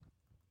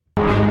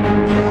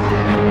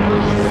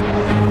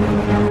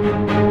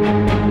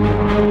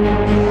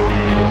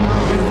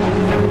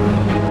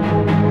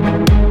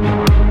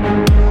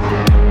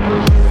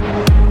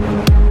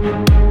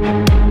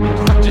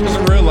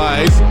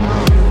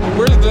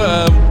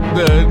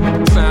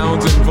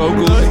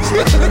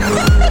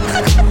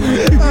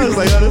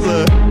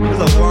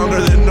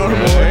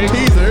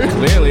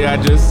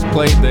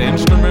played the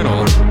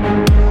instrumental.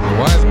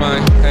 Why is my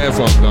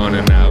headphone going in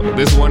and out?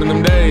 This is one of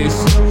them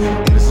days.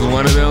 This is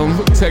one of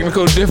them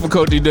technical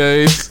difficulty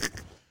days.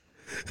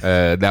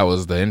 That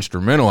was the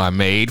instrumental I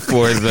made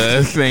for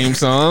the theme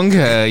song.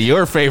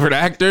 Your favorite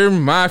actor,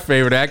 my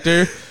favorite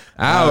actor,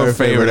 our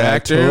favorite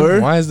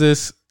actor. Why is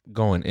this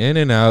going in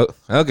and out?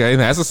 Okay,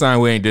 that's a sign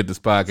we ain't did this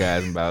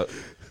podcast in about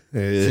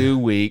 2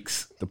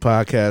 weeks. The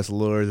podcast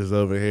lord is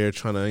over here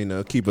trying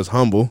to, keep us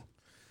humble.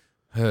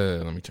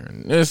 Let me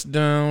turn this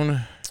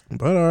down.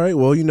 But all right,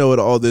 well, you know what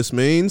all this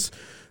means.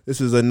 This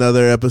is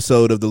another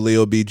episode of the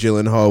Leo B.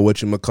 Gyllenhaal,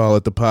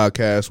 whatchamacallit, the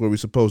podcast where we're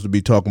supposed to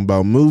be talking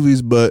about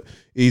movies, but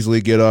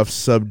easily get off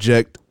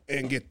subject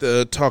and get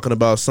to talking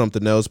about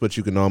something else, but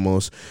you can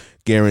almost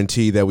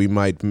guarantee that we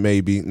might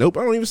nope,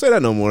 I don't even say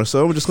that no more,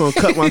 so I'm just going to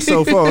cut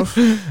myself off.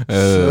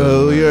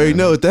 So you already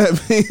know what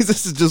that means.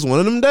 This is just one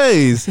of them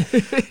days.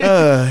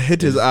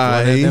 Hit his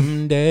eye. One of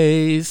them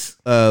days.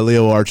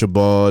 Leo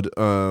Archibald,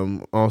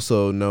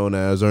 also known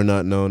as, or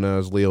not known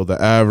as, Leo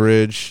the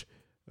Average.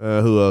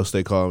 Who else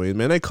they call me?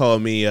 Man, they call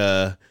me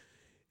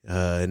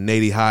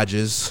Nady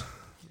Hodges.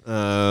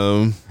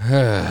 You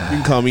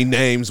can call me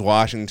Names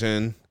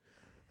Washington.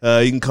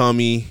 You can call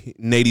me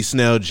Nady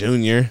Snell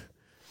Jr.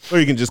 Or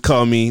you can just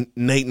call me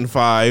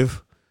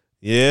Nate5.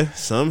 Yeah,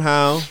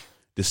 somehow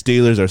the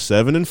Steelers are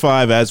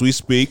 7-5 as we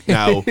speak.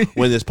 Now,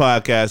 when this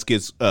podcast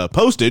gets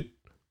posted,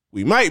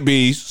 we might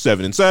be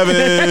 7-7,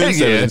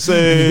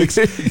 7-6,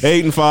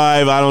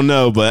 8-5. I don't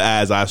know, but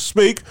as I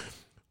speak,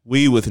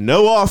 we with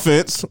no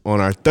offense on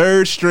our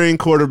third string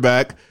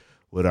quarterback,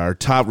 with our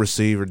top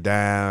receiver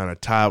down, our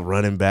top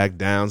running back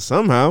down,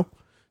 somehow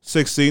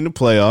succeeding the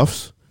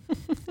playoffs.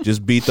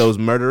 Just beat those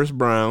murderous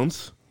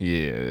Browns.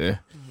 Yeah.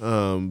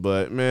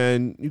 But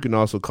man, you can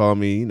also call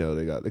me,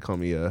 they call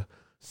me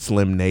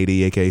Slim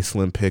Nady, aka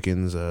Slim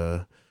Pickens,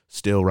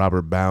 still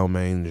Robert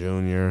Bauman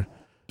Jr.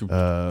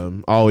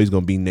 Always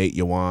gonna be Nate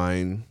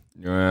Yawine.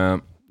 Yeah.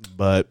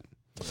 But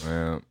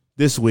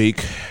this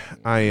week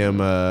I am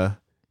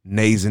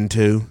Nazen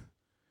 2.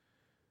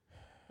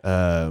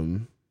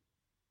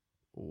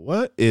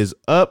 What is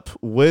up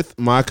with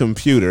my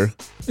computer?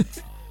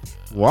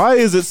 Why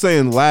is it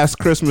saying Last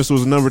Christmas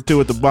was number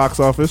 2 at the box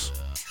office?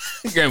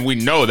 Again, we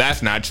know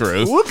that's not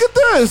true. Look at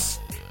this.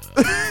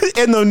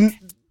 And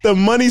the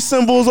money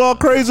symbols all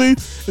crazy.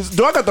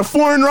 Do I got the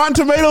foreign Rotten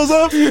Tomatoes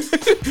up? Is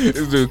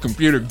the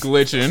computer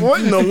glitching?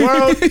 What in the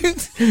world?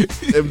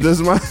 If this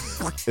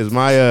is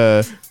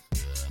my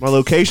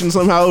location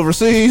somehow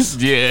overseas?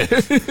 Yeah.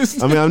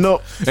 I mean, I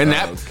know. And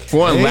that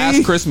one,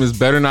 Last Christmas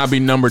better not be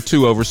number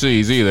 2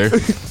 overseas either.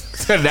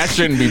 That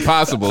shouldn't be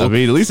possible. I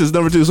mean, at least it's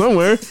number 2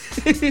 somewhere.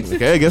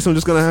 Okay, I guess I'm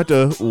just gonna have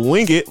to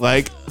wing it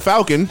like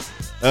Falcon.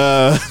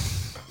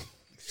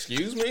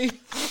 Excuse me?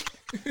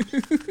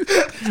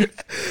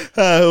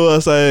 Who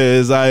else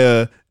is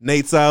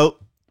Nate's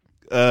out.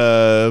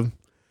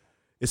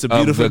 It's a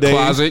beautiful day.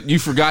 Closet. You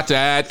forgot to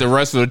add the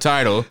rest of the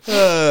title.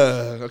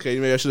 Okay,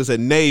 maybe I should have said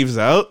Nave's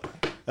out.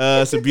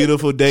 It's a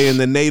beautiful day in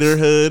the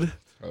Naterhood.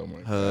 Oh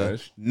my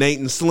gosh. Nate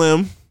and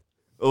Slim,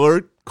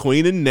 or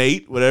Queen and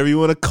Nate, whatever you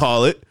want to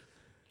call it.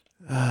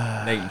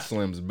 Nate and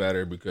Slim's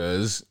better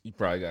because you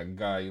probably got a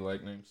guy you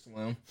like named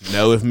Slim.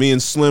 No, if me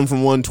and Slim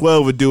from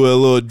 112 would do a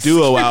little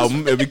duo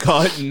album, it'd be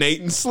called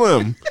Nate and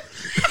Slim.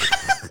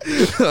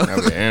 That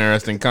was an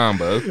interesting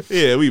combo.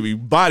 Yeah, we be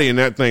bodying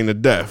that thing to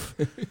death.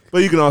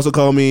 But you can also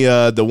call me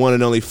the one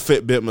and only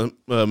Fitbit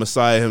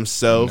Messiah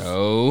himself.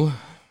 No.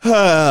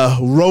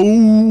 Roly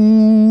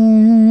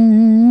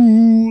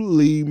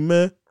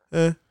man.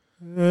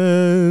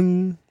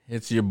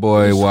 It's your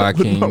boy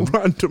Joaquin.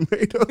 Rotten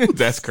Tomatoes.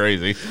 That's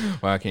crazy.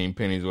 Joaquin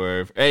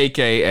Pennyworth,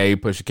 a.k.a.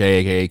 Pusha K,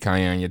 a.k.a.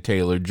 Kayanya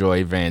Taylor,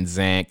 Joy Van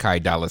Zant, Kai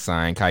Dollar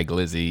Sign, Kai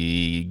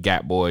Glizzy,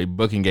 Gap Boy,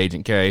 Booking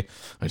Agent K,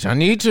 which I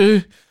need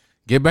to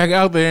get back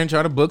out there and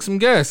try to book some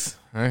guests.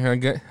 I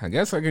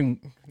guess I can.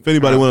 If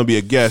anybody want to be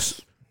a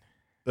guest,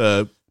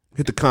 hit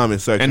the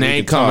comment section. And they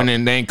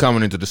ain't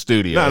coming into the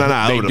studio.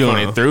 No. They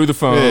doing it through the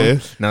phone. Yeah.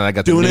 Now I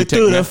got doing it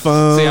through the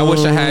phone. See, I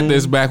wish I had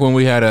this back when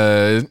we had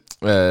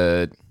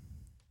a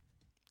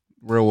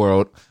Real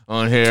World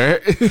on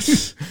here.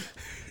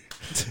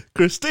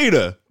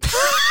 Christina.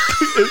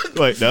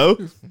 Wait, no.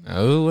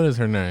 Oh, what is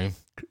her name?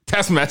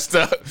 That's messed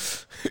up.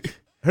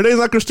 Her name's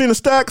not Christina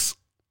Stacks.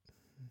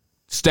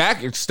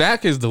 Stack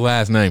is the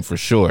last name for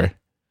sure.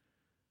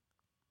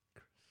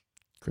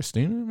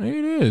 Christina? Maybe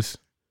it is.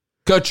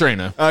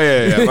 Katrina. Oh,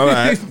 yeah. All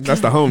right.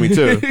 That's the homie,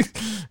 too.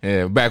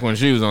 Yeah, back when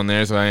she was on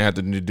there, so I didn't have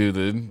to do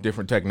the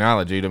different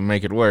technology to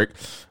make it work.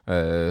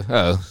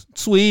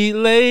 Sweet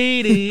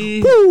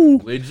lady,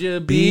 would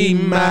you be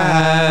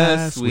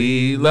my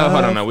sweet love?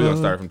 Hold on, no, we're going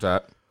to start from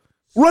top.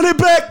 Run it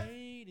back.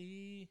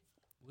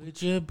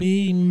 Would you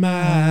be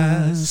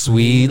my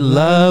sweet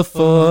love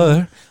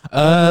for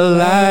a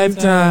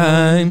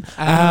lifetime?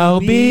 I'll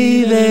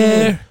be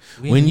there.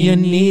 When you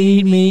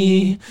need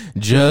me,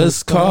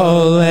 just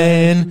call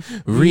and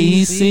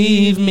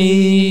receive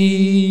me.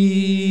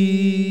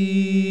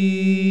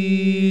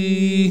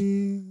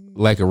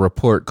 Like a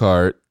report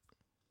card.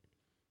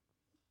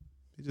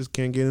 just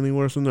can't get any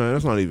worse than that.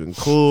 That's not even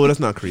cool. That's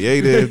not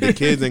creative. The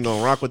kids ain't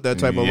gonna rock with that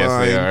type of line.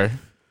 Yes, they are.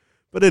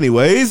 But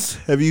anyways,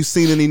 have you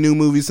seen any new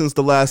movies since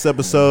the last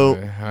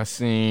episode? I've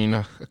seen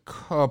a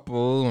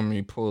couple. Let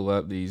me pull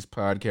up these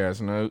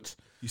podcast notes.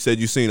 You said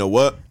you seen a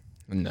what?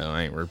 No,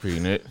 I ain't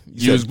repeating it.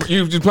 You was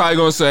probably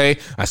gonna say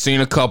I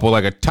seen a couple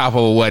like a top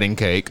of a wedding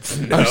cake.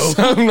 No, or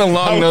something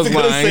along those lines.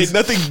 I was gonna say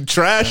nothing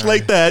trash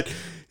like that.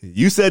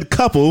 You said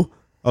couple.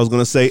 I was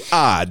gonna say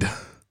odd.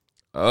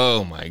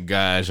 Oh my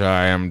gosh! All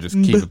right, I'm just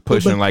keep it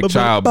pushing like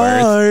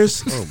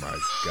childbirth. Oh my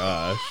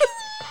gosh.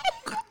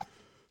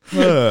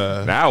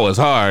 That was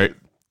hard.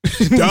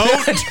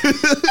 Don't.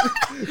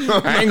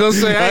 I ain't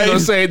gonna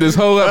say this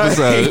whole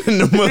episode.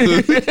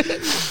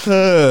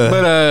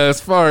 But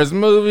as far as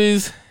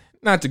movies,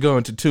 not to go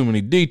into too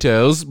many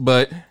details,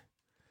 but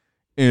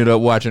ended up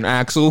watching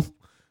Axel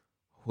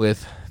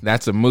with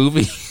That's a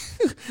Movie,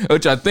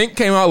 which I think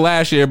came out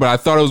last year, but I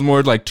thought it was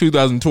more like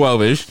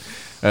 2012-ish.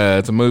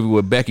 It's a movie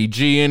with Becky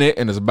G in it,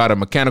 and it's about a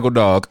mechanical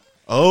dog.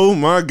 Oh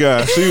my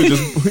gosh, he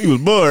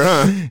was bored,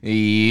 huh?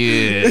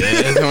 Yeah,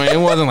 I mean, it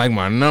wasn't like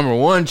my number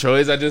one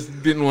choice. I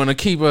just didn't want to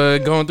keep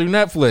going through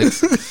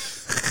Netflix.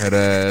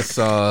 But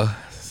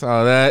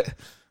saw that.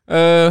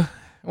 It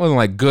wasn't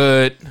like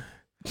good.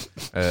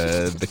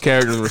 The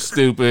characters were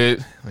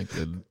stupid. Like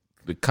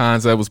the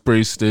concept was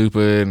pretty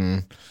stupid,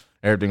 and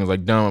everything was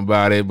like dumb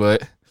about it.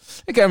 But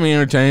it kept me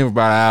entertained for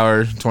about an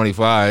hour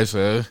 25.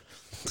 So,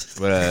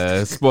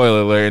 but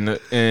spoiler alert, in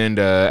the end,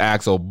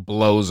 Axel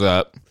blows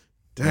up.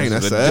 Dang,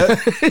 that's sad.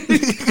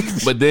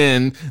 But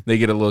then they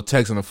get a little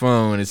text on the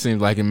phone, and it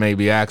seems like it may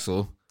be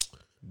Axel.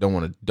 Don't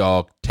want a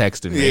dog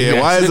texting me.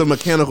 Yeah, why is a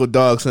mechanical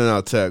dog sending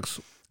out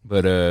texts?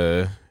 But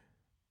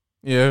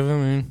yeah, I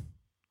mean,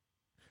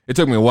 it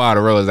took me a while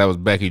to realize that was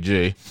Becky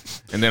G,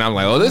 and then I'm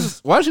like,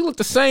 why does she look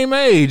the same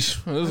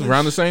age? This is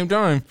around the same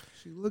time.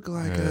 She looked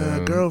like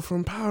a girl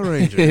from Power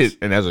Rangers,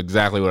 and that's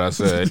exactly what I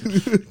said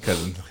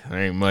because there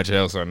ain't much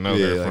else I know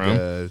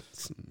her from.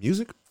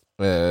 Music.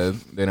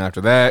 Then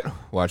after that,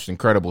 watched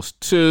Incredibles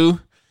 2.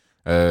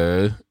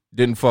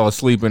 Didn't fall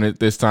asleep in it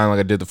this time like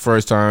I did the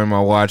first time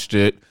I watched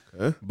it.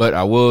 Okay. But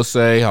I will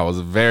say I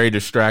was very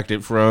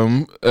distracted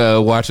from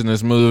watching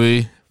this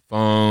movie.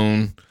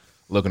 Phone,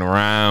 looking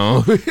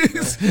around.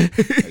 Is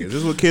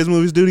this what kids'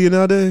 movies do to you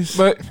nowadays?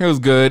 But it was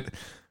good.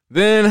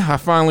 Then I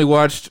finally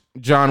watched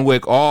John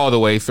Wick all the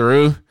way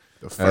through.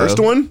 The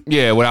first one?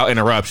 Yeah, without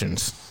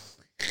interruptions.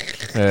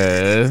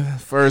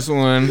 First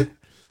one.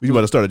 You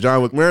about to start a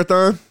John Wick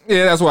marathon?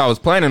 Yeah, that's what I was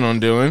planning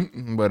on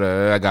doing, but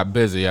I got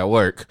busy at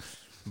work.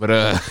 But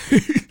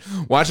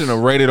watching a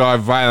rated R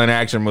violent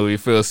action movie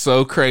feels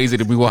so crazy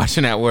to be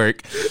watching at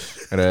work.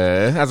 But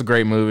that's a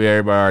great movie.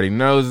 Everybody already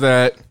knows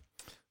that.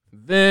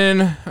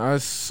 Then I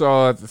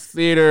saw at the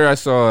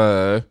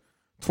theater,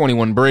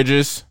 21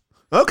 Bridges.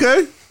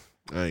 Okay.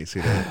 I didn't see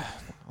that.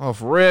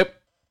 Off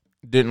rip,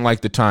 didn't like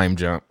the time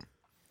jump.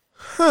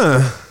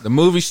 Huh. The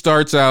movie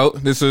starts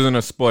out, this isn't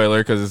a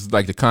spoiler because it's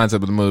like the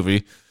concept of the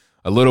movie.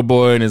 A little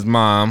boy and his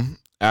mom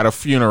at a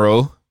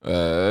funeral,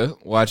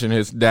 watching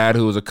his dad,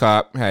 who was a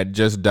cop, had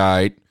just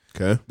died.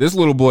 Okay. This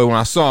little boy, when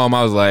I saw him,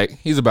 I was like,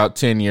 he's about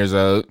 10 years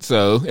old.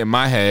 So in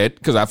my head,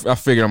 because I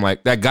figured, I'm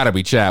like, that got to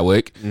be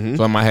Chadwick. Mm-hmm.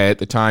 So in my head,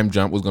 the time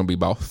jump was going to be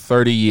about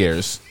 30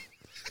 years.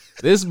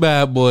 This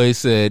bad boy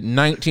said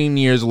 19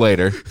 years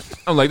later.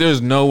 I'm like,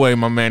 there's no way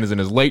my man is in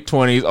his late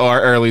 20s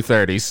or early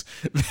 30s.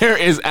 There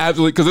is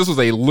absolutely, because this was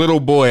a little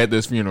boy at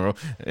this funeral.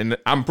 And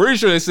I'm pretty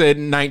sure they said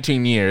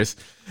 19 years.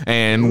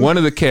 And one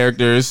of the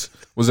characters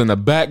was in the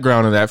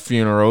background of that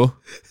funeral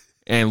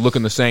and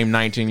looking the same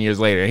 19 years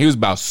later. And he was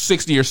about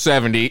 60 or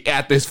 70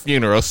 at this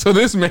funeral. So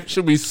this man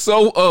should be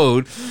so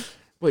old.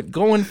 But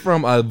going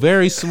from a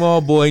very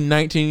small boy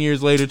 19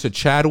 years later to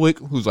Chadwick,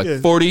 who's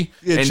like 40.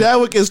 Yeah, and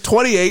Chadwick is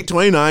 28,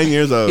 29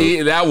 years old.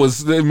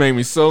 It made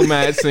me so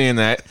mad seeing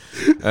that.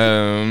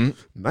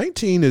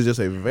 19 is just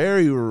a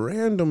very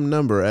random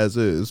number as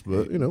is,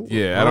 but, you know.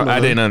 Yeah, I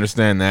didn't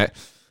understand that.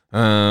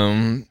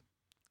 I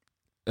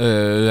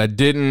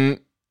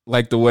didn't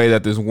like the way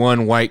that this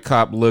one white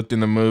cop looked in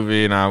the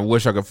movie, and I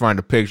wish I could find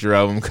a picture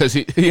of him because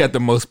he had the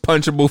most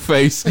punchable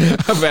face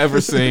I've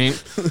ever seen.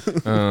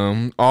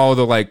 All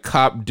the like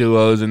cop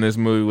duos in this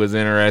movie was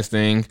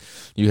interesting.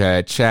 You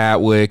had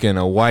Chadwick and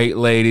a white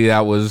lady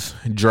that was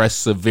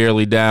dressed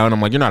severely down.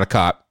 I'm like, you're not a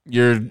cop.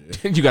 You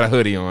got a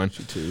hoodie on.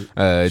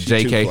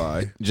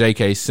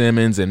 J.K.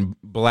 Simmons and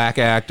black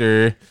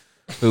actor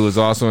who was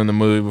also in the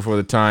movie before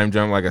the time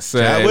jump, like I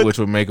said, Chadwick? Which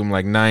would make him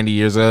like 90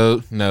 years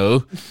old.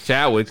 No,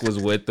 Chadwick was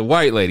with the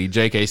white lady.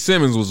 J.K.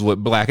 Simmons was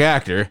with black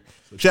actor.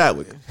 So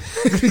Chadwick.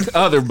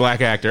 Older black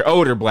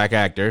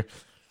actor.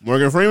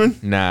 Morgan Freeman?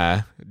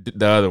 Nah,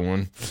 the other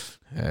one.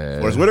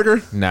 Forrest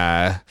Whitaker?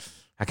 Nah,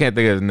 I can't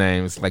think of his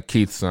name. It's like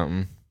Keith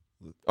something.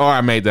 Or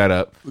I made that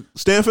up.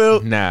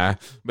 Stanfield? Nah,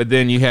 but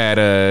then you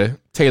had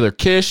Taylor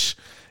Kish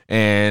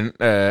and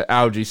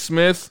Algie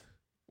Smith,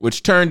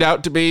 which turned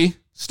out to be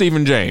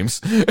Stephen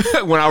James.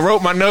 When I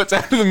wrote my notes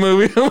after the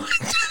movie,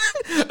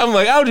 I'm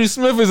like, Algie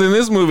Smith is in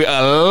this movie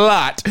a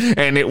lot,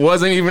 and it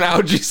wasn't even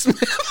Algie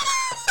Smith.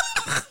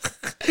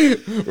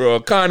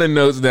 Wrote kind of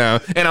notes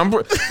down, and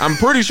I'm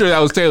pretty sure that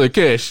was Taylor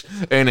Kish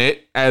in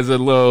it as a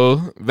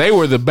little. They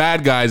were the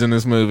bad guys in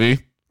this movie.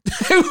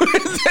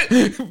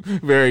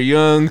 Very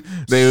young.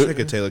 Sick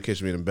of Taylor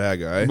Kish being a bad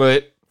guy.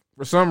 But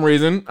for some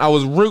reason, I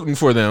was rooting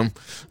for them.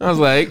 I was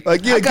like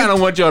yeah, I kind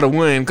of want y'all to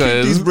win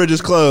because these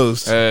bridges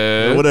closed.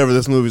 Whatever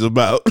this movie's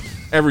about.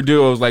 Every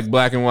duo was like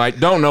black and white.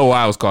 Don't know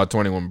why it was called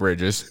 21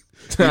 Bridges.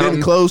 You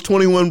didn't close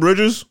 21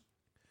 bridges?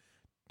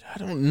 I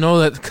don't know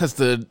that because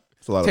the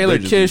Taylor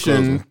Kish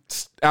and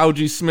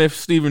Algie Smith,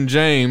 Stephen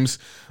James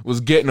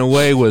was getting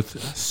away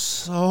with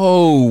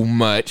so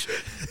much.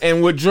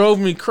 And what drove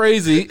me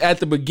crazy at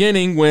the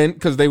beginning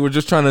because they were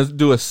just trying to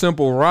do a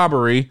simple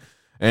robbery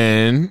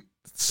and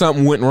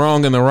something went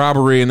wrong in the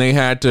robbery and they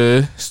had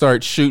to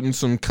start shooting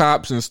some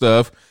cops and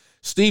stuff.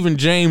 Stephen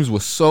James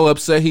was so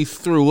upset he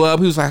threw up.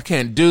 He was like, I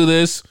can't do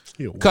this.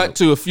 Cut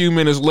to a few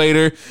minutes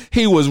later,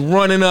 he was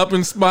running up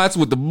in spots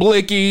with the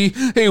blicky.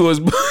 He was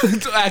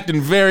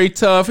acting very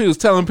tough. He was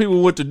telling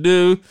people what to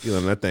do. You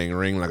letting that thing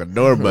ring like a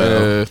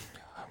doorbell.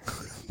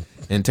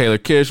 And Taylor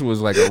Kish was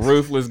like a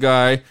ruthless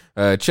guy.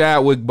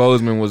 Chadwick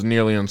Boseman was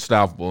nearly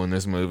unstoppable in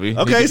this movie.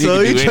 Okay, he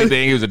could do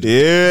anything. He was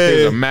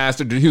a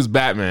master. He was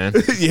Batman.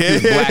 He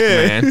was Black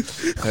Man.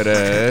 But,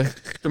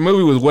 the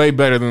movie was way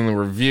better than the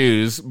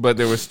reviews, but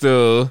there was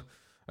still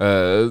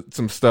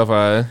some stuff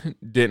I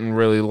didn't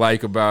really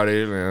like about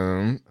it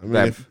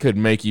that could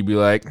make you be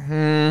like,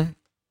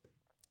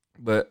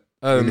 But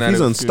other than that, he's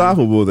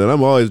unstoppable. Then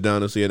I'm always down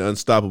to see an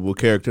unstoppable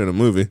character in a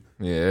movie.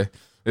 Yeah,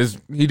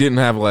 he didn't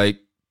have like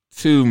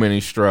too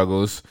many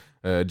struggles.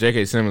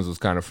 J.K. Simmons was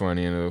kind of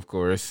funny in it, of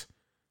course.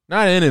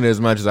 Not in it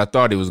as much as I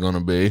thought he was going to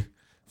be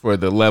for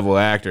the level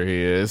actor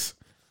he is.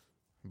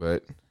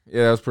 But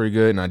yeah, that was pretty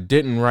good. And I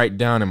didn't write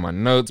down in my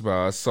notes, but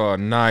I saw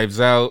Knives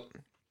Out.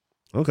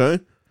 Okay.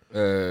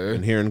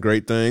 And hearing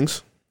great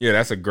things. Yeah,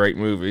 that's a great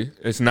movie.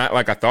 It's not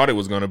like I thought it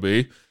was going to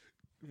be,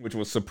 which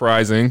was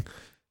surprising.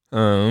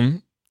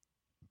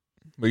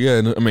 But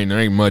yeah, I mean, there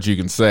ain't much you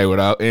can say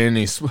without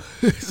any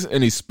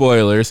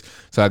spoilers.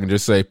 So I can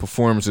just say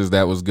performances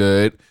that was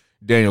good.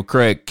 Daniel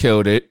Craig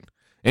killed it.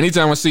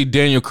 Anytime I see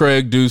Daniel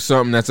Craig do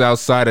something that's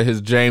outside of his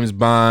James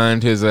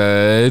Bond, his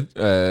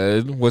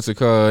what's it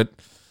called?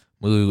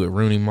 Movie with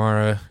Rooney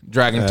Mara,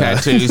 Dragon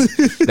Tattoos,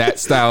 that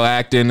style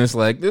acting. It's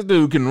like, this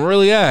dude can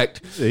really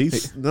act. Yeah,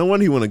 no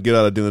wonder he want to get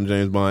out of doing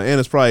James Bond, and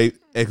it's probably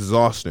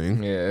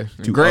exhausting. Yeah,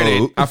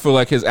 granted, I feel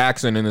like his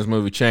accent in this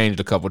movie changed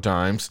a couple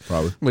times.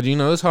 Probably, but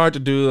it's hard to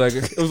do. Like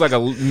it was like a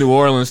New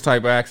Orleans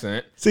type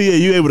accent. See, yeah,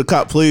 you able to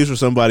cop pleas for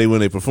somebody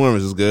when their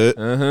performance is good.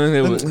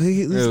 It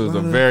was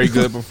a very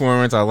good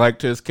performance. I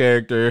liked his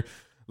character.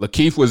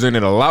 Lakeith was in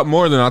it a lot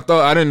more than I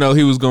thought. I didn't know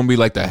he was going to be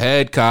like the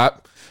head cop.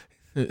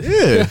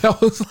 Yeah, I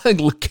was like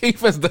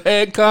Lakeith as the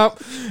head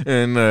cop,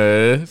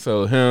 and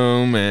so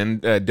him and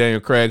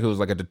Daniel Craig, who was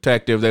like a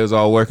detective, they was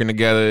all working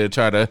together to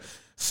try to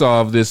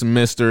solve this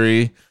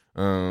mystery.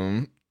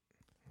 Be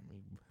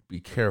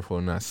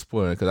careful not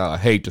spoiling because I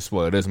hate to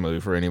spoil this movie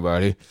for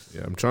anybody.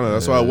 Yeah, I'm trying to.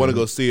 That's why I want to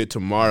go see it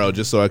tomorrow,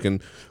 just so I can.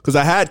 Because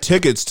I had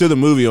tickets to the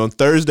movie on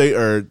Thursday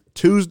or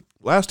Tuesday,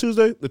 last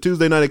Tuesday, the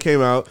Tuesday night it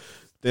came out.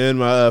 Then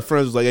my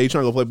friends was like, "Hey, you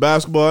trying to go play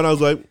basketball?" And I was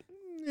like,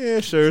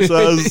 yeah, sure. So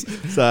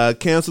I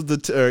canceled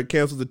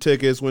the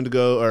tickets. Went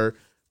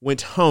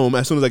home.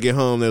 As soon as I get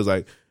home, they was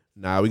like,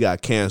 "Nah, we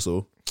got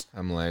canceled."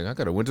 I'm like, I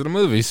could have went to the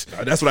movies.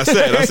 That's what I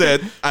said. I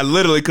said I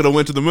literally could have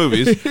went to the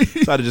movies. So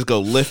I had to just go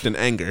lift in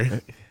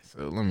anger.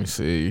 So let me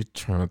see.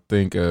 Trying to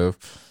think of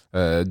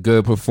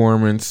good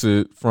performance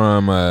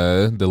from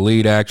the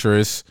lead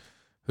actress,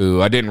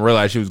 who I didn't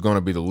realize she was going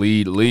to be the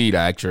lead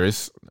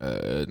actress.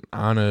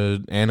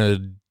 Anna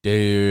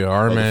De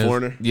Armas.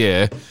 Foreigner?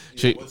 Yeah.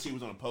 She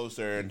was on a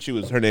poster, and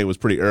her name was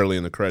pretty early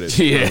in the credits.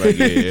 Yeah. Like,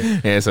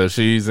 yeah. And so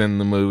she's in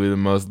the movie the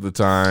most of the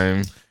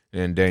time,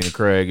 and Daniel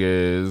Craig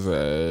is.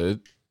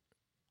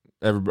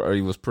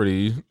 Everybody was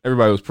pretty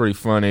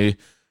funny.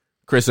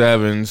 Chris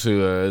Evans,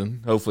 who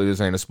hopefully this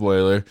ain't a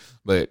spoiler,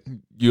 but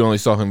you only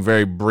saw him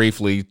very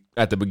briefly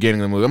at the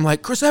beginning of the movie. I'm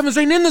like, Chris Evans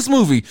ain't in this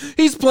movie.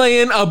 He's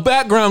playing a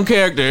background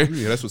character.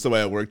 Yeah, that's what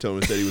somebody at work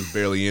told me, said he was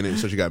barely in it,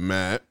 so she got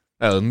mad.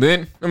 Oh, and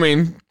then,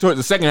 towards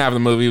the second half of the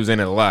movie, he was in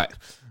it a lot.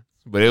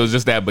 But it was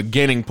just that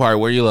beginning part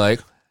where you're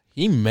like,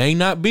 he may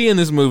not be in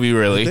this movie,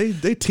 really.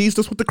 They teased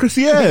us with the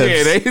Chrissy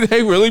Evans. Yeah,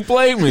 they really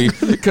played me.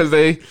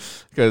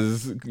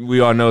 Because we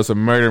all know it's a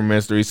murder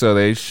mystery, so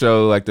they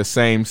show like the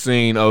same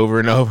scene over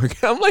and over again.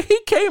 I'm like, he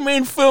came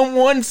in, filmed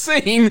one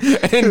scene,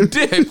 and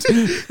dipped.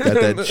 Got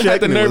that check,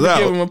 had the nerve to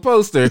give him a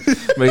poster.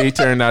 But he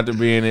turned out to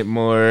be in it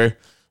more.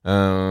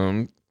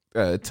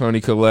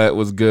 Tony Collette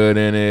was good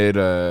in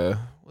it.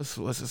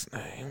 What's his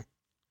name?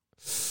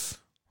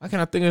 Why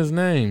can't I think of his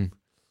name?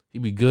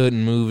 He'd be good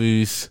in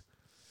movies.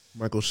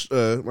 Michael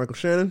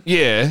Shannon?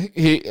 Yeah,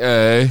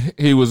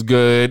 he was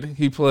good.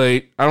 He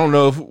played, I don't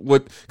know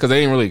because they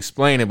didn't really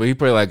explain it, but he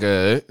played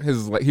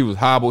he was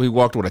hobbled. He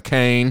walked with a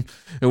cane.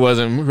 It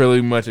wasn't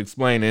really much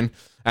explaining.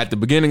 At the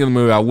beginning of the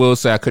movie, I will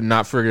say I could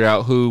not figure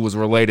out who was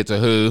related to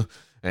who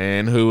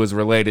and who was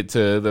related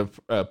to the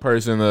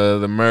person,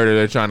 the murder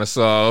they're trying to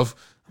solve.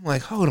 I'm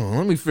like, hold on,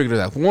 let me figure this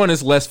out. One,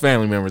 it's less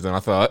family members than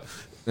I thought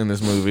in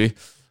this movie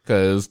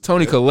because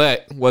Toni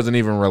Collette wasn't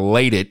even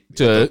related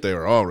to. They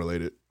were all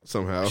related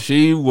somehow.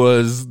 She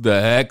was the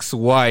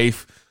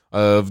ex-wife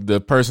of the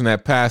person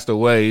that passed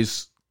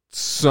away's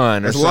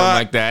son or something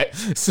like that.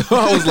 So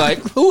I was like,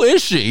 who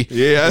is she?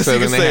 Yeah, so you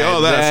can say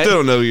all that. I still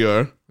don't know who you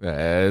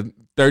are.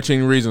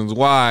 13 Reasons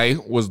Why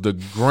was the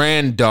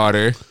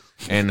granddaughter,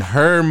 and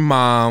her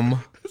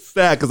mom.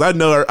 Sad because I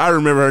know her. I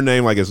remember her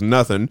name like it's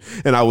nothing,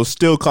 and I will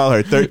still call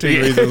her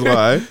 13 Reasons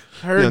Why.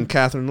 Young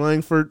Catherine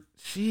Langford.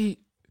 It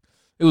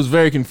was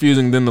very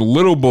confusing. Then the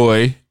little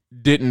boy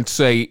didn't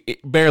say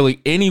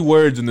barely any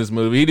words in this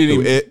movie. He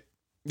didn't even.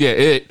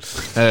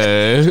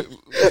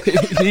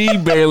 He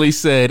barely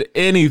said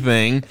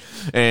anything,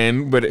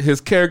 but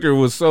his character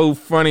was so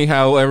funny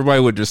how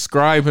everybody would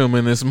describe him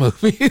in this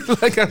movie.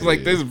 Like I was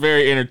like, this is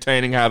very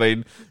entertaining how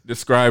they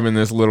describing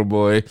this little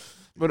boy.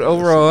 But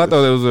overall, I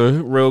thought it was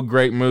a real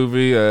great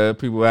movie.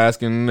 People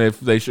asking if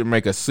they should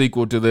make a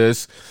sequel to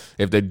this.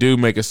 If they do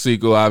make a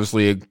sequel,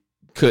 obviously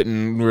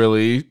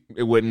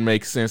it wouldn't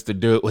make sense to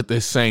do it with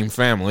this same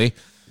family.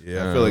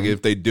 Yeah, I feel like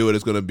if they do it,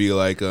 it's going to be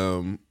like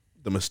the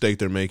mistake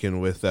they're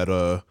making with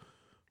that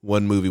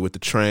one movie with the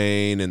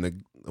train and the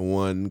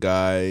one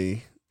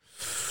guy.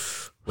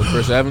 Was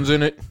Chris Evans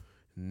in it?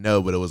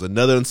 No, but it was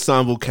another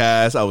ensemble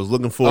cast. I was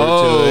looking forward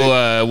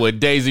to it. With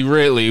Daisy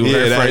Ridley,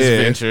 her first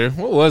venture.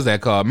 What was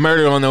that called?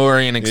 Murder on the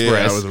Orient Express.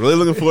 Yeah, I was really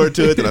looking forward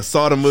to it. Then I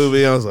saw the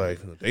movie. I was like,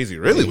 Daisy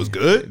Ridley was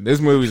good.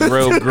 This movie's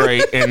real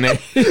great. And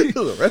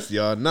the rest of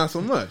y'all, not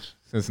so much.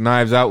 Since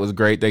Knives Out was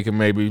great, they can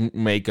maybe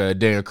make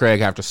Daniel Craig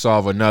have to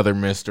solve another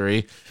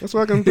mystery. That's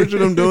what I can picture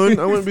them doing.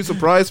 I wouldn't be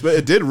surprised, but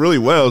it did really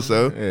well.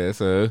 So yeah,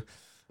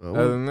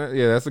 other than that,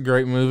 that's a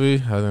great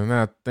movie. Other than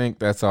that, I think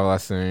that's all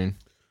I've seen.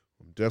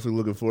 Definitely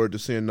looking forward to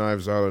seeing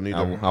Knives Out.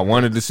 I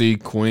wanted to see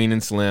Queen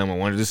and Slim. I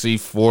wanted to see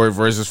Ford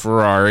versus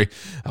Ferrari.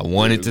 I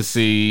wanted to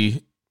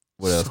see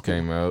what else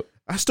came out.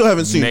 I still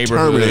haven't seen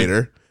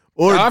Terminator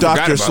or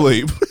Dr.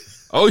 Sleep.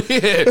 Oh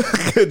yeah,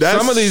 that's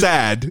some of these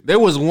sad. There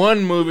was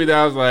one movie that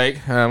I was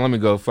like, let me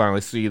go finally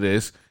see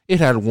this.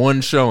 It had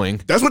one showing.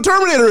 That's what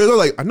Terminator is. I was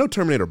like, I know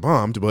Terminator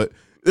bombed, but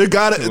it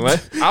got it.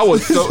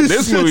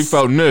 This movie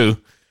felt new.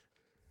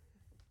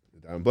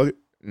 Diamond Bucket.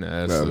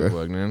 Nah, that's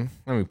okay.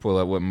 Let me pull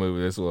up what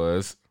movie this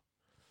was.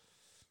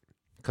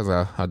 Because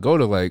I go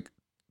to like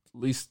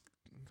at least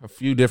a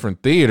few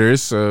different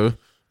theaters. So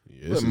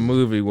what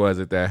movie was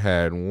it that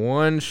had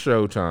one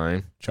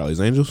showtime? Charlie's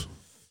Angels?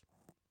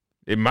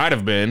 It might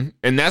have been.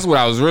 And that's what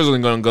I was originally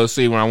going to go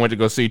see when I went to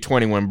go see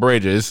 21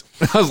 Bridges.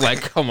 I was like,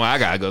 come on, I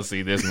got to go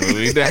see this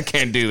movie. I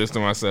can't do this to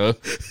myself.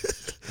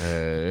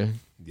 I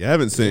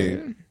haven't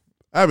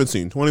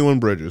seen 21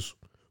 Bridges,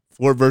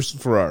 Ford versus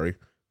Ferrari,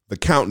 The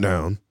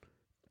Countdown,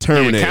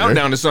 Terminator. Yeah,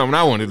 Countdown to something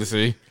I wanted to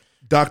see.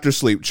 Dr.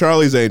 Sleep,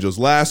 Charlie's Angels,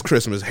 Last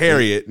Christmas,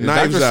 Harriet,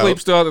 Knives Out. Dr. Sleep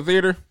still at the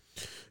theater?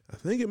 I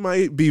think it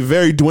might be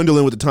very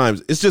dwindling with the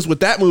times. It's just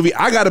with that movie,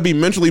 I got to be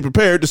mentally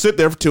prepared to sit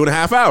there for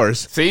 2.5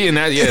 hours. See, and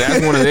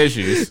that's one of the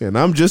issues. And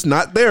I'm just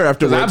not there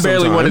after work. I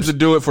barely wanted to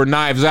do it for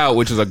Knives Out,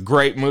 which is a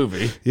great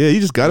movie. Yeah, you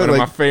just got to one of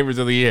my favorites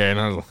of the year. And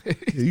I was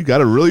like, you got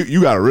to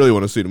really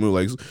want to see the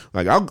movie.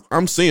 Like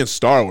I'm seeing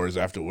Star Wars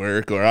after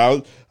work, or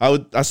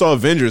I saw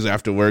Avengers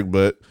after work,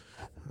 but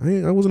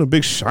I wasn't a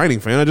big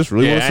Shining fan. I just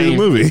really want to see the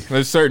movie.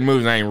 There's certain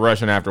movies I ain't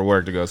rushing after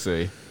work to go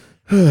see.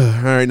 All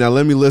right, now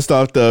let me list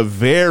off the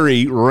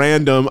very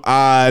random,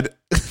 odd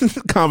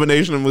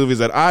combination of movies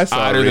that I saw.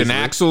 Odder than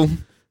Axel?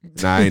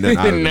 Nah, ain't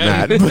nothing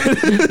odder than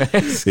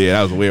that. Yeah,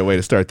 that was a weird way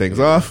to start things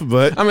off.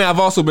 But I mean, I've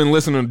also been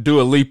listening to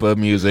Dua Lipa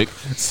music,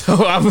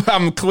 so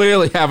I'm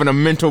clearly having a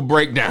mental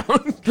breakdown.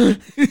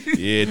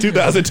 Yeah,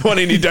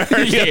 2020 need to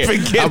hurry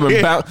up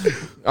and get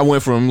I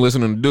went from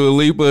listening to Dua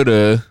Lipa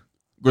to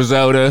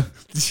Griselda.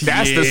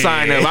 That's the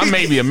sign of I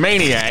may be a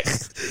maniac.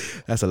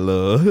 That's a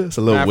little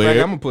weird.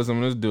 I'm gonna put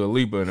some of this Dua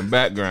Lipa in the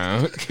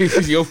background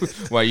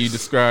while you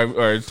describe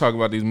or talk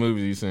about these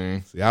movies you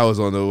seen. See, I was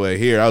on the way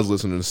here. I was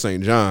listening to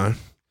St. John.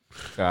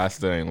 I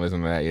still ain't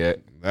listened to that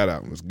yet. That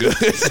album was good.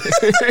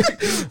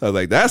 I was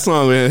like, that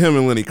song with him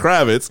and Lenny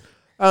Kravitz.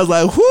 I was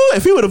like, whoo,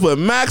 if he would have put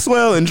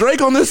Maxwell and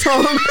Drake on this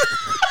song,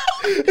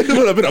 it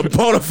would have been a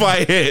bona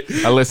fide hit.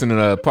 I listened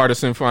to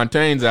Partisan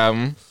Fontaine's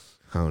album.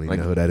 I don't even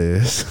know who that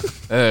is.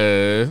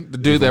 The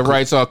dude that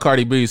writes all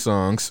Cardi B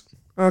songs.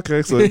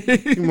 Okay, so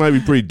he might be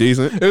pretty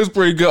decent. It was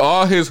pretty good.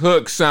 All his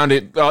hooks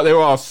sounded, they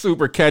were all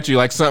super catchy,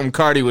 like something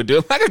Cardi would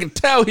do. Like I can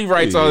tell he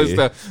writes all this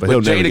stuff. But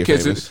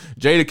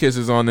Jadakiss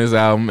is on this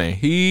album, and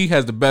he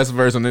has the best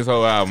verse on this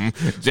whole album.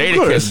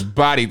 Jadakiss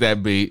bodied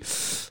that beat.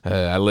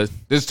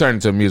 This turned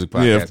into a music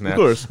podcast now. Of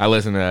course. I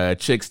listened to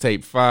Chicks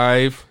Tape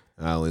 5.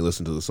 I only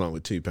listened to the song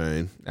with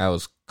T-Pain. That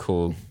was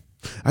cool.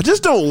 I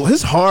just don't.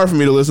 It's hard for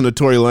me to listen to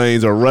Tory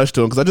Lanez or rush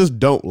to him because I just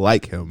don't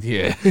like him.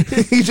 Yeah,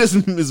 he just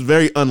is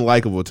very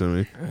unlikable to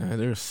me.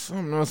 There's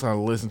something else I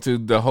listened to.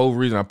 The whole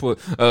reason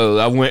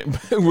I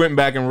went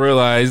back and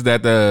realized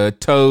that the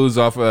Toes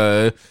off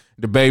the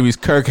Baby's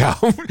Kirk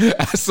album,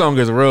 that song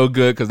is real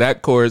good because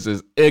that chorus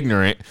is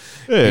ignorant.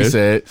 Yeah. He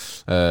said,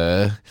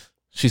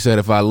 She said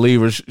if I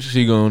leave her,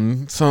 she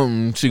gonna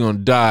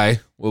die.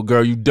 Well,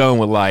 girl, you done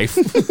with life.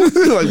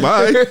 Like,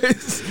 bye.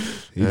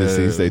 He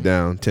just stay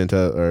down, 10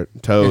 toes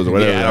or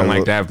whatever. Yeah, I don't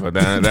like that, but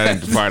that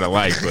ain't the part I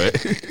like. But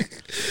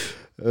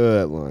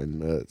that line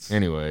nuts.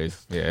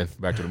 anyways, yeah,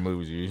 back to the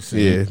movies you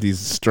see. Yeah, these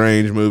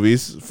strange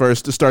movies.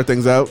 First, to start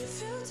things out,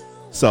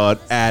 saw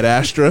Ad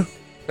Astra.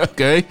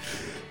 Okay.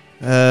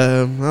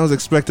 I was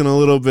expecting a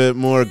little bit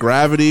more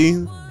gravity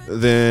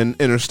than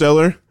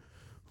Interstellar.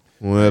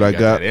 What I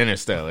got,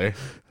 Interstellar.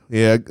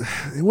 yeah,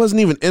 it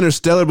wasn't even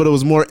Interstellar, but it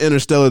was more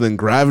Interstellar than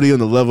Gravity on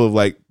the level of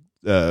like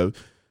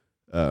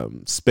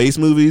space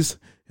movies.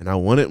 And I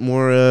wanted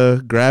more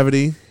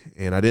Gravity,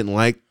 and I didn't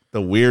like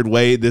the weird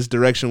way this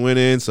direction went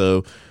in,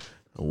 so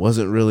I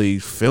wasn't really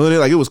feeling it.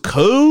 Like, it was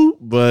cool,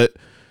 but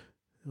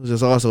it was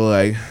just also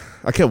like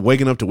I kept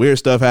waking up to weird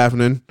stuff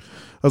happening.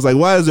 I was like,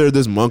 why is there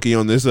this monkey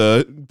on this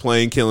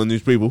plane killing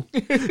these people?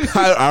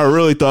 I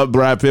really thought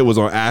Brad Pitt was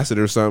on acid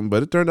or something,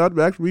 but it turned out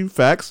to actually be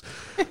facts.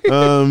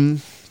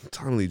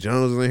 Tommy Lee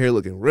Jones is in here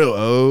looking real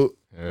old.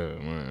 Oh,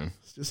 man.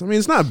 It's just, I mean,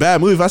 it's not a bad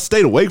movie. If I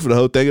stayed awake for the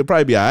whole thing, it'd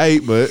probably be all right,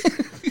 but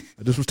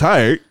I just was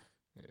tired.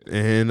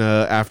 And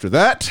after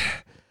that,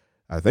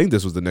 I think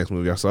this was the next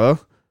movie I saw,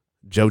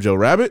 Jojo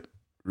Rabbit.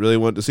 Really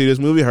wanted to see this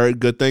movie.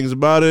 Heard good things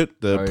about it.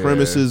 The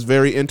premise is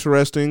very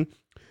interesting.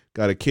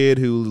 Got a kid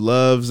who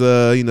loves,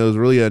 is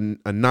really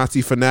a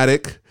Nazi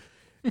fanatic,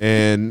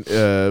 and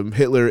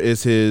Hitler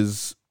is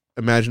his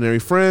imaginary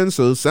friend.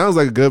 So it sounds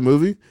like a good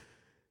movie.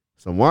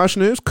 So I'm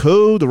watching it. It's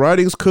cool. The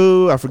writing's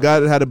cool. I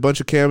forgot it had a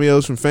bunch of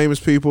cameos from famous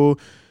people.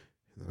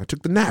 I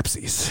took the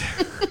napsies.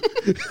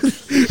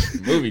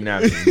 Movie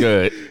naps is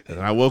good. And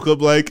I woke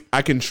up like,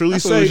 I can truly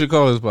That's say. what we should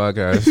call this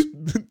podcast.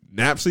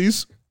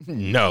 Napsies?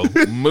 No,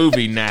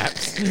 movie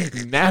naps.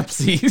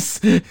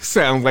 Napsies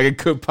sounds like it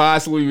could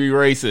possibly be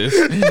racist.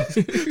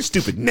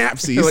 Stupid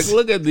napsies. Like,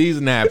 look at these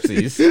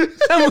napsies.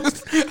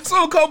 That's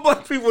what we call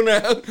black people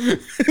now.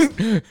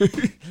 It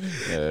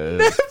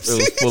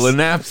was full of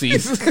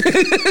napsies.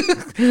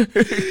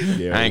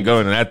 Yeah, I ain't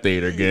going to that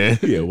theater again.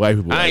 Yeah, white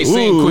people. I ain't like,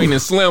 seen "Ooh." Queen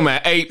and Slim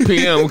at 8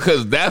 p.m.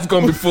 because that's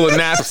going to be full of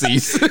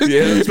napsies.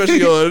 Yeah,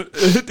 especially on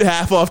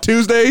half off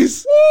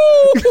Tuesdays.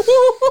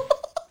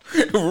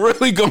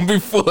 Really gonna be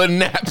full of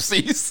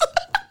napsies.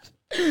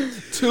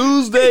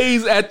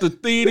 Tuesdays at the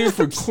theater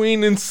for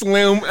Queen and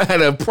Slim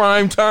at a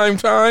prime time.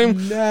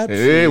 Napsies.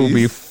 It will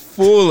be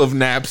full of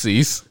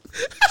napsies.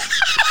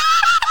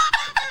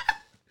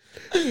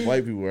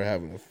 White people are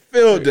having a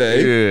field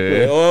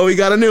day. Yeah. Oh, we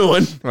got a new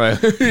one.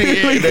 Right.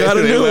 We got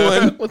a new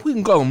one. We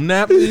can call them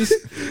nappies,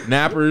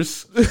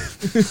 nappers,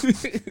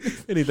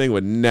 Anything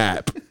with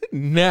nap.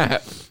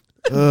 nap.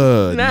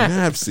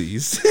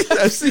 Napsies.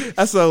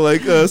 I sound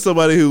like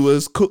somebody who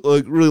was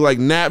like, really like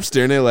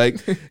Napster, and they're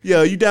like,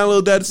 yo, you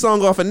download that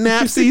song off of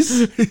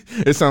Napsies?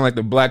 It sounds like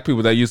the black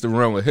people that used to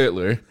run with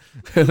Hitler.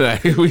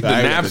 Like, we the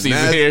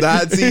napsies here.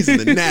 Nazis and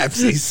the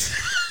Napsies.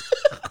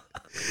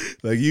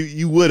 Like,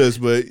 you with us,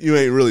 but you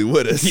ain't really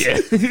with us. Yeah.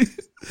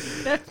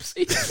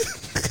 Napsies.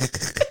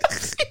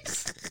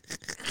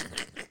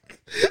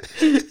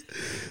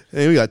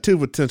 Hey, we got two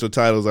potential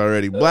titles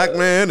already: Black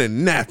Man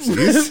and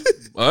Napsies.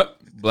 What?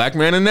 Black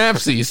man and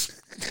napsies.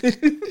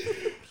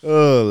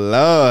 Oh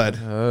Lord.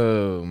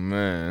 Oh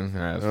man,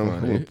 that's I'm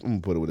funny. gonna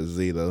put it with a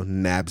Z though.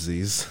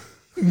 Napsies.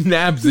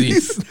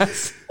 Napsies.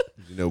 That's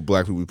You know,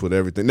 black people, we put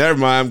everything. Never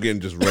mind, I'm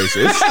getting just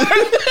racist.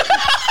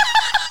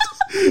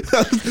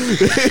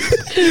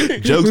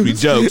 Jokes be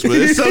jokes,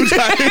 but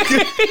sometimes you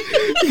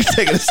can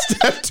take it a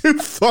step too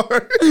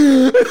far.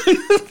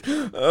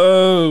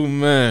 oh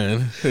man,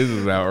 this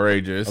is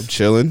outrageous. I'm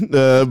chilling,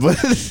 but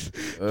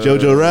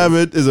Jojo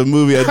Rabbit is a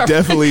movie I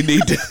definitely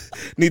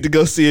need to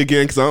go see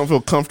again because I don't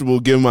feel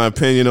comfortable giving my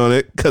opinion on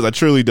it because I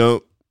truly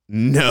don't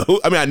know.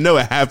 I mean, I know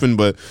it happened,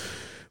 but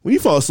when you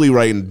fall asleep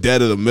right in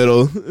dead of the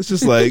middle, it's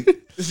just like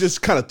it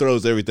just kind of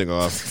throws everything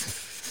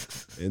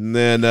off. And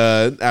then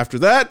after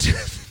that,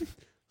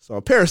 saw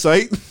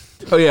Parasite.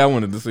 Oh yeah, I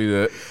wanted to see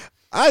that.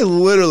 I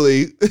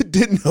literally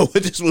didn't know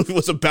what this movie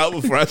was about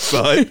before I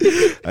saw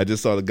it. I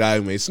just saw the guy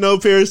who made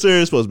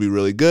Snowpiercer. It's supposed to be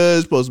really good.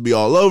 It's supposed to be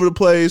all over the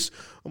place.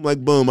 I'm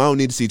like, boom, I don't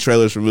need to see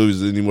trailers for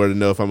movies anymore to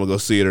know if I'm going to go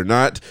see it or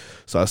not.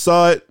 So I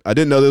saw it. I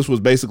didn't know this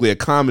was basically a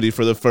comedy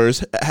for the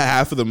first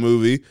half of the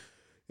movie.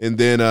 And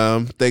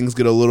then things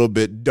get a little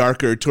bit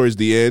darker towards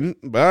the end.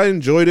 But I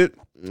enjoyed it.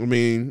 I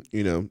mean,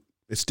 you know,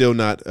 it's still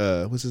not,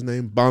 what's his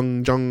name?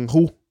 Bong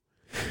Joon-ho.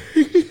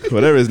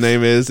 Whatever his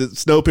name is,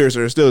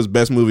 Snowpiercer is still his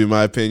best movie in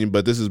my opinion,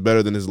 but this is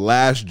better than his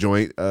last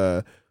joint,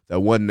 that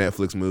one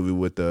Netflix movie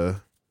with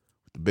the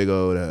big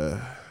old. Oh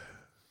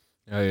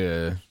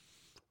yeah,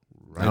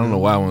 I don't know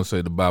why I want to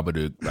say the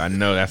Babadook. I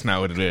know that's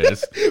not what it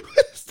is.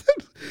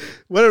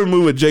 Whatever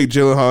movie with Jake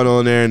Gyllenhaal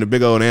on there and the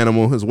big old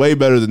animal is way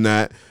better than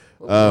that.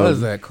 What is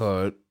that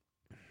called?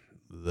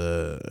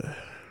 I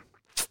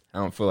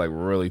don't feel like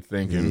really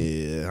thinking.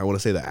 Yeah, I want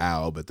to say the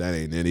owl, but that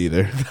ain't it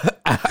either.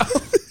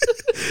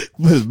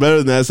 But it's better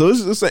than that. So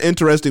it's an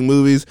interesting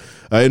movie.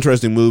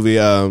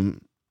 Yeah,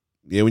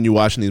 when you're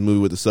watching these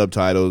movies with the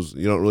subtitles,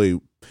 you don't really.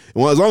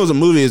 Well, as long as the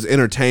movie is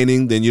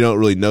entertaining, then you don't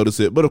really notice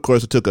it. But of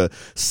course, I took a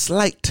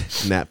slight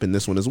nap in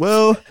this one as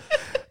well.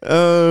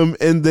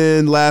 And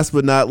then last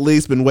but not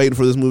least, been waiting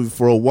for this movie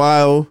for a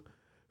while.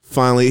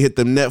 Finally hit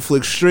the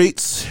Netflix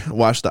streets.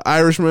 Watched The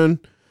Irishman.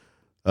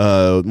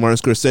 Martin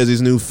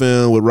Scorsese's new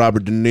film with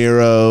Robert De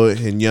Niro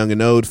and young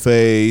and old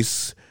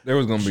face. There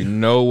was gonna be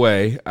no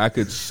way I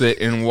could sit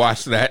and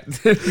watch that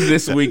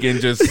this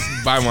weekend just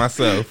by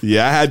myself.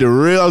 Yeah, I had to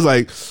I was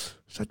like,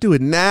 should I do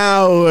it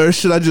now or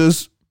should I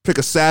just pick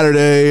a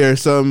Saturday or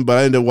something? But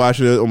I ended up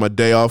watching it on my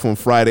day off on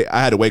Friday.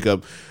 I had to wake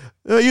up.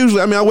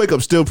 Usually, I wake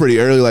up still pretty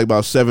early, like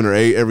about 7 or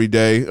 8 every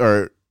day,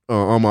 or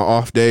on my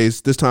off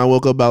days. This time I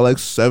woke up about like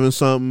 7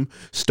 something.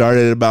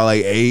 Started at about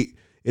like 8.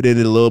 It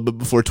ended a little bit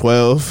before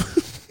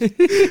 12.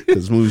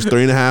 This movie's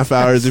 3.5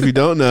 hours if you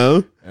don't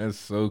know. That's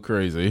so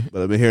crazy.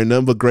 But I've been hearing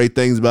nothing but great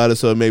things about it,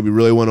 so it made me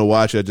really want to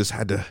watch it. I just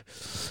had to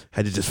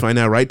just find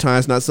out right time.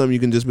 It's not something you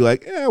can just be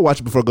like,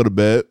 watch it before I go to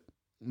bed.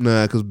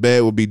 Nah, because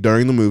bed will be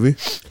during the movie.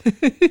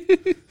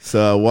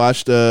 So I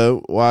watched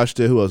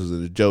it. Who else is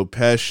in it? Joe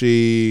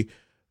Pesci,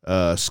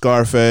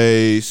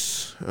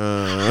 Scarface,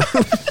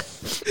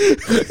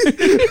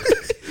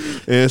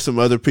 and some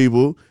other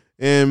people.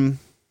 And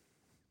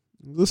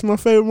this is my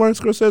favorite Martin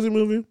Scorsese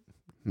movie.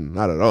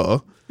 Not at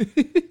all.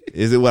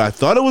 Is it what I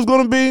thought it was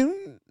going to be?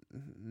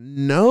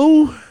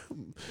 No.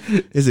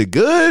 Is it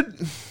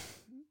good?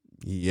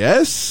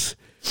 Yes.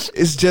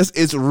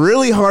 It's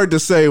really hard to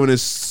say when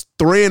it's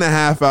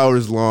 3.5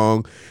 hours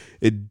long.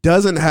 It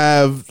doesn't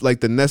have like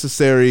the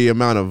necessary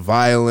amount of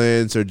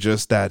violence or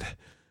just that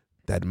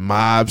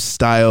mob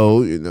style,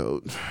 movie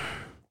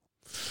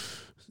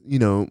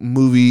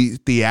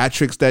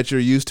theatrics that you're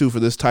used to for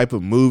this type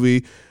of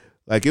movie.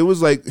 Like it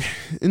was like,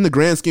 in the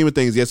grand scheme of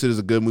things, yes, it is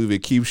a good movie.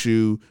 It keeps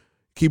you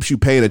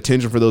paying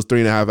attention for those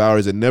 3.5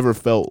 hours. It never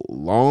felt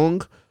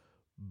long,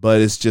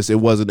 but it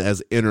wasn't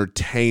as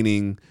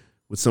entertaining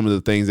with some of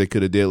the things they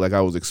could have did like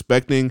I was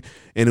expecting.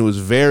 And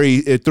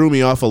it threw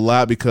me off a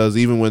lot because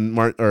even when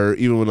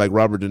like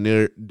Robert De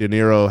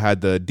Niro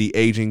had the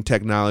de-aging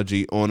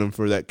technology on him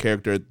for that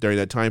character during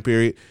that time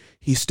period,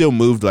 he still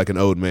moved like an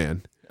old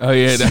man. Oh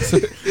yeah, that's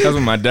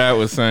what my dad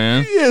was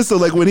saying. Yeah, so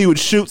like when he would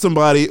shoot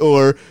somebody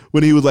or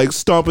when he was like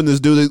stomping this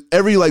dude,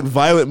 every like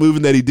violent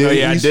movement that he did. Oh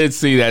yeah, I did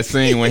see that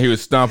scene when he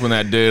was stomping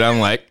that dude. I'm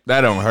like,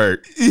 that don't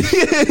hurt.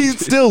 Yeah, he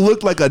still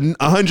looked like a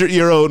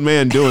 100-year-old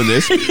man doing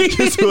this,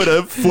 just with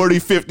a 40,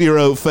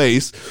 50-year-old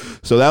face.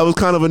 So that was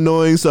kind of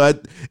annoying.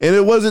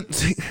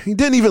 He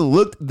didn't even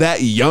look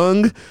that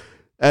young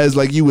as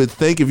like you would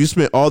think if you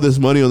spent all this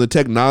money on the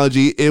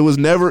technology. It was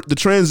never, the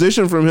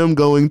transition from him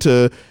going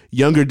to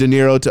younger De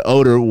Niro to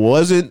older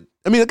wasn't,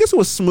 I guess it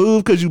was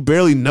smooth because you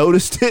barely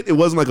noticed it. It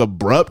wasn't like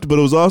abrupt, but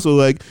it was also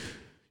like,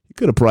 you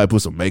could have probably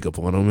put some makeup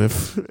on him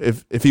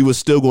if he was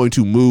still going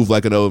to move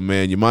like an old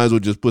man. You might as well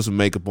just put some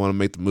makeup on him,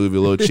 make the movie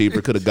a little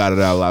cheaper. Could have got it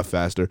out a lot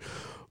faster.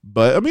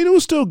 But it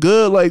was still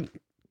good. Like,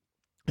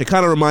 it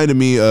kind of reminded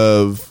me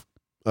of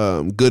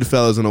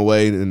Goodfellas in a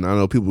way, and I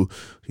know people,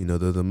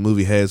 the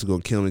movie heads are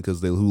gonna kill me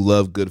because who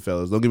love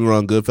Goodfellas. Don't get me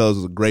wrong, Goodfellas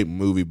is a great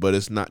movie, but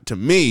it's not, to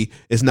me,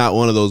 it's not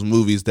one of those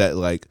movies that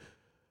like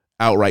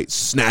outright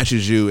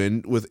snatches you.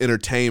 And with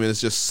entertainment,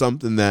 it's just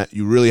something that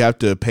you really have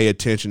to pay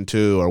attention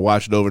to or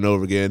watch it over and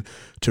over again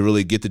to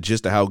really get the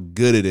gist of how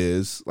good it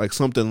is. Like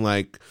something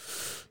like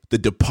The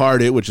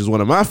Departed, which is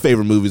one of my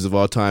favorite movies of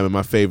all time, and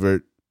my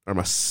favorite, or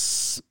my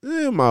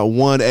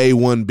 1A,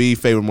 1B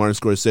favorite Martin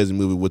Scorsese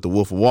movie with The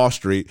Wolf of Wall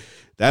Street.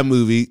 That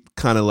movie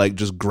kind of like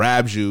just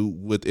grabs you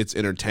with its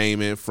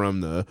entertainment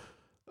from the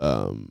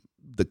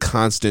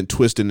constant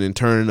twisting and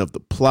turning of the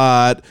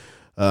plot,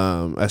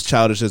 as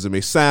childish as it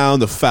may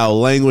sound, the foul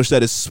language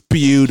that is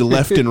spewed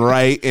left and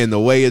right, and the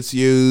way it's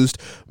used.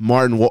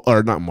 Mark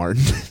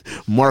Wahlberg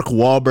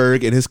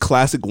and his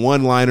classic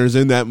one-liners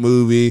in that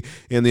movie,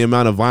 and the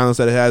amount of violence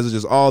that it has, is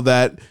just all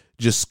that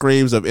just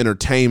screams of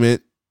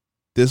entertainment.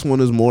 This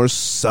one is more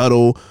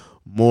subtle,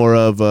 more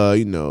of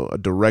a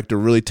director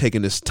really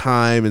taking his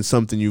time, and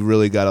something you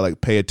really got to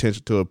like pay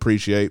attention to,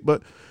 appreciate.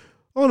 But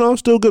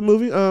still a good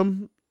movie.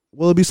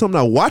 Will it be something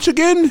I watch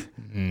again?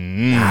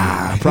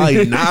 Nah,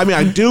 probably not.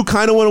 I do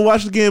kind of want to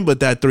watch it again,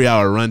 but that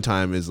 3-hour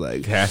runtime is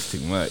like, that's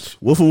too much.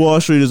 Wolf of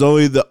Wall Street is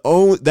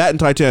that and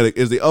Titanic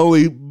is the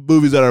only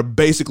movies that are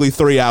basically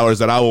 3 hours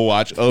that I will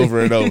watch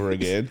over and over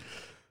again.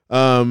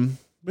 But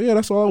yeah,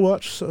 that's all I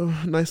watch. So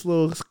nice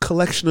little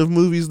collection of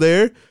movies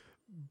there.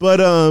 But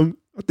I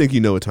think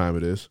you know what time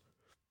it is.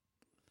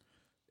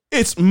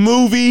 It's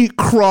movie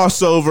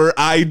crossover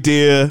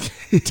idea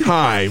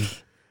time.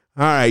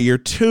 All right, your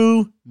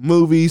 2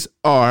 movies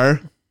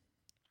are,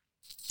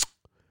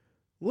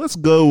 let's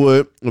go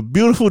with A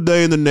Beautiful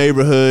Day in the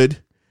Neighborhood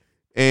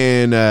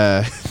and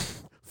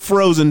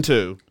Frozen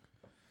 2.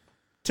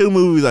 2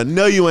 movies I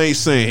know you ain't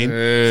seen.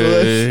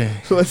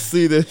 So let's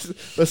see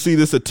this. Let's see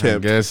this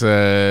attempt. I guess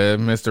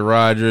Mr.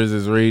 Rogers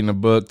is reading a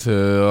book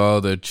to all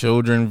the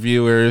children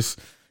viewers,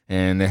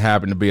 and it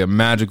happened to be a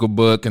magical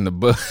book, and the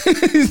book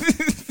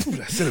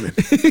cinnamon.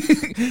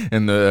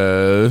 And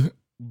the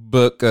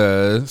book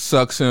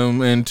sucks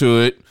him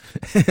into it,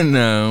 And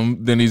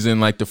then he's in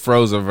like the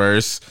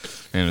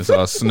Frozen-verse, and it's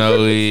all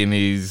snowy, and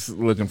he's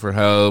looking for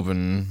help,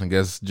 and I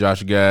guess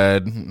Josh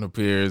Gad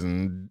appears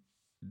and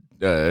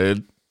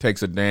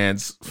takes a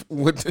dance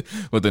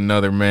with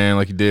another man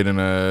like he did in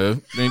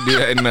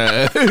Beauty and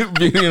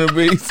the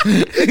Beast.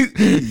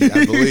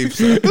 I believe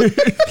so.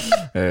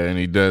 And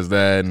he does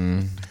that,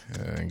 and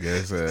I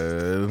guess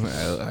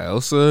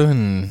Elsa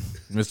and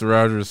Mr.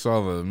 Rogers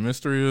solve a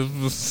mystery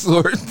of a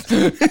sort.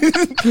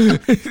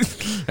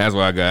 That's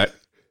what I got.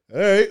 All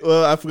right.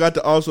 Well, I forgot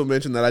to also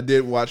mention that I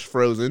did watch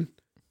Frozen.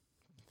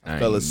 I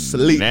fell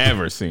asleep.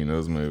 Never seen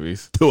those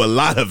movies. To a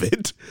lot of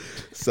it.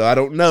 So I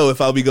don't know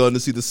if I'll be going to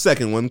see the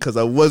second one because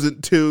I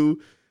wasn't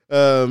too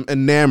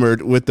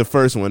enamored with the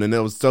first one, and it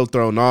was so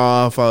thrown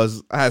off. I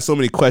had so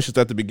many questions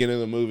at the beginning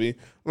of the movie.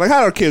 I'm like,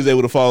 how are kids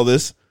able to follow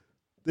this?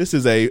 This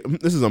is a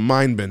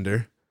mind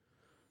bender.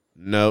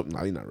 Nope,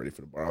 no, you're not ready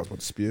for the bar. I was about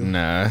to spew.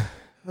 Nah.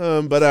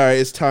 But all right,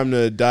 it's time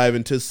to dive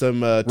into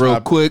some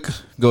real quick.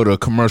 Go to a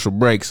commercial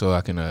break so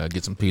I can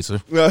get some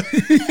pizza.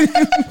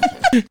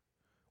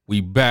 We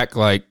back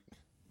like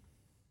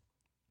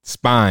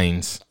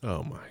spines.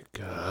 Oh my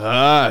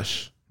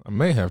gosh! I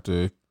may have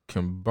to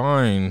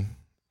combine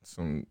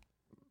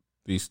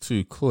these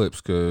two clips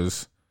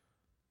because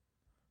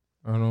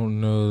I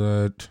don't know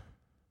that.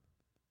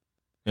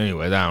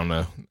 Anyways, I don't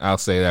know. I'll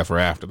say that for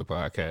after the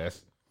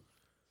podcast.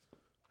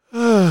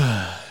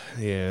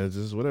 Yeah,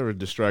 just whatever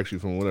distracts you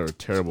from whatever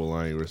terrible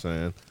line you were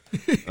saying.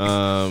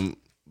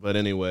 But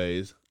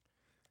anyways,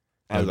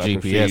 as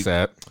GPS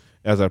app.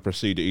 As I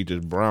proceed to eat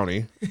this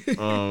brownie,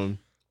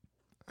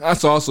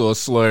 that's also a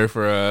slur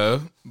for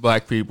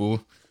black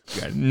people.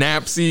 You got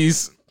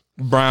Napsies,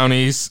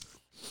 brownies.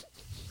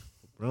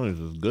 Brownies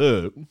is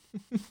good.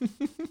 What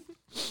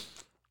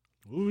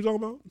were we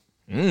talking about?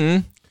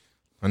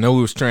 I know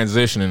we was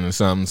transitioning to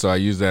something, so I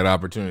used that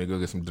opportunity to go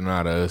get some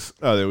Donatos.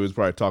 Oh, then we was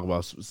probably talk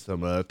about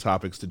some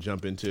topics to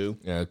jump into.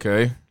 Yeah,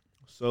 okay.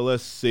 So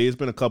let's see. It's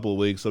been a couple of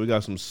weeks, so we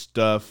got some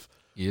stuff.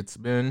 It's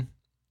been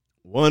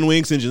 1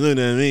 week since you looked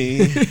at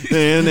me.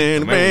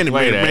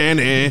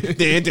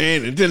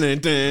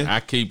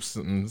 I keep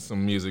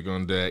some music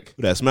on deck.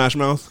 That Smash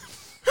Mouth?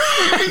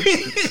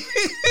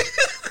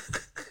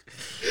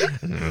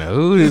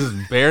 No, this is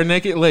Bare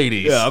Naked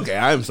Ladies. Yeah, okay.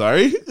 I'm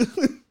sorry.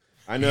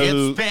 I know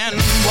it's been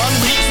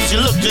 1 week since you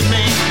looked at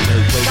me.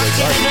 Got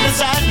tears in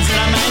his eyes and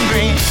I'm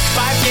angry.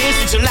 5 days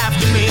since you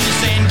laughed at me,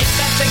 saying get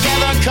back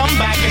together, come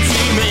back and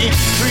see me.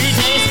 3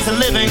 days since the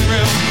living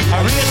room.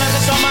 I realized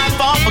it's all my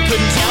fault, but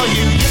couldn't tell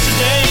you.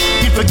 Yesterday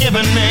you'd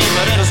forgiven me,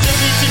 but it'll still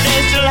be 2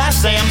 days till I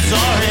say I'm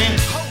sorry.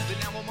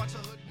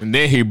 And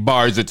then he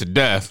bars it to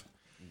death.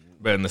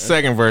 But in the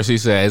second verse, he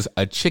says,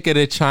 "A chicken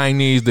to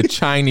Chinese, the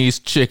Chinese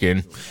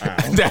chicken." Wow.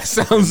 That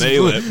sounds. They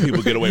let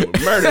people get away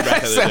with murder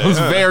back in the day. Sounds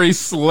very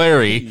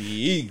slurry.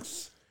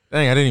 Yeeks.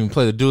 Dang, I didn't even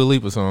play the Dua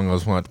Lipa song I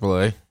was wanting to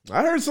play.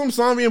 I heard some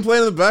song being played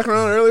in the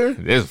background earlier.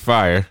 It's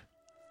fire.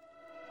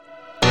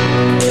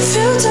 If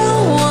you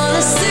don't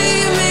wanna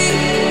see me,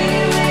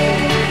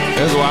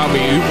 that's why I'll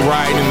be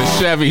riding in the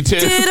Chevy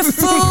too. did a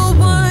full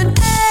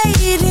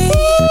 180,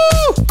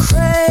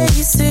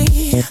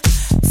 crazy.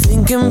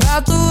 Thinking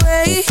about the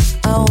way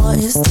I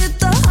was, did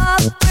the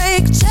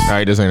heartbreak check. All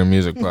right, this ain't a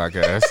music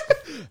podcast.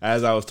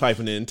 As I was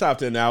typing in top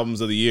 10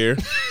 albums of the year,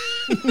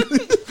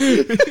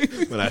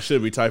 when I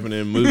should be typing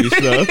in movie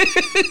stuff,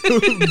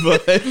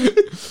 but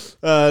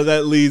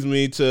that leads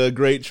me to a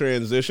great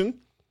transition.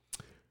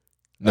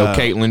 No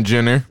Caitlyn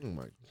Jenner. Oh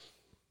my!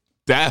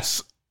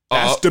 That's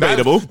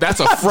debatable. That's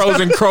a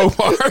Frozen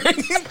crowbar.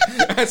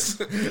 that's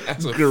a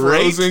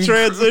great Frozen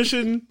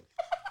transition.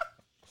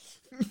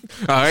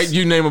 All right,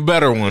 you name a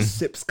better one.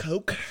 Sips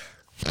Coke.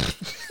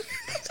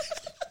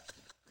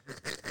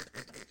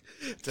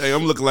 Dang,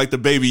 I'm looking like the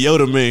Baby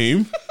Yoda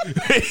meme.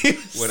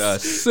 With a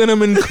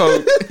cinnamon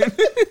Coke.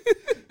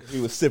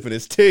 He was sipping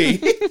his tea.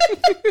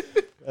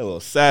 That little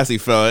sassy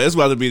fella. It's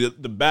about to be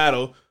the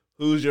battle.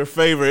 Who's your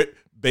favorite,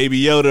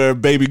 Baby Yoda or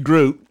Baby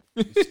Groot?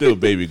 Still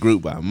Baby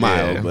Groot by a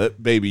mile, Yeah.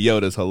 but Baby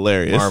Yoda's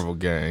hilarious. Marvel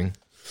gang.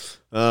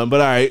 But all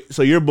right,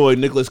 so your boy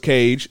Nicolas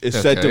Cage is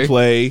set to Okay.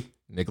 play.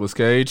 Nicolas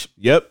Cage.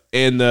 Yep,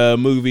 in the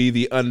movie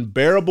The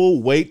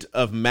Unbearable Weight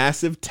of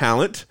Massive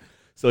Talent.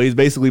 So he's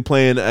basically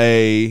playing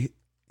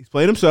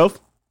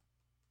himself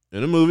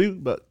in a movie,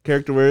 but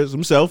character wears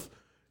himself.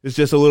 It's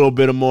just a little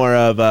bit more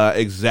of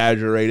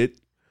exaggerated.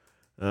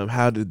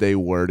 How did they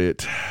word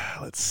it?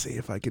 Let's see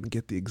if I can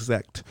get the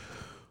exact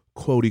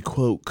quotey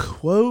quote.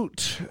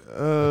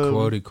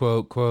 Quotey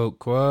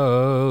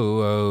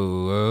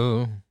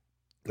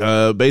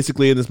quote.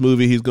 Basically, in this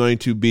movie, he's going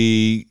to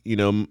be,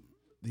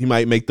 he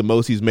might make the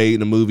most he's made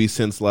in a movie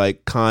since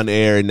like Con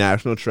Air and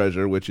National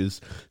Treasure, which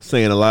is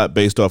saying a lot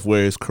based off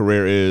where his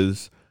career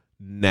is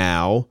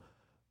now.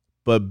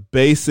 But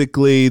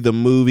basically, the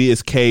movie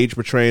is Cage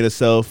portraying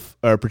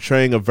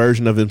a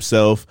version of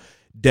himself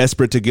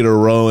desperate to get a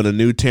role in a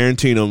new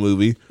Tarantino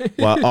movie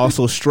while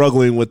also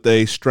struggling with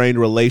a strained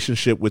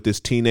relationship with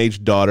his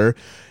teenage daughter.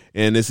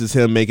 And this is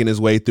him making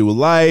his way through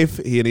life.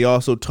 He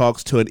also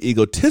talks to an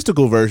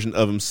egotistical version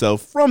of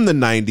himself from the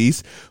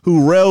 90s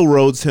who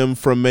railroads him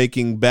from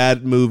making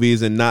bad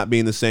movies and not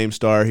being the same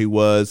star he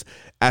was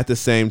at the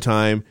same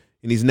time.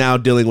 And he's now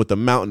dealing with the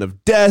mountain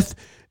of death.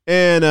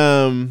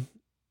 And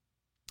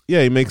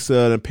he makes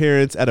an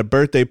appearance at a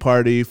birthday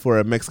party for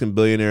a Mexican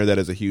billionaire that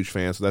is a huge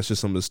fan. So that's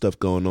just some of the stuff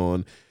going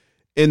on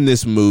in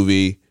this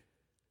movie.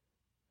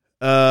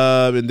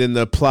 And then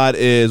the plot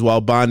is,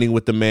 while bonding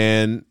with the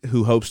man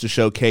who hopes to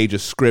show Cage a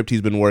script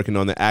he's been working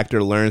on, the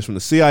actor learns from the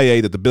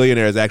CIA that the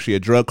billionaire is actually a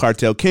drug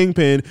cartel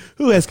kingpin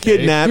who has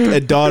kidnapped a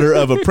daughter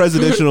of a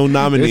presidential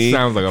nominee. This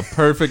sounds like a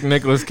perfect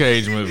Nicolas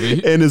Cage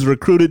movie. And is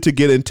recruited to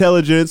get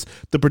intelligence.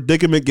 The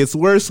predicament gets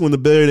worse when the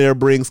billionaire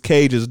brings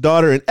Cage's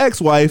daughter and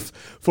ex-wife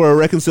for a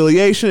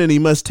reconciliation, and he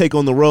must take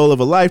on the role of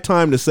a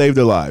lifetime to save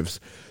their lives.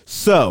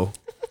 So,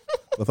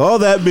 with all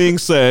that being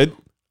said,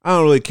 I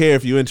don't really care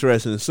if you're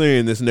interested in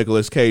seeing this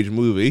Nicolas Cage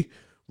movie,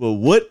 but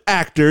what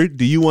actor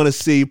do you want to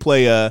see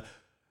play a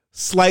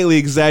slightly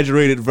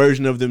exaggerated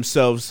version of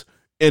themselves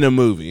in a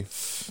movie?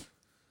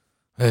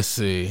 Let's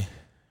see.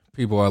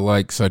 People I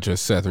like, such as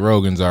Seth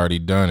Rogen's already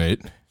done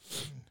it.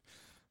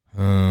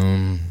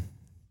 I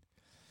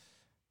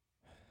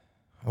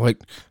like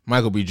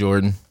Michael B.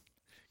 Jordan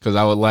because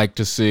I would like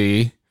to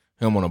see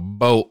him on a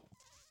boat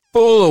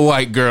full of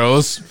white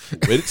girls.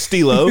 With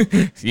Stilo.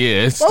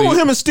 Yeah. Why won't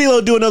him and Stilo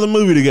do another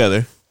movie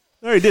together?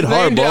 They already did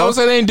I Hardball. was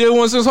saying they ain't did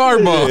one since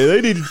Hardball.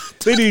 Yeah,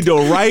 they need to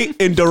write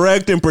and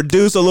direct and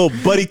produce a little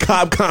buddy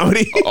cop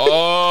comedy.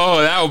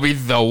 Oh, that would be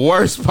the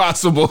worst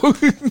possible.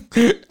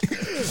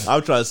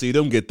 I'm trying to see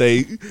them get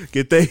they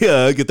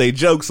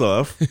jokes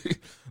off.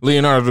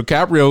 Leonardo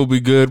DiCaprio would be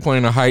good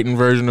playing a heightened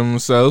version of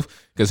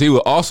himself because he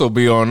would also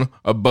be on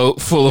a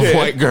boat full of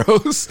white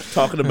girls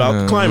Talking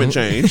about climate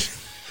change.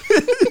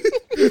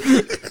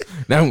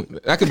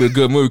 That could be a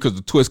good movie because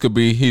the twist could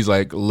be he's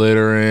like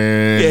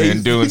littering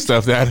and doing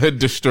stuff that would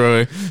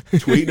destroy.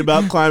 Tweeting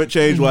about climate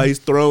change while he's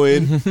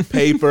throwing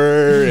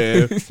paper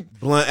and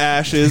blunt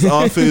ashes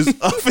off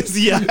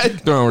his yacht.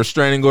 Throwing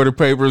restraining order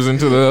papers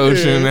into the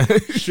ocean. Yeah.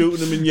 Shooting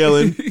them and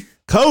yelling,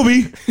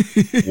 Kobe!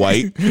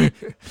 White.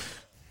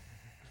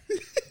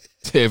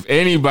 If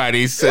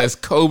anybody says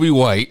Kobe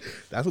White.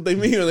 That's what they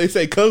mean when they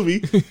say Kobe.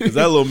 Because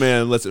that little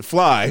man lets it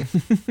fly.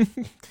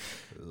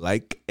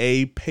 Like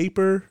a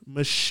paper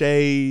mache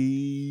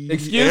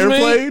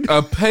airplane?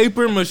 A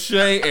paper mache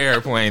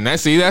airplane.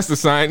 That's the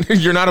sign.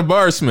 You're not a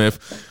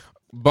barsmith.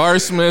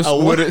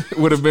 Barsmiths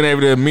would have been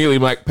able to immediately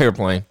be like paper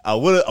plane. I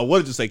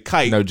would just say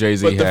kite. No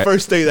Jay-Z But hat. the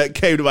first thing that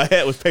came to my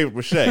head was paper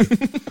mache.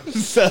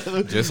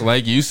 So, Just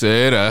like you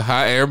said, a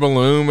hot air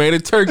balloon made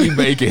of turkey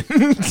bacon.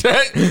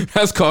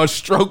 That's called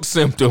stroke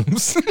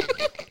symptoms.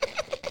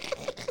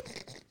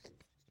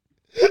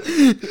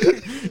 yeah,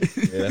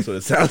 that's what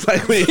it sounds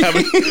like when you have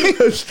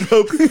a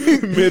stroke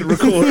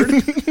mid-record.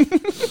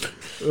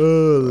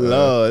 Oh,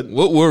 Lord.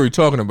 What were we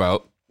talking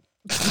about?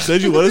 You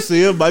said you want to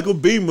see a Michael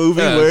B.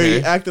 movie where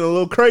he acting a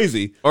little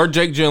crazy. Or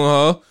Jake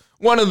Gyllenhaal.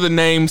 One of the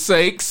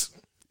namesakes.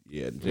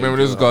 Yeah, Remember,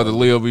 this is called the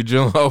Leo B.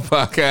 Gyllenhaal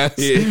podcast?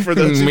 Yeah, for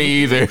those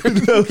Me either.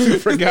 those who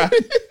forgot.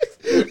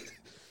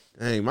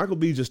 Dang, Michael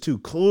B. just too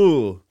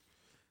cool.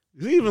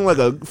 Is he even like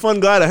a fun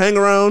guy to hang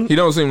around? He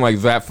don't seem like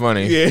that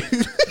funny. Yeah.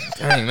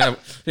 Dang,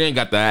 he ain't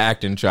got the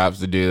acting chops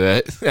to do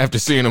that. After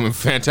seeing him in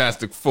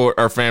Fantastic Four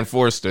or Fan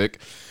Four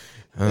Stick.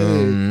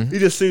 He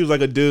just seems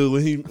like a dude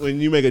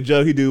when you make a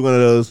joke, he do one of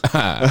those.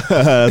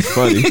 That's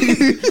funny.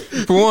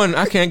 For one,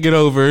 I can't get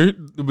over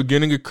the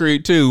beginning of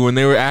Creed 2 when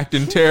they were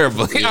acting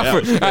terribly.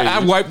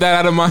 I wiped that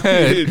out of my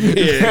head.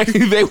 Yeah.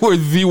 They were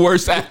the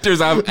worst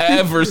actors I've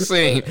ever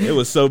seen. It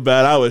was so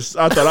bad. I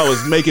thought I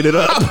was making it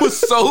up. I was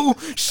so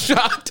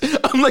shocked.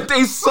 I'm like,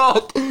 they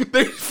suck.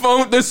 They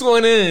phoned this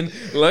one in.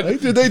 Like,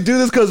 Did they do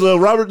this because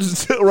Robert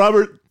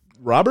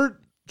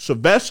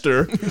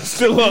Sylvester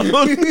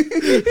Stallone?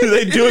 Did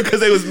they do it because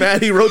they was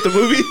mad he wrote the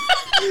movie?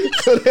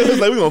 So they was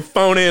like, we're gonna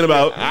phone in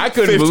about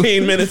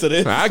 15 minutes of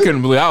this. I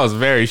couldn't believe. I was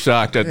very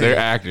shocked at their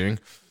acting.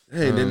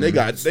 Hey, then they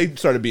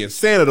started being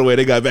Santa the way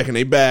they got back in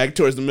their bag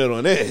towards the middle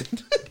and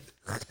end.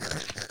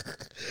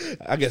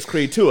 I guess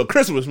Creed 2, a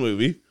Christmas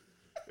movie.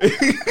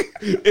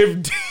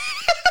 If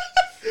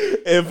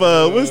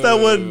what's that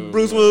one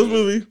Bruce Willis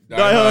movie?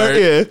 Die Hard.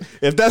 Yeah.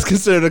 If that's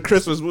considered a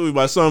Christmas movie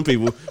by some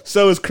people,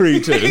 so is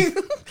Creed 2.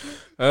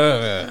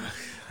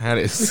 That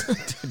is.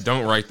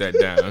 Don't write that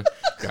down.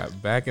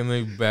 Got back in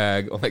the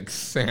bag like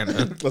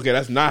Santa. Okay,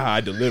 that's not how I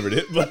delivered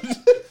it, but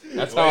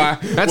That's how I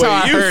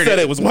heard said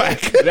it. it was whack.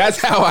 That's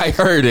how I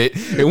heard it.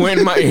 It went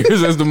in my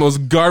ears as the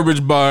most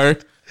garbage bar.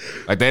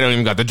 Like, they don't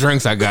even got the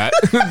drinks I got.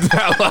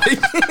 That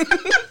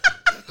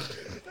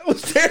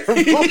was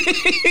terrible.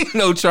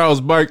 No Charles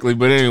Barkley,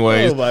 but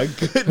anyways. Oh my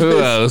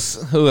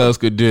goodness. Who else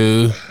could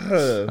do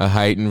a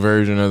heightened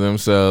version of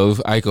themselves?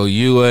 Iko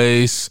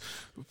Uwais.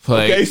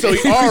 Okay, so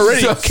he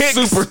already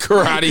kicks. Super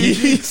karate.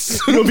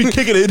 He's gonna be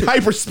kicking it in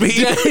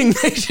hyperspeed. Dang,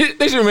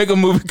 they should make a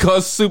movie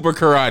called Super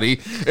Karate.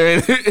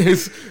 And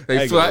it's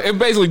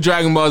basically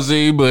Dragon Ball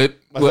Z, but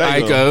with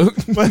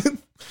Iko.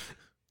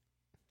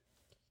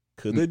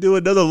 Could they do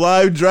another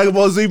live Dragon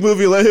Ball Z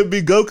movie? Let him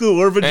be Goku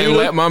or Vegeta? And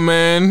let my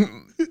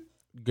man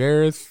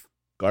Gareth.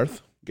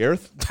 Gareth?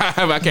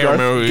 I can't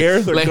remember.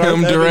 Gareth or let Garth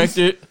him direct Evans?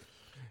 it.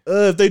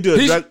 If they do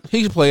it,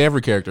 He can play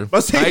every character.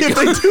 if they do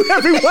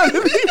everyone,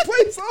 and he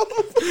plays all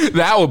of them.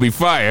 That would be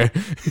fire.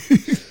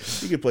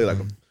 He could play like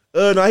him.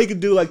 No, he could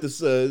do like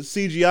this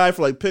CGI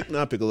for like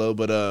not Piccolo,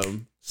 but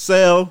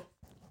Cell.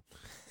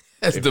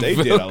 That's If the they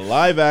did villain. a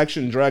live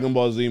action Dragon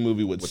Ball Z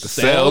movie with The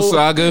Cell, Cell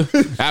saga.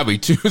 That'd be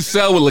too.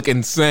 Cell would look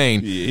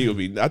insane. yeah, he would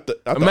be. I thought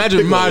Imagine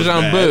Piccolo was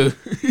Majin bad.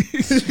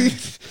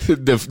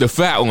 Buu. the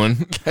fat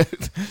one.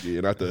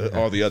 Yeah, not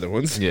all the other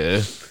ones.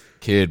 Yeah.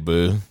 Kid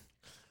Buu.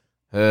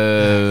 What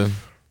are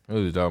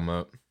we talking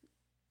about?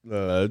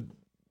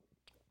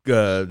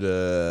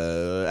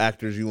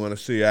 Actors you want to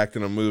see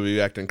acting a movie,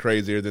 acting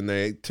crazier than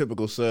their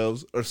typical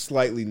selves, or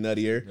slightly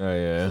nuttier. Oh,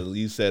 yeah. So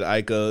you said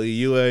Aiko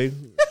Iyue,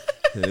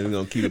 and we're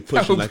gonna keep it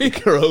pushing That like would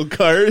a girl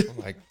card.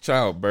 Like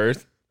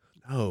childbirth.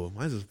 Oh,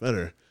 mine's is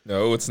better.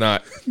 No, it's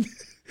not.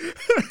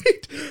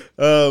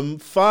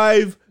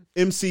 5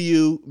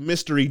 MCU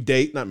mystery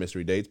date, not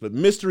mystery dates, but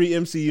mystery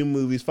MCU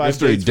movies. 5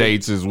 Mystery dates.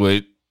 dates is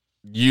what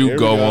you There we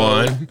go go.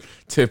 on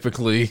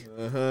typically.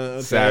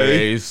 Okay.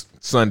 Saturdays,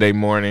 Sunday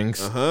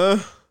mornings.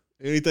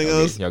 Anything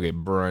else? Y'all get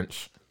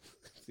brunch.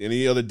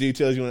 Any other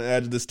details you want to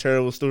add to this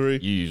terrible story?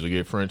 You usually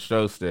get French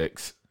toast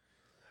sticks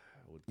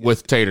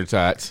with tater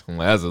tots. Well,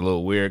 that's a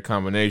little weird I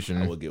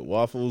combination. would get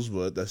waffles,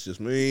 but that's just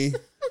me.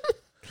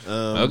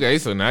 Okay,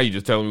 so now you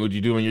just tell me what you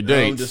do on your I'm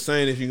dates. just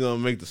saying, if you're gonna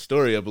make the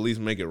story up, at least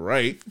make it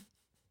right.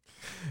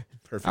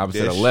 Perfect Opposite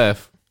dish. of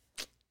left.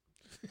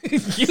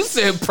 You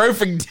said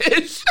perfect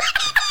dish.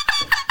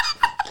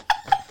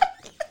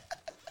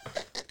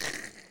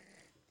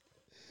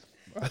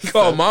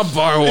 Call my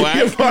bar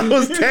whack. That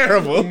was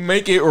terrible.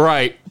 Make it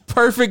right.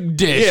 Perfect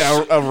dish.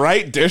 Yeah, a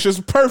right dish is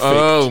perfect.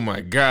 Oh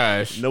my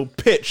gosh. No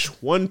pitch.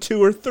 1,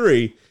 2, or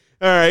 3.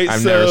 All right.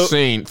 I've so, never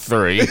seen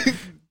 3.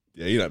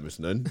 Yeah, you're not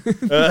missing none.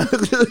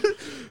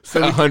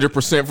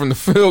 100% from the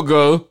field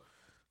goal.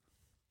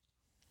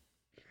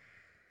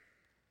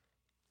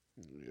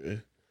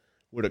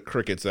 Where the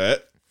crickets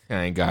at?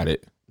 I ain't got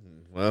it.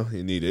 Well,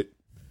 you need it.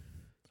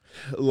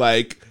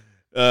 Like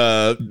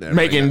never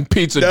Making mind.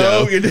 pizza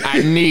No, dough. you-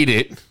 I need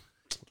it.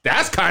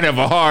 That's kind of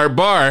a hard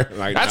bar.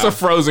 Like, That's nah. a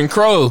frozen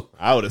crow.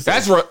 I would have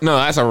said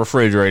That's a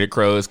refrigerated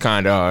crow. It's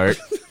kind of hard.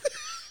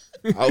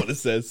 I would have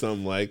said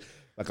something like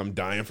I'm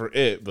dying for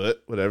it,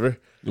 but whatever.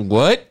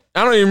 What?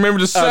 I don't even remember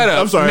the setup.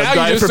 I'm sorry, Now I'm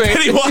dying you're for just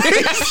saying-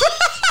 Pennywise.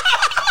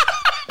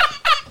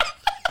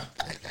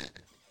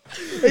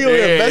 Hey, you're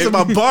Yeah. messing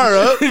my bar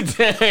up.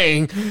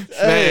 Dang.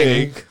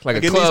 Hey, Like a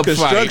Like in club these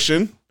fight.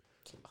 construction.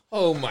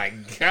 Oh my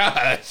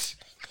gosh.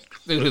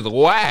 Dude is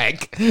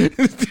whack.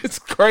 It's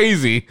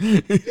crazy.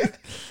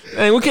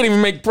 And we can't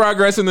even make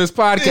progress in this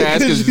podcast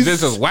because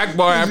this is whack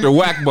bar after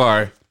whack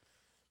bar.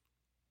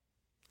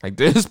 Like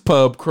this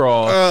pub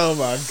crawl Oh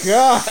my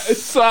god!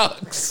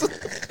 sucks. I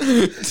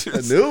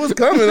knew it was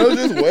coming. I was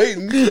just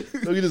waiting.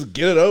 So you just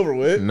get it over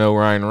with. No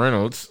Ryan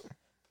Reynolds.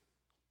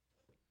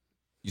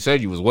 You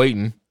said you was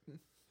waiting.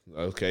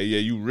 Okay, yeah,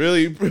 you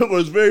really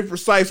was very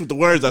precise with the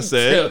words I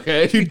said.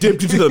 Okay. You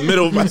dipped into the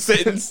middle of my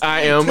sentence.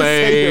 I am To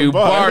say a your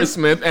bar.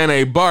 barsmith and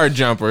a bar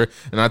jumper,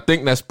 and I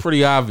think that's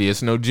pretty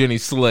obvious. No Jenny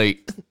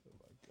Slate.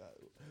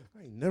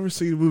 I ain't never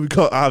seen a movie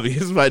called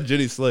Obvious by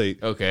Jenny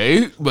Slate.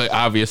 Okay, but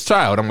obvious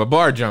child. I'm a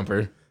bar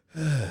jumper.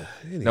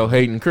 No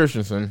Hayden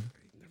Christensen,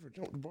 Never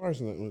jumped the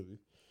bars in that movie.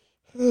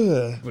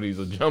 but he's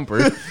a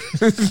jumper.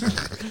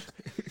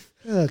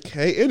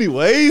 Okay,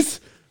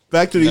 anyways,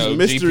 back to these No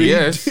mystery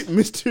GPS.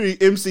 mystery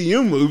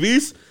MCU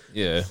movies.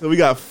 Yeah. So we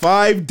got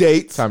 5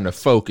 dates. Time to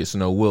focus.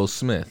 No Will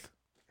Smith.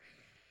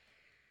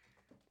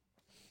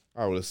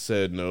 I would have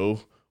said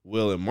no,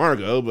 Will and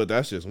Margot, but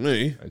that's just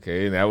me.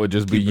 Okay, that would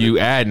just be you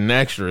adding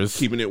extras.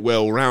 Keeping it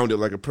well rounded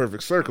like a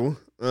perfect circle.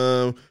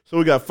 So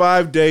we got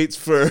 5 dates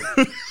for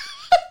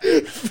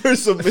for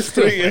some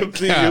mystery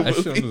MCU Gosh, I'm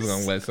just movies.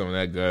 gonna let some of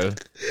that go.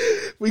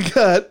 We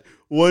got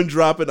one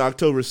dropping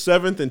October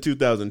 7th in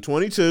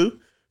 2022,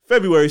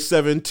 February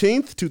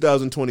 17th,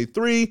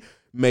 2023,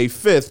 May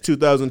 5th,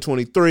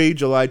 2023,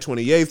 July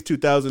 28th,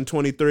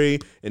 2023,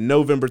 and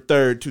November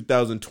 3rd,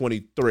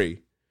 2023.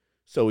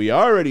 So we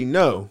already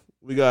know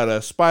we got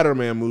a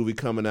Spider-Man movie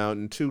coming out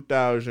in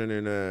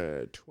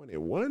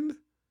 2021.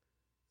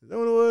 Is that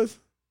what it was?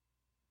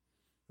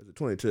 Or is it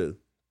 22?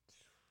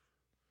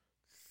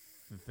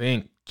 I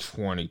think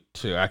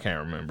 22. I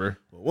can't remember.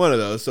 One of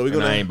those. So we're And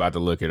gonna I ain't about to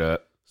look it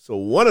up. So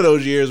one of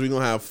those years we're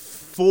gonna have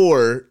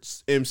 4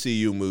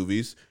 MCU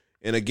movies,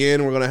 and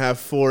again we're gonna have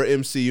 4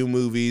 MCU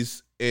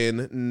movies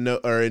in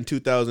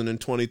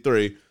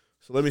 2023.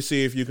 So let me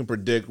see if you can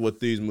predict what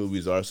these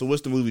movies are. So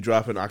what's the movie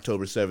dropping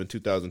October 7th,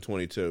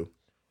 2022?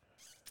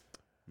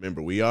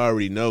 Remember, we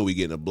already know we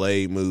getting a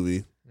Blade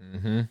movie,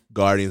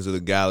 Guardians of the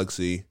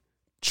Galaxy,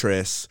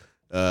 Tress,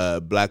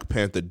 Black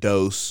Panther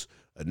Dose,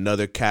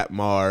 another Cat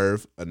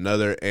Marv,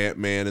 another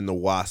Ant-Man and the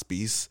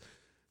Waspies.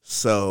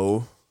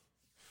 So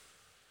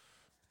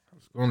I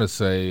was gonna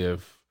say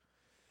if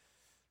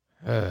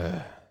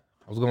I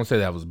was gonna say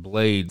that was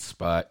Blade's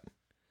spot.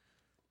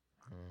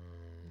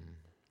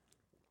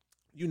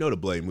 You know the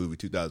Blade movie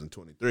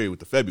 2023 with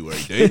the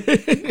February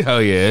date. Oh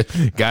yeah,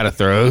 gotta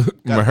throw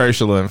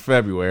Mahershala in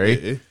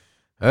February.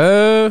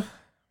 Yeah.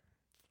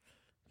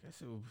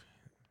 Guess it would,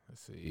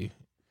 let's see.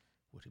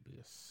 Would it be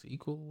a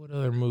sequel? What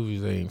other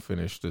movies they ain't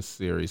finished this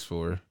series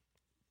for?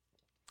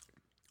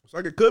 It's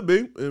like it could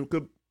be. It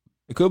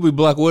could be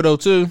Black Widow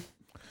too.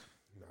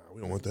 Nah,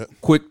 we don't want that.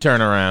 Quick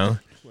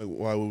turnaround. Like,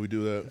 why would we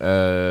do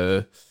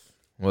that?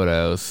 What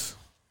else?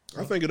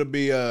 I think it'll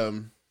be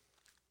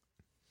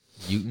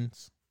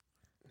Mutants.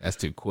 That's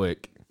too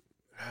quick.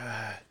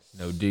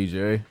 No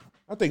DJ.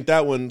 I think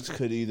that one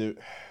could either.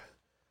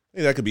 I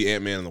think that could be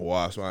Ant-Man and the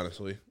Wasp,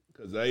 honestly,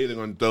 because they're either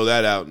going to throw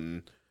that out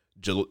and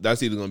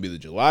that's either going to be the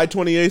July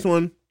 28th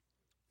one,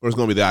 or it's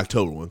going to be the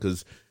October one,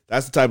 because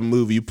that's the type of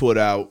movie you put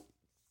out.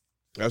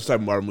 That's the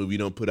type of Marvel movie you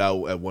don't put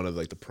out at one of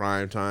like the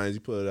prime times.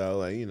 You put it out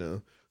like, you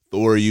know,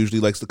 Thor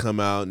usually likes to come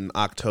out in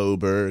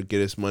October, get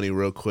his money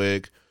real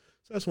quick.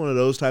 So that's one of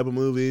those type of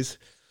movies.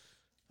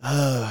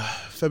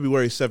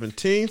 February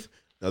 17th.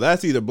 Now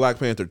that's either Black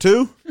Panther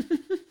 2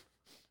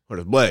 or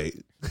the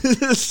Blade.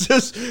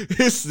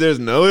 There's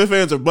no ifs,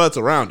 ands, or buts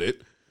around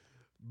it.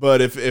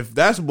 But if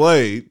that's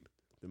Blade,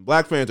 then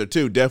Black Panther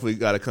 2 definitely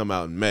got to come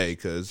out in May,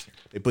 because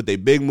they put their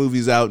big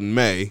movies out in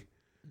May.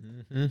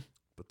 Mm-hmm.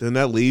 But then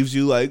that leaves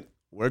you like,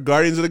 where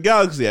Guardians of the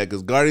Galaxy at?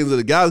 Because Guardians of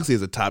the Galaxy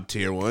is a top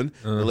tier one,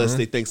 unless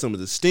they think some of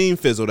the steam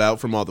fizzled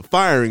out from all the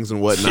firings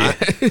and whatnot.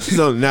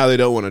 So now they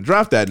don't want to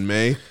drop that in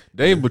May.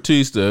 Dave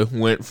Bautista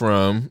went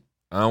from,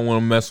 I don't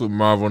want to mess with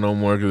Marvel no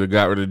more because they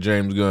got rid of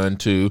James Gunn,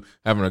 to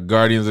having a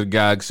Guardians of the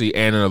Galaxy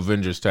and an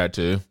Avengers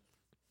tattoo.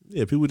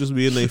 Yeah, people just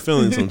be in their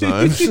feelings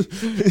sometimes.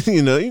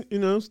 you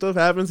know, stuff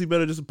happens. He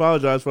better just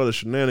apologize for all the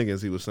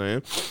shenanigans he was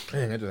saying.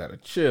 Man, I just had to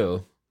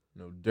chill.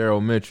 No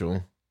Daryl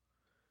Mitchell.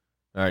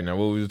 All right, now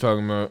what we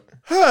talking about?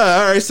 All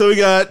right, so we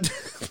got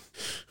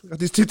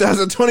these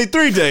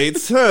 2023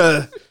 dates.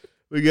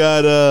 We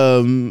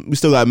got we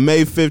still got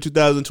May 5th,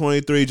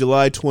 2023,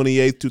 July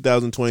 28th,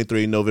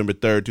 2023, November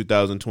 3rd,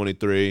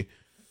 2023.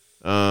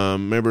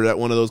 Remember that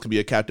one of those could be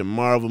a Captain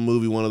Marvel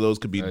movie, one of those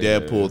could be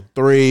Deadpool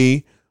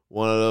 3.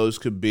 One of those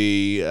could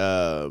be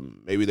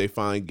maybe they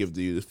finally give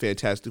the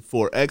Fantastic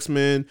Four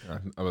X-Men.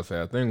 I would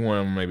say I think one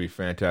of them may be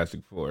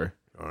Fantastic Four.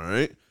 All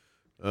right.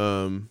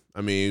 I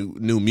mean,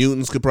 New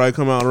Mutants could probably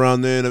come out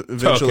around then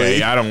eventually.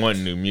 Okay, I don't want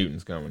New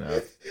Mutants coming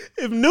out.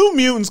 If New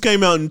Mutants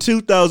came out in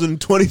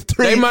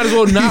 2023, they might as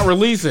well not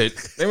release it.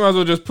 They might as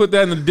well just put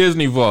that in the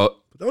Disney vault.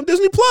 On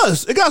Disney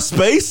Plus. It got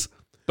space.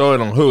 Throw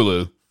it on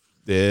Hulu.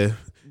 Yeah.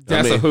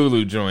 That's a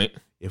Hulu joint.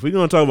 If we're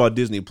going to talk about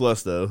Disney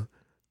Plus, though,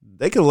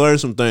 they can learn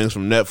some things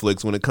from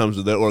Netflix when it comes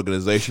to their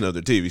organization of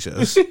their TV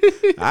shows.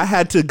 I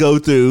had to go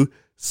through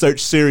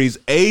search series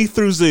A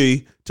through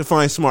Z to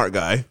find Smart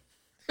Guy.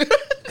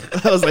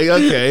 I was like,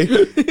 okay.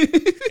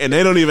 And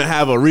they don't even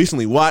have a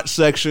recently watched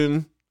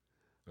section.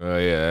 Oh,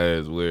 yeah, that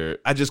is weird.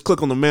 I just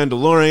click on The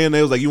Mandalorian.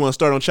 They was like, you want to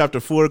start on chapter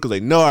 4? Because they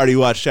know I already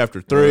watched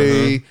chapter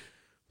 3.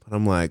 But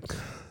I'm like,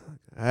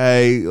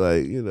 hey,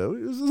 like, you know,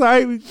 this is all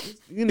right.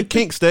 We in the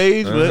kink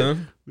stage, but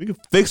we can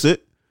fix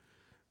it.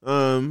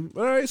 All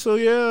right, so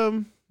yeah,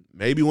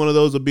 maybe one of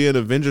those will be an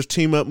Avengers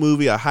team-up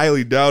movie. I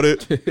highly doubt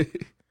it.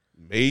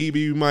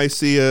 Maybe you might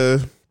see a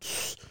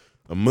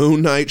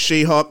Moon Knight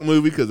She-Hulk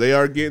movie, because they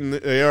are hitting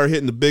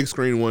the big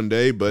screen one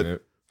day,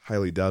 but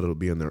highly doubt it'll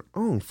be in their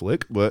own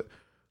flick, but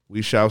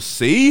we shall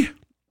see.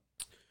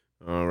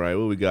 All right,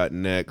 what we got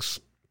next?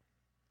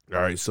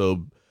 All right,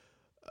 so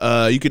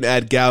you can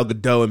add Gal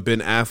Gadot and Ben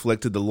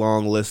Affleck to the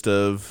long list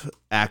of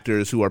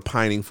actors who are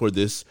pining for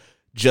this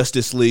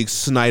Justice League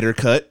Snyder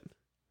Cut.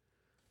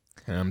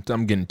 I'm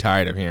getting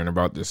tired of hearing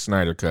about this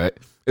Snyder Cut.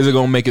 Is it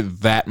going to make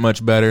it that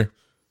much better?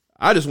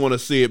 I just want to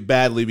see it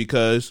badly,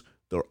 because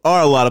there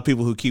are a lot of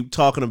people who keep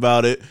talking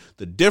about it.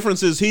 The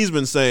differences he's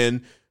been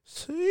saying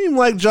seem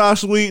like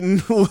Joss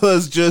Whedon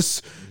was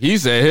just. He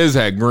said his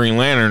had Green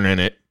Lantern in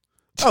it.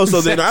 Oh, so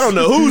then I don't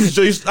know whose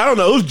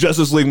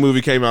Justice League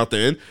movie came out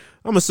then.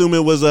 I'm assuming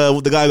it was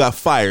the guy who got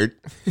fired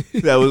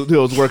who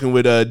was working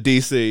with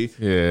DC.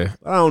 Yeah.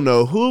 I don't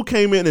know who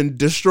came in and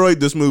destroyed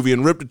this movie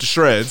and ripped it to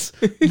shreds.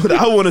 But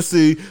I want to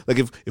see, like,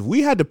 if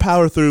we had to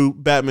power through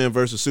Batman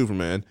versus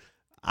Superman,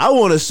 I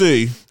want to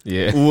see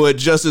what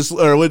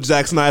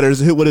Zack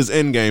Snyder's, what his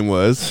end game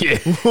was. Yeah.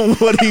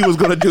 What he was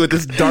going to do with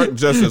this dark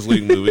Justice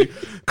League movie.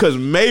 Because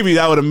maybe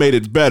that would have made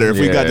it better if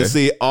we got to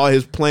see all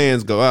his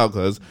plans go out.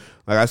 Because,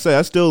 like I said,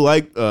 I still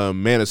like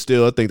Man of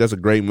Steel. I think that's a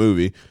great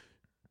movie.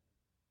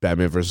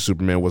 Batman vs.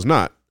 Superman was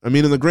not. I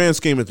mean, in the grand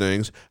scheme of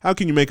things, how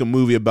can you make a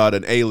movie about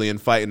an alien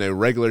fighting a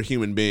regular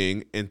human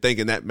being and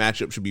thinking that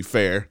matchup should be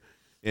fair?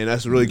 And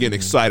that's really getting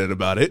excited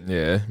about it.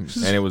 Yeah,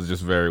 and it was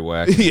just very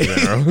wacky in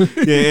general.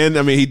 Yeah, and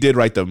I mean, he did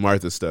write the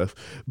Martha stuff,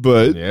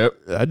 but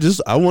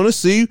I want to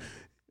see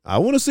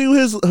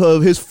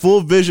his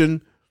full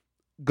vision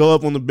go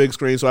up on the big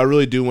screen. So I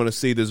really do want to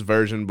see this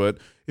version. But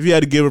if you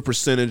had to give a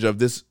percentage of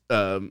this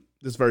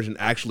version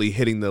actually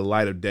hitting the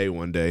light of day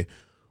one day,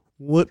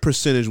 what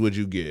percentage would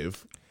you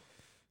give?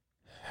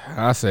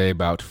 I say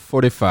about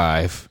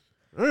 45.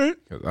 All right.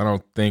 'Cause I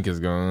don't think it's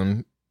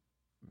going.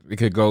 It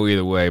could go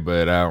either way,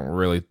 but I don't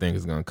really think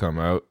it's going to come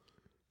out.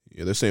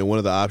 Yeah, they're saying one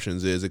of the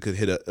options is it could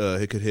hit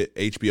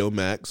HBO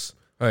Max.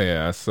 Oh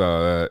yeah, I saw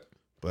that.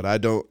 But I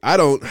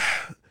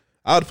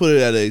would put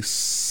it at a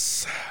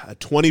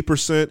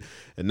 20%,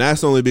 and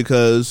that's only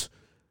because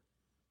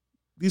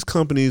these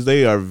companies,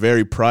 they are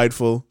very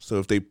prideful. So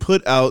if they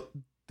put out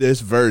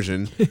this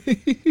version,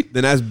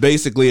 then that's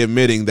basically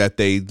admitting that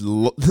they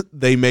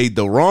made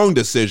the wrong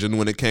decision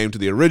when it came to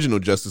the original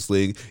Justice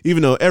League,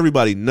 even though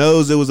everybody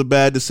knows it was a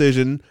bad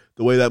decision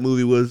the way that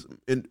movie was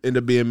ended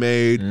up being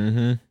made.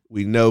 Mm-hmm.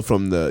 We know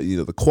from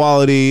the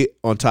quality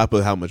on top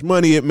of how much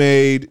money it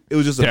made. It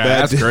was just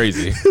That's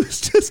crazy. It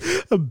was just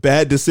a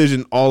bad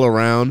decision all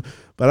around.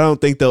 But I don't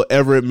think they'll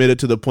ever admit it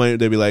to the point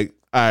they'll be like,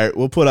 all right,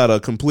 we'll put out a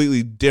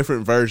completely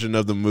different version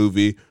of the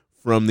movie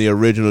from the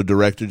original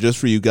director just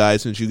for you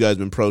guys, since you guys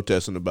been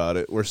protesting about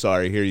it. We're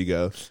sorry. Here you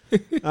go.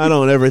 I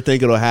don't ever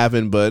think it'll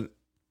happen, but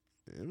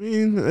I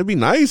mean, it'd be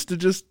nice to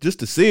just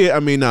to see it. I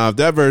mean, now if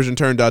that version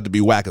turned out to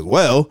be whack as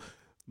well,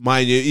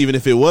 mind you, even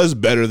if it was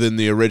better than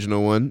the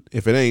original one,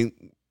 if it ain't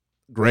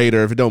great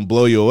or if it don't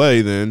blow you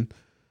away, then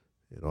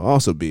it'll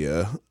also be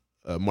a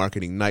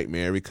marketing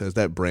nightmare because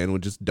that brand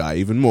would just die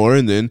even more.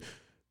 And then,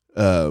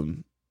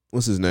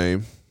 what's his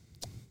name?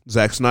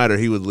 Zack Snyder,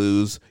 he would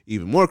lose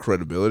even more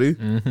credibility.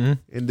 Mm-hmm.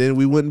 And then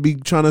we wouldn't be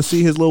trying to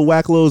see his little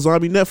whack little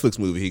zombie Netflix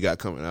movie he got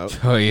coming out.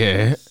 Oh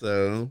yeah.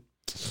 So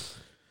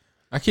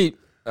I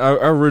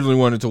originally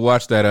wanted to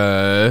watch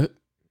that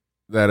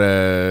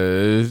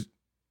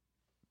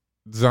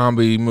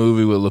zombie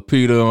movie with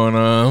Lupita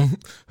on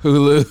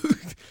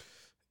Hulu.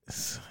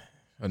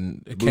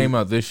 And it came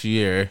out this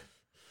year.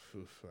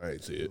 I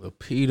ain't see it.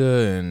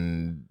 Lupita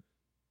and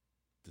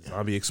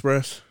Zombie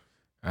Express.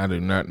 I do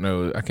not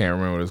know. I can't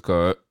remember what it's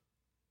called.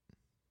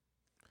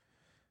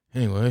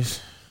 Anyways,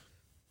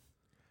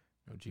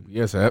 no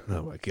GPS app.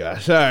 Oh my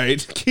gosh! All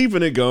right,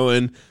 keeping it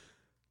going.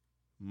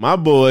 My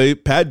boy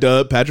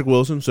Patrick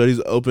Wilson said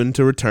he's open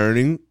to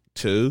returning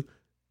to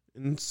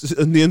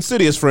the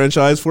Insidious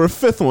franchise for a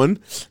fifth one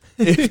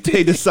if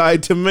they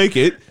decide to make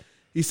it.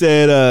 He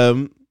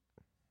said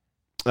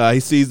he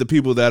sees the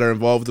people that are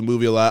involved with the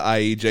movie a lot,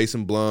 i.e.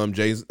 Jason Blum,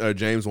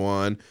 James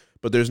Wan,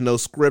 but there's no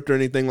script or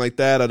anything like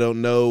that. I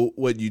don't know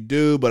what you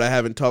do, but I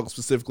haven't talked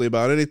specifically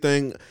about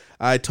anything.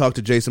 I talk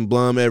to Jason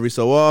Blum every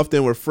so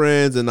often. We're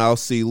friends, and I'll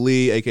see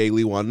Lee, a.k.a.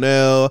 Lee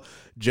Wanell,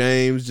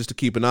 James, just to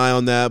keep an eye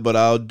on that, but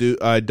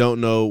I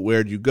don't know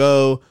where'd you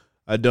go.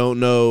 I don't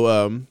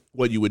know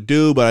what you would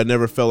do, but I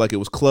never felt like it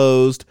was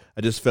closed.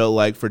 I just felt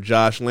like for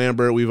Josh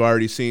Lambert, we've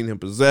already seen him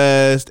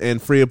possessed and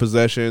free of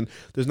possession.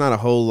 There's not a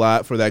whole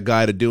lot for that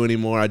guy to do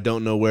anymore. I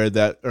don't know where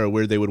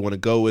they would want to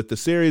go with the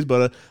series,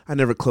 but I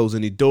never close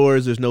any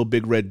doors. There's no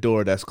big red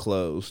door that's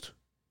closed.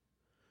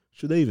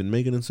 Should they even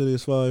make an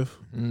Insidious 5?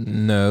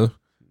 No.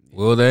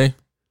 Will they?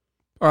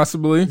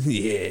 Possibly.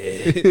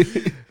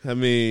 Yeah. I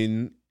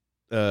mean,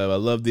 I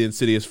love the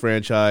Insidious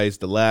franchise.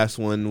 The last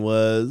one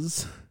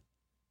was...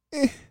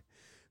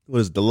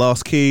 was The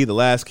Lost Key, The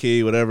Last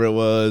Key, whatever it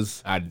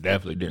was. I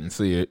definitely didn't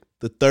see it.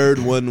 The third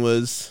one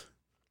was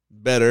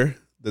better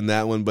than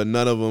that one, but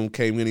none of them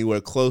came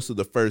anywhere close to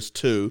the first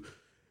two.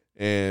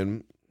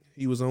 And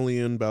he was only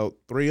in about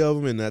 3 of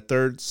them, and that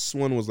third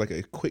one was like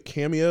a quick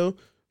cameo.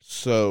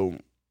 So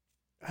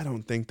I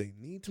don't think they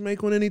need to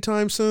make one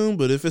anytime soon,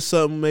 but if it's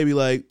something maybe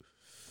like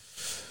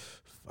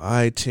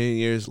 5-10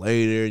 years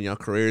later and your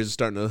career is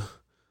starting to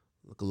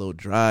look a little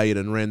dry, you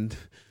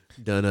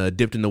done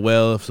dipped in the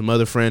well of some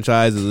other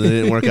franchises and it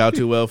didn't work out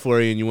too well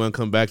for you, and you want to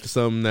come back to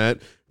something that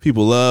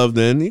people love,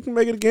 then you can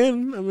make it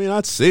again. I mean,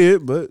 I'd see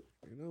it, but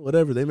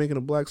whatever. They making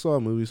a Black Saw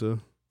movie, so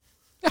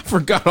I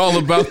forgot all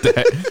about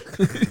that.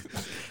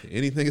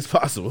 anything is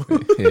possible.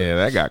 Yeah,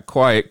 that got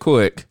quiet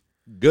quick.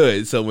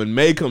 Good. So when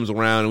May comes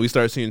around and we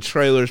start seeing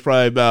trailers,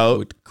 probably about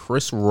With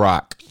Chris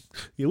Rock.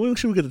 yeah, when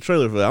should we get the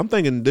trailer for that? I'm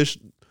thinking this.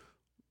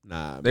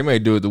 Nah, They may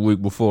do it the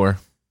week before.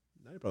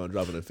 they're probably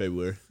dropping in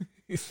February.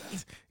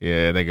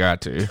 Yeah, they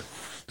got to.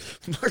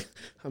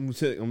 I'm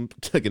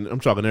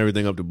chalking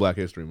everything up to Black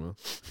History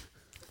Month.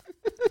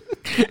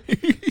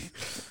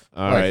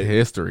 All Black right.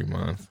 History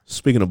Month.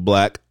 Speaking of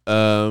black,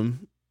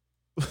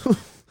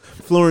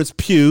 Florence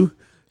Pugh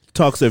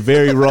talks a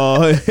very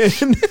raw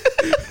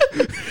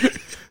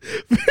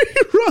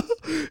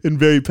and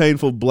very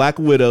painful Black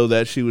Widow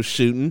that she was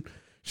shooting.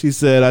 She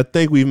said, I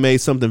think we've made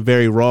something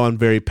very raw and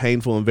very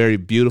painful and very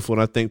beautiful,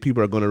 and I think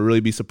people are going to really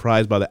be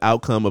surprised by the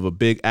outcome of a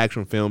big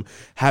action film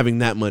having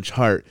that much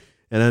heart.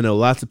 And I know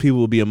lots of people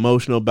will be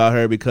emotional about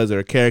her because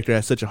her character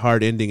has such a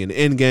hard ending in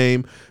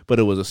Endgame, but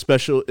it was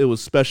special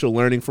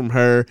learning from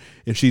her,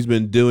 and she's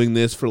been doing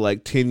this for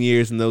like 10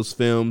 years in those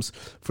films.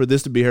 For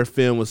this to be her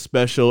film was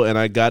special, and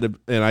I got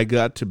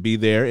to be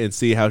there and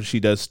see how she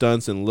does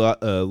stunts and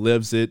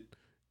lives it.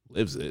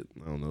 I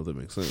don't know if that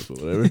makes sense,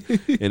 but whatever.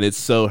 And it's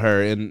so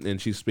her,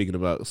 and she's speaking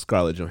about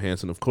Scarlett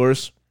Johansson, of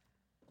course.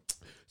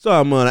 So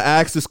I'm going to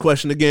ask this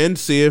question again,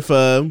 see if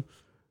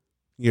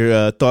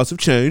your thoughts have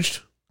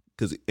changed.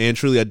 because and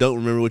truly I don't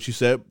remember what you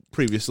said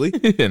previously.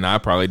 And I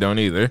probably don't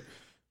either.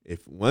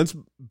 If once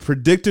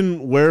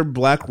predicting where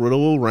Black Widow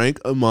will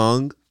rank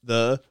among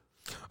the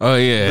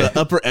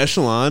upper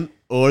echelon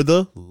or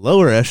the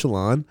lower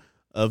echelon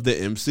of the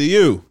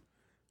MCU.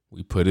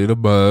 We put it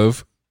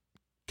above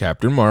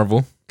Captain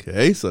Marvel.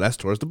 Okay, so that's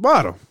towards the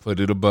bottom.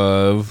 Put it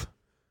above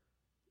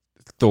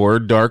Thor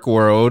Dark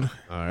World.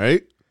 All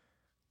right.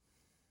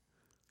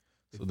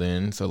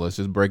 So let's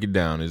just break it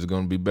down. Is it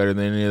going to be better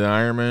than any of the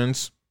Iron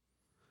Mans?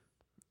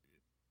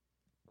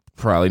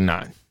 Probably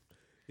not.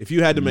 If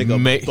you had to make a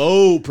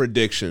bold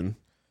prediction,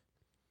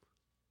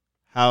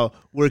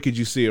 where could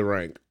you see it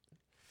rank?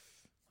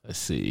 Let's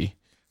see.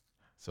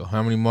 So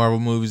how many Marvel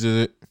movies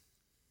is it?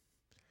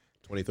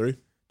 23.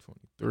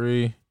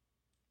 23.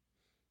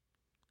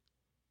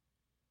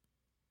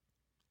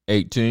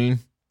 18.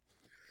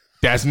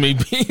 That's me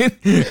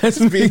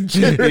being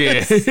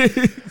generous.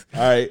 Yeah.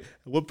 All right.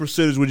 What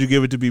percentage would you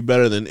give it to be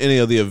better than any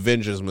of the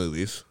Avengers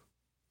movies?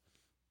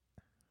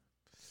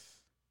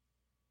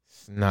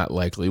 It's not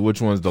likely.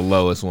 Which one's the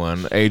lowest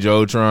one? Age of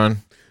Ultron?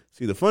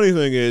 See, the funny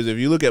thing is, if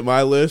you look at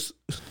my list,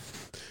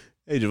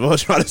 Age of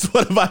Ultron is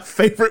one of my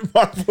favorite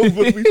Marvel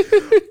movies.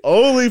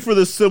 Only for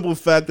the simple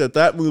fact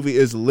that movie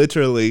is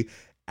literally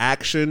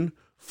action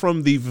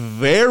from the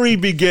very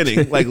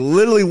beginning. Like,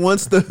 literally,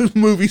 once the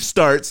movie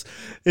starts,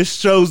 it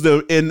shows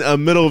them in the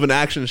middle of an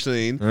action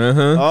scene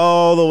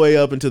all the way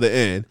up into the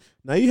end.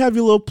 Now, you have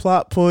your little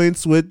plot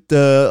points with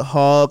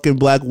Hulk and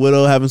Black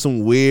Widow having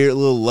some weird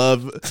little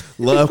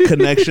love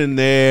connection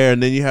there.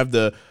 And then you have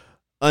the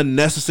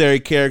unnecessary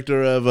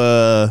character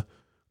of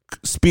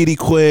Speedy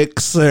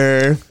Quicks,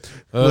 or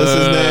what's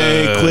his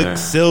name?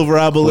 Quicksilver,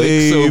 I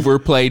believe. Quicksilver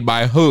played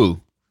by who?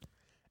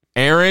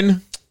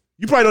 Aaron?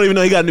 You probably don't even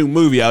know he got a new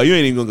movie out. You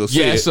ain't even gonna go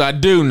see it. Yes, I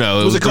do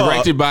know. It was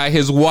directed by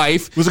his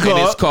wife. What's it called?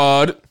 And it's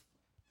called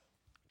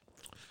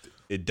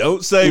It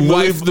don't say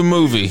Wife the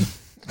Movie.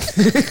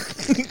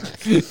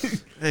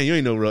 Man, you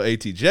ain't no real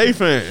ATJ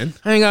fan.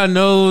 I ain't got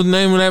no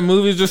name of that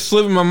movie. It's just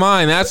slipping my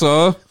mind. That's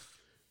all.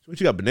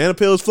 What, you got banana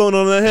peels floating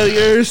on that head of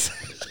yours?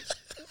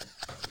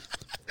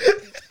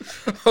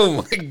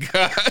 Oh my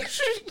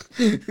gosh.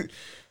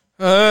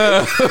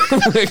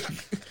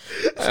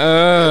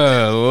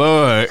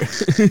 Lord.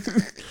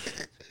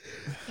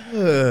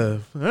 All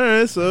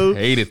right, so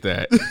Hated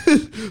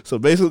that. So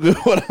basically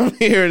what I'm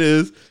hearing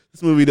is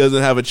this movie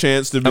doesn't have a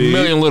chance to be A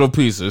Million Little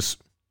Pieces.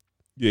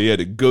 Yeah, you had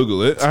to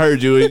Google it. I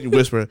heard you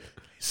whisper, "Hey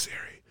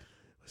Siri,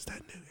 what's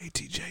that new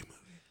ATJ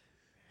movie?"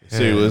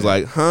 Siri was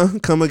like, "Huh?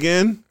 Come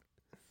again?"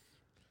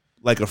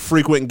 Like a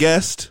frequent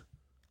guest.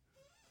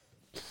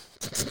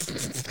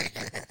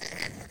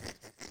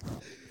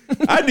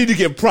 I need to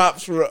get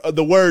props for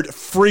the word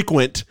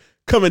frequent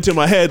coming to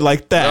my head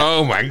like that.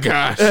 Oh my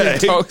gosh.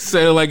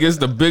 Say it like it's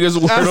the biggest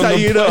word That's on how the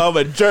you know planet. I'm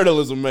a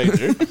journalism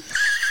major.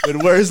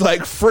 With words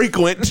like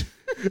frequent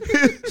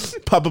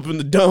pop up in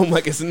the dome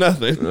like it's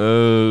nothing.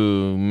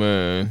 Oh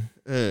man.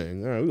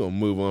 Dang. All right, we're going to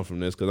move on from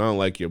this because I don't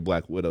like your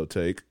Black Widow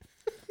take.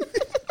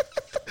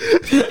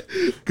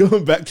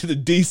 Going back to the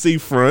DC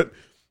front,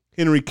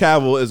 Henry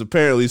Cavill is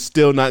apparently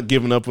still not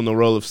giving up on the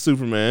role of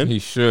Superman. He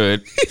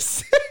should.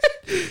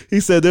 He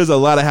said there's a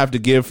lot I have to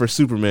give for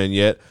Superman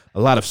yet, a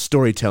lot of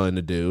storytelling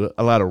to do,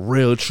 a lot of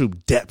real true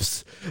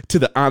depths to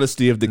the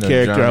honesty of the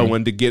character Johnny. I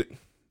wanted to get.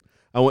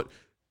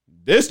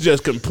 This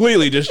just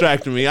completely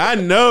distracted me. I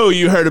know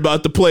you heard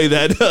about the play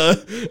that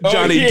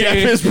Johnny Depp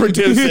is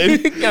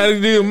producing. Gotta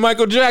do a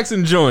Michael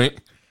Jackson joint.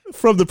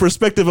 From the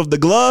perspective of the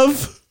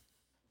glove.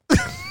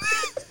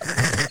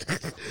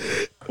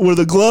 Where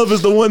the glove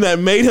is the one that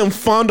made him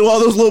fondle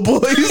all those little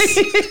boys.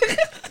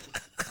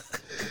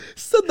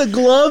 So the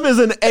glove is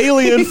an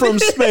alien from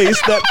space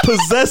that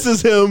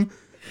possesses him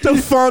to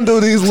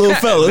fondle these little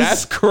fellas.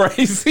 That's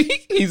crazy.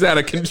 He's out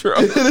of control.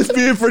 And it's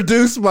being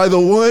produced by the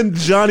one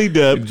Johnny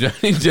Depp.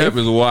 Johnny Depp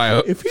is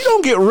wild. If he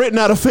don't get written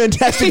out of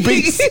Fantastic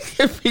Beasts,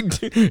 he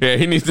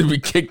needs to be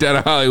kicked out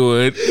of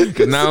Hollywood.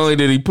 Because not only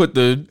did he put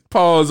the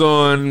pause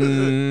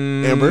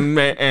on Amber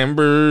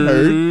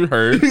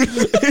Heard.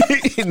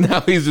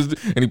 Now he's just,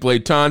 and he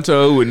played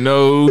Tonto with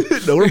no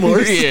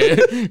remorse. Yeah,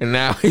 and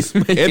now he's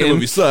making and the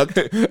movie sucked.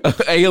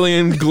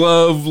 Alien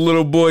glove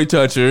little boy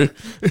toucher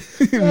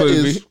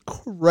movie. Is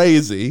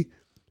crazy.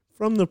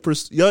 From the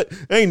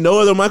ain't no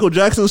other Michael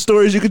Jackson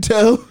stories you could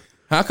tell.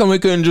 How come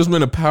it couldn't just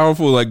been a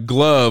powerful like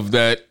glove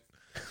that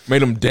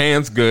made him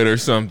dance good or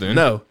something?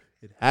 No,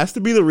 it has to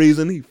be the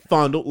reason he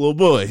fondled little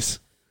boys.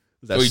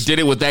 So he did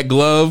it with that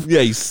glove.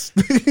 Yeah, he's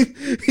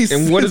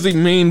And what does he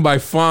mean by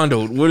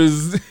fondled? What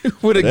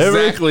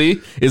exactly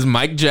is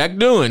Mike Jack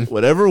doing?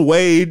 Whatever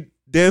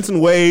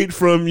Dancing Wade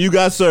from You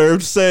Got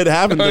Served said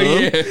happened to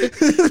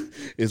him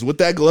is what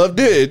that glove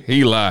did.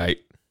 He lied.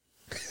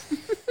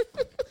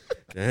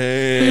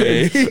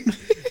 Hey,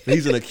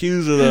 he's an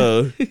accuser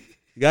though. You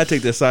gotta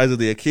take the size of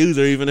the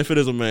accuser, even if it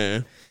is a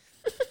man.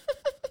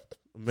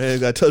 A man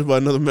got touched by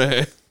another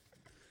man.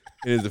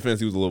 In his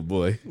defense, he was a little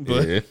boy.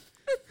 But, Yeah.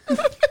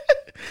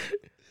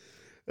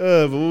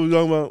 but what were we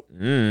talking about?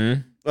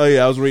 Oh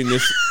yeah, I was reading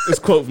this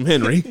quote from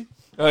Henry.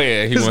 Oh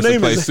yeah, he His wants to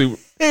name play is super.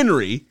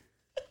 Henry.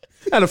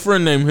 I had a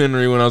friend named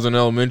Henry when I was in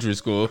elementary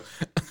school.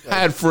 I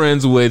had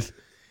friends with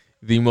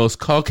the most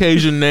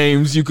Caucasian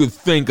names you could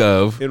think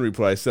of. Henry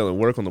probably selling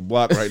work on the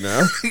block right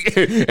now.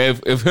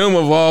 if him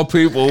of all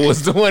people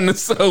was the one to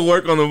sell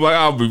work on the block,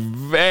 I'll be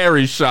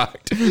very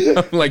shocked.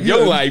 I'm like,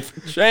 your life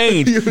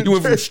changed. You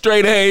went from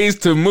straight A's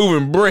to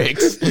moving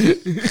bricks.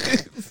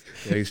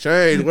 Things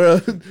changed.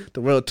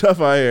 The world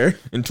tough out here.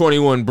 In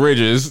 21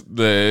 Bridges,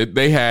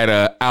 they had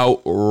an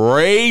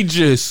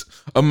outrageous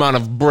amount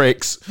of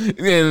bricks.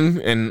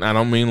 And I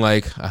don't mean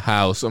like a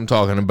house. I'm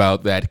talking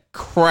about that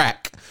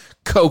crack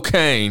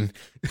cocaine.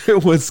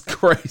 It was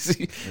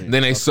crazy.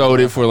 Then they sold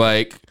it for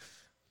like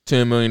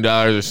 $10 million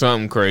or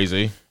something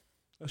crazy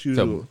That's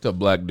usually to a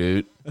black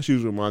dude. what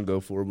I go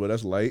for, but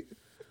that's light.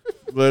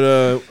 But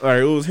all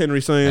right, what was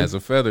Henry saying? As a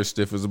feather,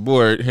 stiff as a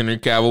board, Henry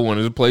Cavill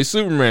wanted to play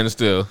Superman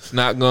still. It's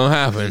not going to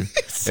happen.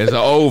 It's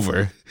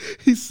over.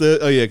 He said,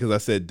 "Oh yeah," because I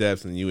said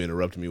depths, and you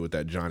interrupted me with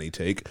that Johnny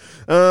take.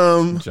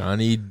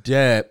 Johnny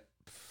Depp.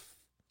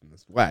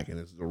 It's whack, and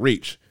it's a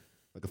reach,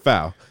 like a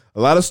foul. A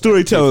lot of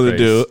storytelling to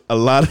do. A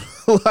lot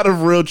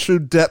of real true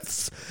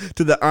depths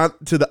to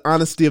the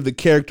honesty of the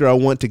character I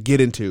want to get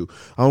into.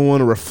 I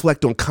want to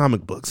reflect on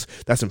comic books.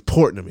 That's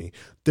important to me.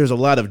 There's a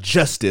lot of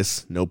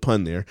justice, no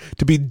pun there,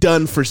 to be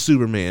done for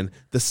Superman.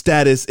 The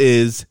status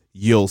is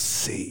you'll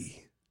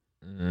see.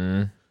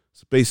 Mm.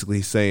 So basically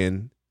he's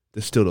saying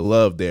there's still the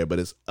love there, but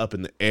it's up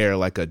in the air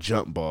like a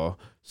jump ball.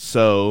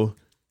 So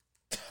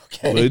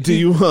what do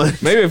you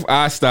want? Maybe if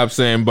I stop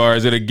saying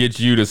bars, it'll get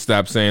you to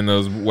stop saying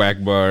those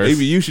whack bars.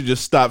 Maybe you should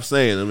just stop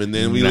saying them, and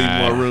then we leave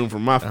more room for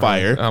my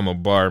fire. I'm a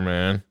bar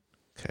man.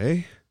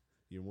 Okay.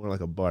 You're more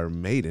like a bar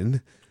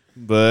maiden.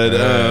 But,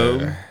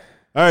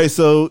 all right,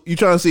 so you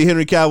trying to see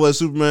Henry Cavill as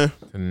Superman?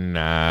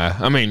 Nah.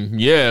 I mean,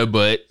 yeah,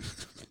 but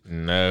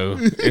no.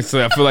 I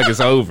feel like it's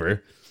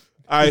over.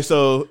 All right,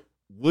 so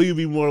will you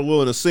be more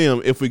willing to see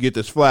him if we get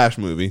this Flash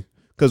movie?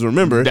 Because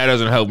remember, That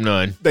doesn't help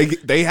none.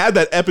 they had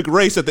that epic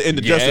race at the end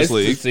of Justice To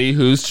League. see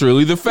who's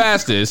truly the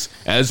fastest,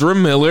 Ezra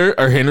Miller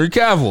or Henry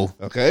Cavill.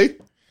 Okay.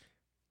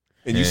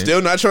 And you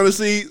still not trying to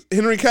see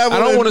Henry Cavill? I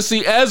don't want to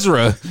see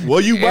Ezra.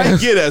 Well, you might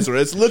get Ezra.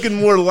 It's looking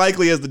more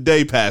likely as the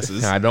day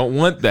passes. I don't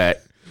want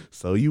that.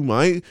 So you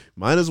might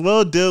as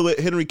well deal with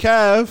Henry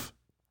Cav.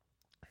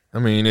 I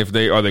mean, are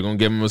they going to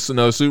give him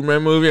another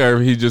Superman movie, or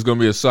he's just going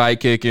to be a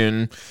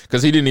sidekick?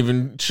 Because he didn't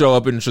even show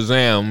up in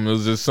Shazam. It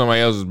was just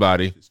somebody else's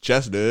body. His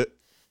chest did.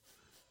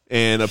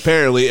 And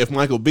apparently, if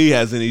Michael B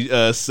has any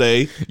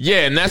say,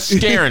 Yeah, and that's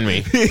scaring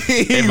me.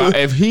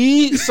 If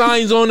he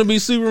signs on to be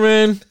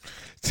Superman,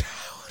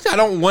 I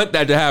don't want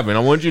that to happen. I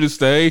want you to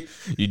stay.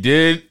 You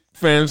did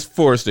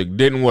Fantastic,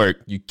 didn't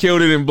work. You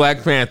killed it in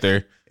Black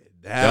Panther.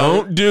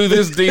 Don't do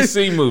this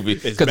DC movie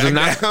because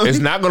it's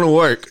not going to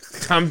work.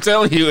 I'm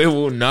telling you, it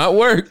will not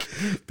work.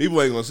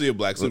 people ain't gonna see a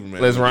black Superman.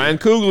 Unless movie. Ryan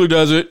Coogler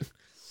does it.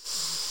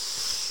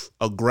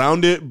 A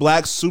grounded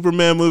black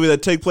Superman movie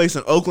that take place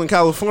in Oakland,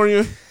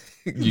 California,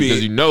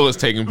 Because you know it's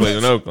taking place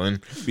in Oakland.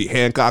 be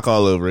Hancock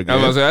all over I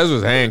again. was about to say, that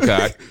was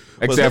Hancock.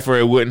 Except for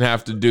it wouldn't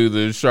have to do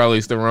the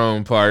Charlize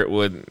Theron part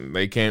when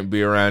they can't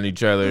be around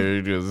each other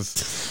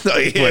just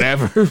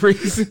whatever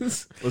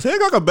reasons. Was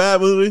Hancock a bad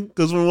movie?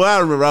 Because from what I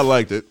remember, I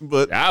liked it.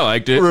 But I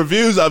liked it. the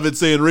reviews I've been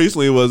seeing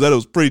recently was that it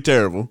was pretty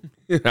terrible.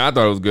 I thought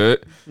it was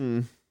good.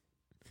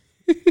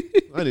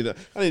 I need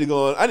to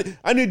go on.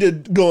 I need to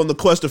go on the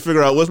quest to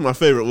figure out what's my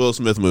favorite Will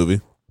Smith movie.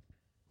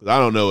 'Cause I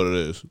don't know what it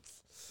is.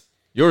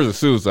 Yours is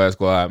Suicide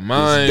Squad.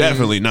 Mine It's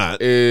definitely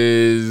not.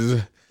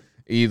 is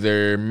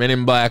either Men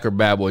in Black or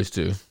Bad Boys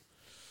 2.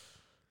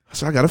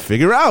 So I got to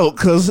figure out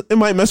because it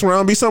might mess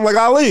around and be something like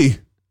Ali.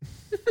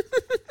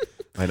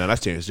 I know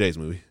that's Terrence J's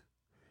movie.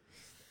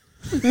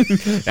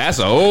 That's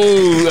an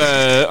old,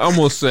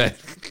 almost said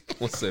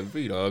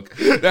B-Dog.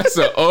 That's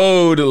an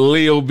old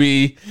Leo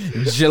B.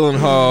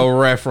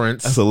 Gyllenhaal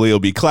reference. That's a Leo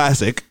B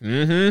classic.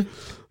 Mm-hmm.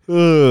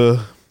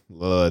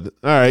 Lord.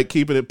 All right,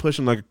 keeping it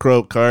pushing like a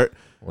crow cart.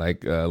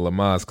 Like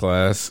Lamar's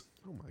class.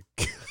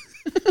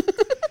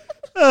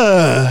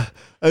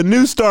 A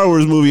new Star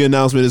Wars movie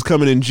announcement is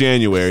coming in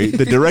January.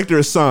 The director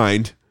is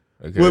signed.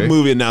 Okay. What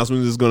movie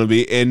announcement is going to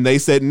be? And they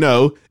said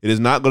no, it is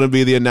not going to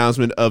be the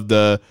announcement of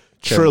the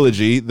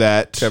trilogy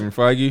that Kevin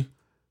Feige?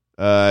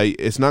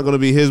 it's not going to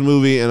be his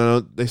movie,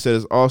 and they said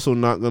it's also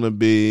not going to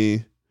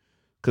be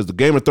because the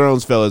Game of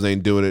Thrones fellas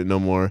ain't doing it no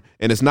more,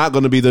 and it's not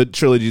going to be the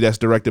trilogy that's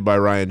directed by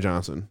Rian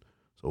Johnson.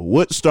 So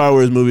what Star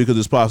Wars movie could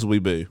this possibly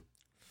be?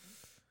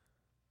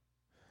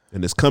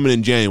 And it's coming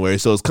in January,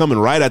 so it's coming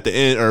right at the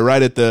end, or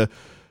right at the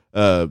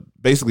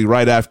basically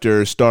right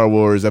after Star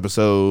Wars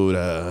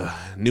episode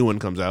new one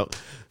comes out.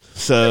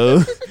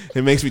 So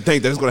it makes me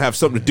think that it's going to have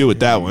something to do with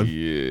that one.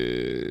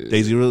 Yeah.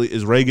 Daisy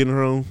is Ray getting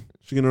her own?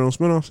 She getting her own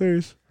spinoff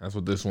series? That's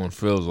what this one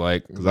feels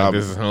like. I'm-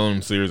 This is her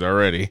own series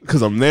already.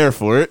 Because I'm there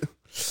for it.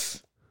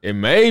 It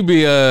may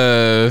be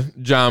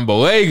John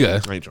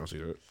Boyega. I ain't trying to see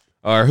that.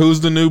 Or who's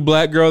the new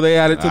black girl they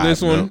added to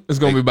this one? no. It's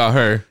going to be about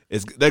her.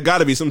 There got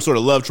to be some sort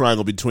of love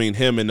triangle between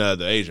him and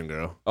the Asian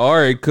girl.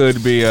 Or it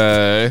could be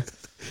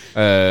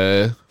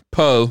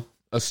Poe,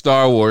 a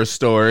Star Wars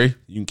story.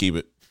 You can keep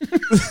it.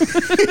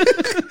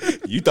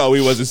 You thought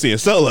we wasn't seeing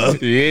Solo.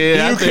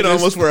 Yeah, You could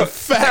almost for a I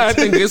fact.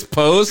 think it's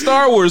Poe's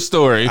Star Wars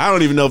story. I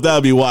don't even know if that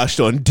would be watched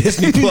on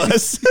Disney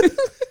Plus.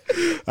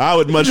 I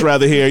would much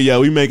rather hear,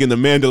 we making The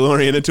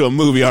Mandalorian into a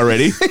movie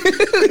already.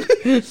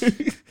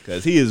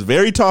 Because he is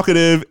very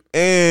talkative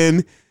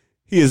and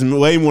he is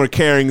way more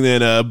caring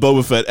than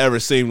Boba Fett ever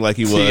seemed like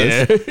he was.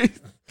 Yeah.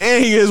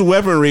 And his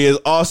weaponry is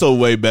also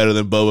way better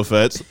than Boba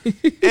Fett's.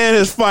 And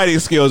his fighting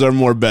skills are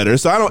more better.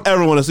 So I don't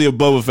ever want to see a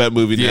Boba Fett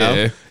movie now.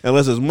 Yeah.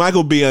 Unless it's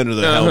Michael B. under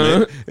the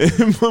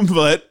helmet.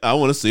 But I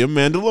want to see a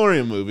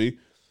Mandalorian movie.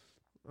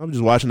 I'm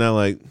just watching that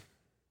like,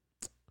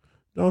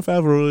 Jon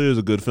Favreau really is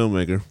a good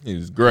filmmaker.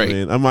 He's great. I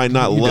mean, I might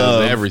not He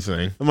love does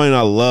everything. I might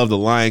not love The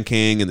Lion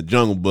King and The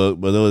Jungle Book,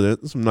 but those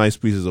are some nice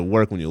pieces of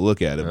work when you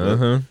look at it.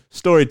 But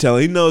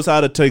storytelling, he knows how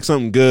to take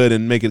something good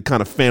and make it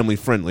kind of family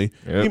friendly.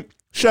 Yep.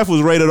 Chef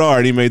was rated R,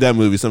 and he made that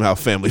movie somehow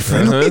family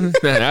friendly.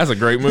 That's a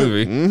great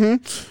movie.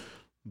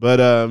 But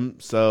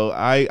so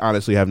I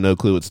honestly have no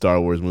clue what Star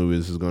Wars movie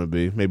this is going to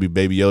be. Maybe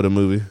Baby Yoda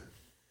movie,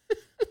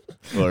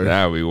 or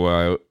That'd be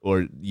wild.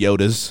 or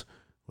Yoda's,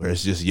 where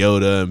it's just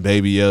Yoda and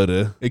Baby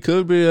Yoda. It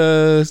could be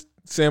a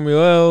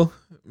Samuel L.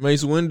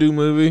 Mace Windu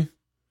movie.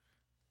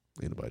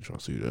 Ain't nobody trying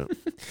to see that.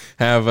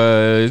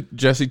 Have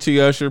Jesse T.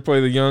 Usher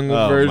play the young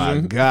Oh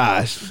version. my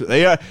gosh,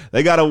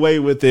 they got away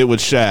with it with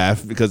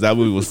Shaft because that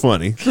movie was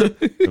funny.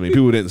 I mean,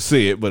 people didn't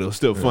see it, but it was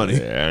still funny.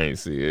 Yeah, I ain't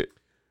see it.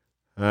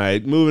 All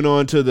right, moving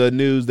on to the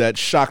news that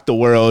shocked the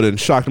world and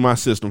shocked my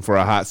system for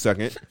a hot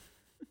second.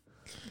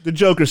 The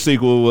Joker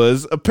sequel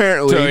was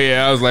apparently So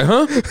yeah, I was like,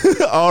 huh?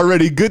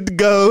 already good to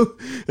go,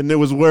 and there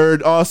was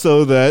word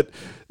also that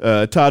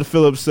Todd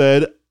Phillips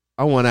said,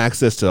 I want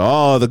access to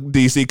all the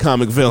DC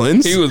comic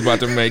villains. He was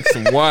about to make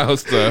some wild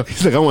stuff.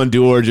 He's like, I want to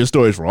do origin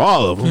stories for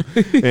all of them.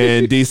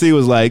 And DC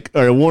was like,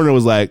 or Warner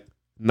was like,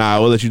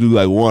 nah, we'll let you do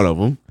like one of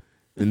them.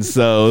 And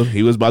so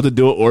he was about to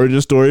do an origin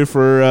story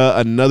for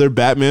another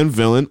Batman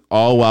villain,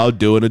 all while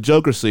doing a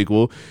Joker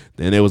sequel.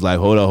 Then it was like,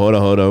 hold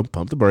on,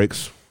 pump the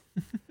brakes.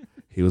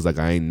 He was like,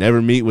 I ain't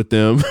never meet with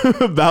them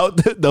about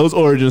those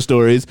origin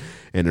stories.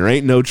 And there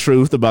ain't no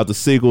truth about the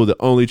sequel. The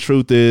only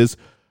truth is,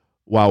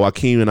 while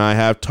Joaquin and I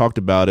have talked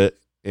about it,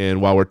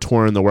 and while we're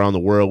touring around the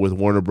world with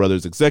Warner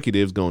Brothers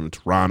executives going to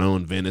Toronto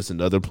and Venice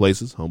and other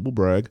places, humble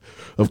brag,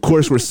 of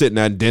course we're sitting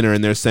at dinner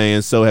and they're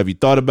saying, so have you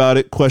thought about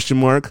it? ?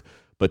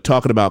 But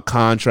talking about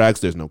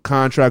contracts, there's no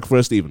contract for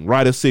us to even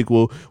write a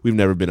sequel. We've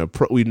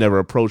never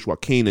approached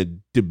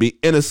Joaquin to be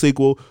in a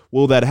sequel.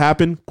 Will that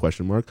happen? ?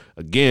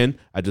 Again,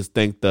 I just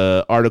think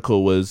the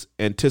article was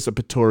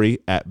anticipatory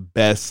at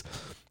best.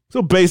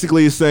 So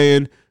basically he's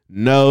saying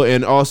no,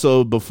 and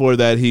also before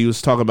that, he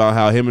was talking about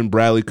how him and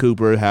Bradley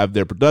Cooper have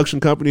their production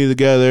company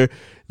together.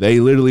 They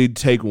literally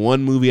take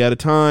one movie at a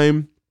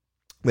time.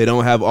 They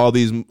don't have all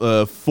these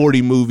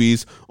 40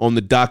 movies on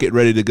the docket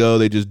ready to go.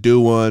 They just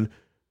do one.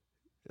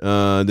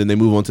 Then they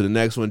move on to the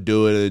next one,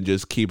 do it, and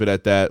just keep it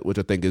at that, which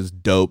I think is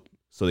dope.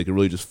 So they can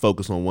really just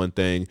focus on one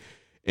thing.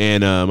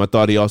 And I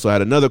thought he also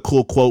had another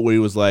cool quote where he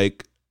was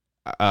like,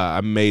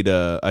 I made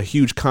a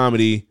huge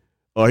comedy,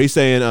 or he's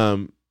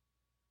saying,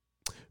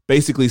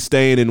 basically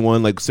staying in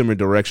one like similar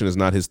direction is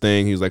not his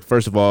thing. He was like,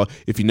 first of all,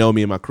 if you know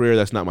me in my career,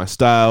 that's not my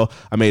style.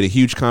 I made a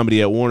huge comedy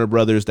at Warner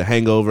Brothers, The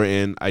Hangover,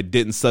 and I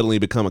didn't suddenly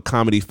become a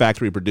comedy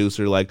factory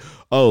producer like,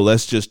 oh,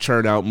 let's just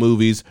churn out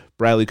movies.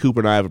 Bradley Cooper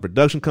and I have a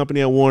production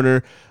company at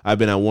Warner. I've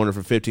been at Warner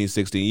for 15,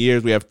 16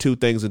 years. We have 2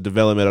 things in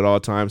development at all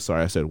times.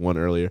 Sorry, I said 1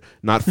 earlier.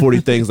 Not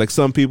 40 things like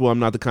some people. I'm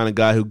not the kind of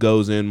guy who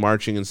goes in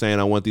marching and saying,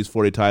 I want these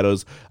 40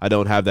 titles. I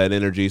don't have that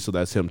energy. So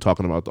that's him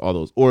talking about all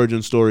those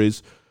origin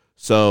stories.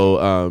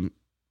 So,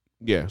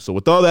 yeah, so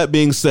with all that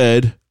being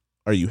said,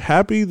 are you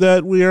happy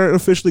that we aren't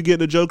officially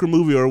getting a Joker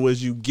movie, or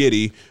was you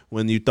giddy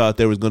when you thought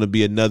there was going to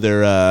be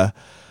another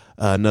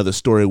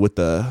story with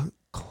the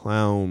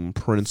clown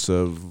prince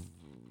of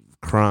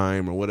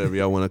crime or whatever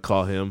y'all want to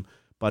call him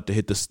about to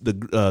hit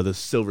the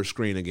silver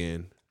screen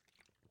again?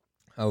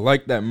 I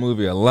like that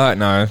movie a lot.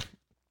 Now, I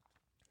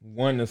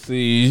want to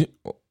see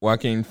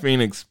Joaquin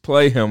Phoenix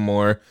play him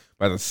more,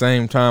 but at the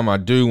same time, I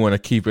do want to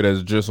keep it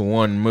as just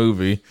one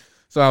movie.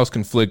 So I was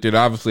conflicted.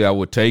 Obviously, I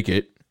would take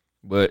it,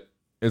 but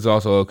it's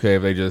also okay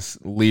if they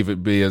just leave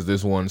it be as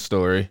this one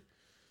story.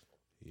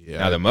 Yeah.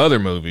 Now, them other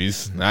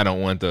movies, I don't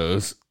want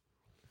those.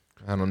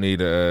 I don't need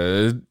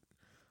a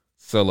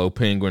solo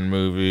penguin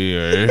movie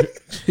or...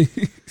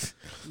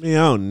 I mean, I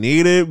don't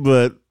need it,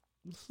 but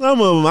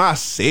some of them I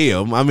see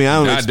them. I mean,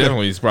 I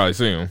definitely probably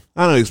see them.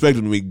 I don't expect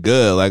them to be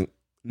good. Like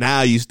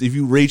now, if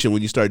you reach it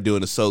when you start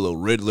doing a solo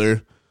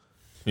Riddler,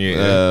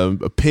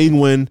 a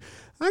penguin,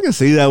 I can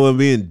see that one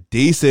being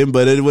decent,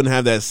 but it wouldn't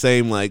have that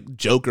same like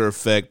Joker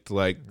effect.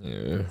 Like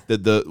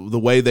the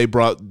way they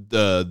brought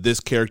this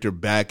character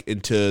back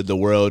into the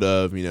world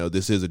of, you know,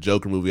 this is a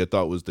Joker movie, I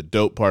thought was the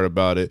dope part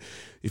about it.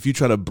 If you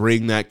try to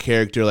bring that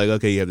character, like,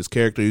 okay, you have this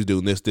character, he's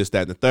doing this, that,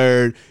 and the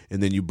third,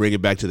 and then you bring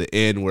it back to the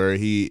end where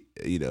he,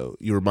 you know,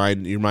 you're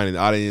reminding the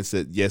audience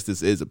that yes,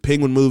 this is a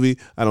Penguin movie.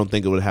 I don't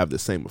think it would have the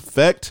same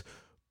effect,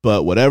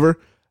 but whatever.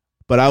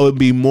 But I would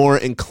be more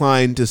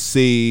inclined to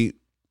see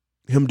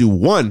him do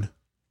one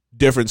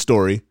different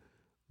story.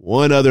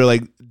 One other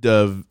like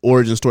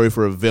origin story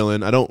for a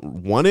villain. I don't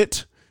want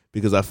it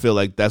because I feel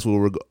like I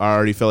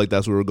already felt like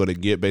that's what we're going to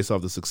get based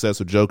off the success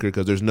of Joker.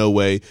 Because there's no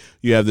way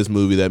you have this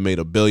movie that made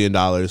 $1 billion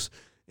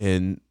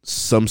and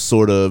some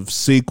sort of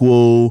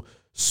sequel,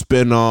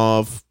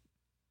 spinoff,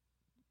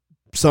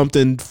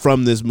 something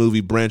from this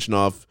movie branching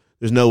off.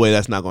 There's no way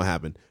that's not going to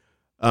happen.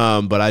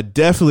 But I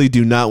definitely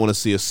do not want to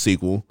see a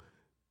sequel.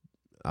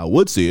 I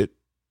would see it.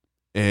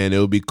 And it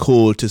would be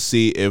cool to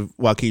see if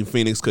Joaquin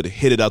Phoenix could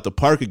hit it out the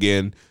park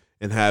again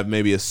and have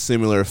maybe a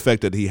similar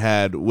effect that he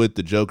had with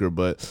the Joker.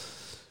 But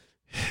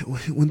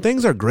when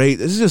things are great,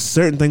 there's just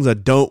certain things I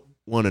don't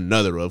want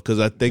another of because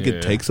I think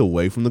it takes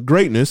away from the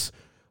greatness.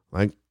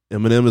 Like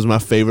Eminem is my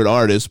favorite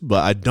artist,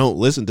 but I don't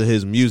listen to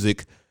his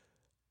music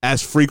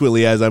as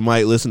frequently as I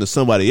might listen to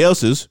somebody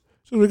else's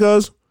just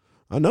because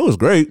I know it's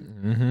great.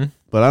 Mm-hmm.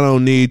 But I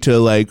don't need to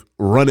like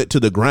run it to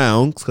the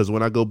ground because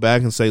when I go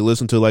back and say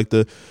listen to like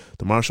the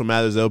Marshall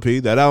Mathers LP,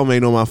 that album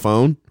ain't on my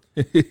phone.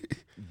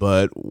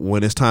 But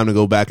when it's time to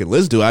go back and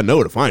listen to it, I know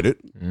where to find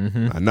it.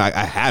 Mm-hmm. I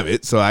have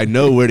it, so I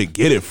know where to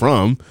get it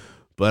from.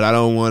 But I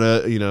don't want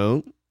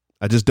to,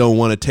 I just don't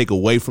want to take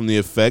away from the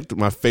effect.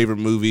 My favorite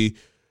movie,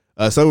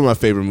 some of my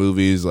favorite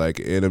movies like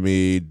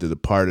Enemy, The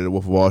Departed,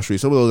 Wolf of Wall Street,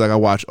 some of those like I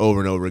watch over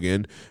and over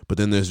again. But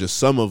then there's just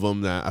some of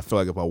them that I feel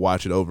like if I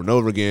watch it over and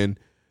over again,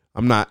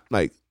 I'm not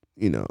like,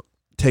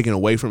 taking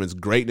away from its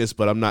greatness,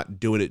 but I'm not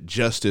doing it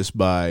justice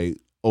by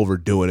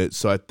overdoing it.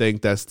 So I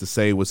think that's the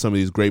same with some of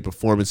these great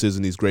performances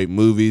in these great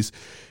movies.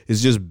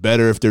 It's just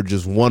better if they're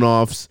just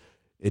one-offs.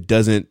 It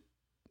doesn't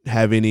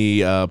have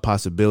any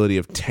possibility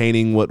of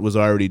tainting what was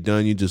already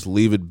done. You just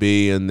leave it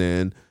be and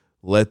then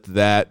let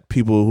that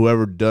people,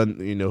 whoever done,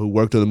 who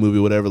worked on the movie,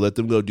 whatever, let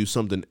them go do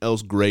something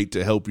else great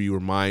to help you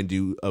remind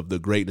you of the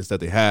greatness that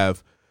they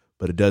have,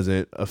 but it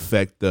doesn't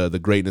affect the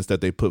greatness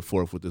that they put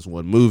forth with this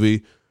one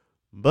movie.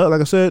 But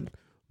like I said,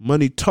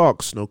 money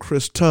talks, no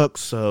Chris Tuck,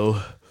 so...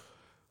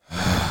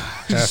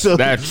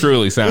 That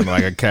truly sounded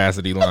like a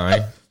Cassidy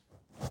line.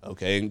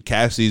 Okay, and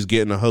Cassidy's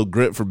getting a whole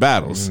grip for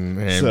battles.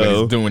 But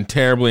he's doing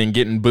terribly and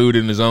getting booed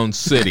in his own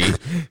city.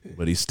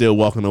 But he's still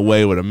walking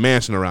away with a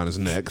mansion around his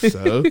neck,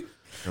 so...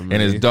 And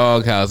his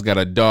doghouse got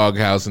a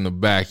doghouse in the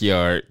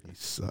backyard. He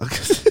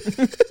sucks.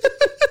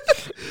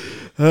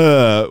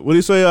 What do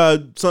you say?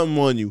 Something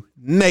on you.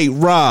 Nate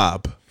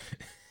Robb.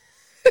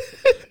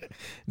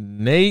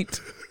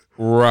 Nate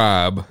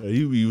Robb.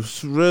 You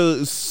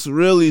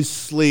really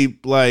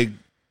sleep like...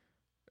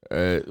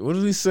 what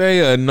did he say?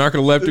 A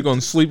narcoleptic on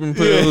sleeping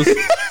pills?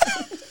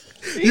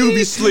 You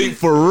be sleep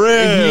for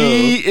real.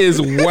 He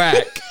is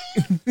whack.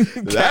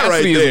 That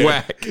right there is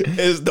whack.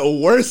 Is the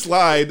worst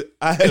line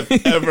I have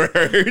ever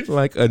heard.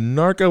 Like a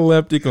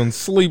narcoleptic on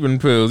sleeping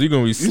pills. You're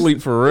going to be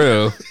sleep for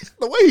real.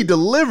 The way he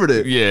delivered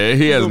it. Yeah,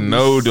 he has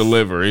no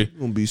delivery. You're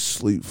going to be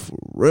sleep for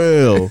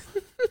real.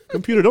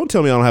 Computer, don't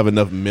tell me I don't have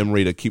enough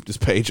memory to keep this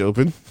page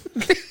open.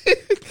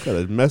 What kind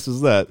of mess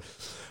is that?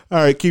 All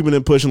right, keeping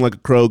it pushing like a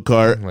crow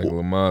cart. Like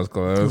Lamar's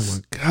class. Oh,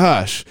 my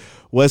gosh.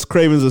 Wes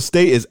Craven's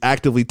estate is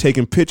actively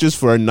taking pictures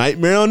for A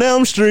Nightmare on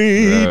Elm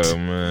Street. Oh,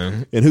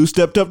 man. And who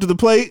stepped up to the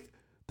plate?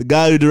 The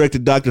guy who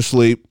directed Dr.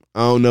 Sleep. I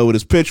don't know what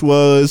his pitch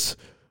was,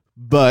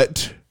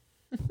 but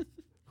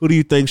who do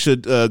you think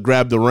should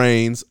grab the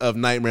reins of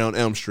Nightmare on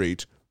Elm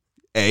Street?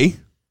 A,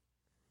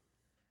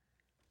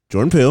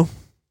 Jordan Peele.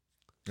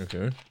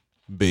 Okay.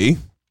 B,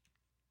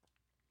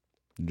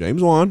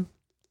 James Wan.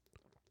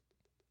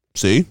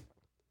 C,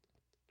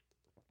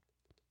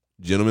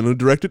 gentleman who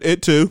directed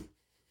It Too.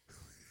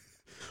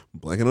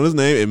 Blanking on his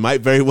name. It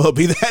might very well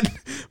be that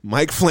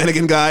Mike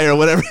Flanagan guy or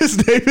whatever his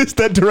name is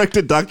that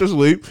directed Dr.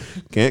 Sleep.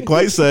 Can't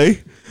quite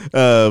say.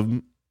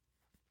 4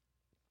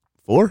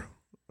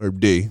 or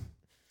D?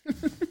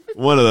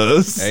 One of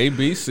those. A,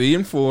 B, C,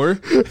 and 4.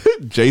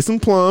 Jason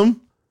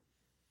Plum.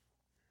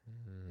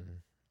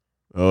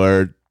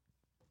 Or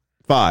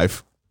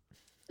 5.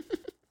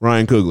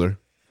 Ryan Coogler.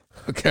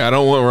 Okay, I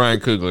don't want Ryan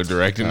Coogler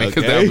directing it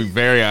because that would be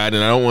very odd,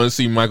 and I don't want to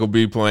see Michael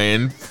B.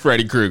 playing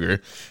Freddy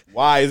Krueger.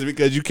 Why? Is it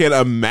because you can't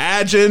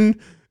imagine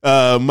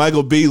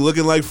Michael B.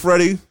 looking like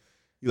Freddy?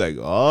 You're like,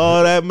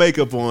 all that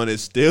makeup on it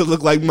still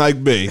look like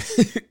Mike B.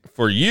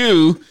 For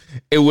you,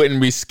 it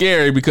wouldn't be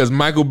scary because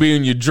Michael B.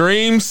 in your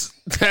dreams,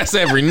 that's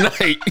every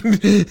night.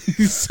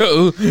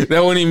 So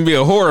that wouldn't even be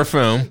a horror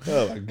film.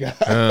 Oh, my God.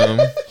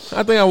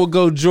 I think I would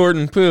go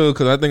Jordan Peele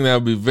because I think that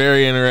would be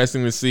very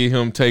interesting to see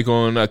him take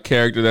on a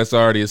character that's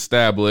already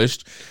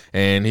established.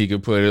 And he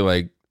could put it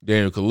like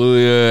Daniel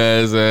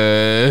Kaluuya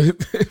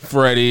as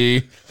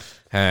Freddy,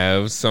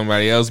 have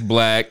somebody else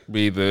black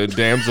be the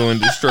damsel in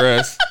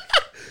distress.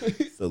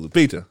 So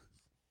Lupita.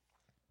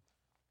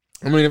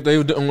 I mean, if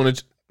they don't want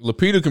to,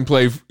 Lupita can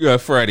play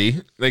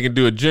Freddy. They can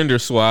do a gender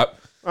swap.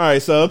 All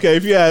right, so okay,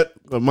 if you had,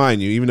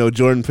 mind you, even though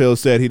Jordan Peele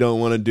said he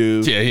don't want to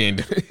do he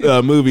ain't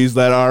movies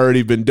that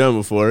already been done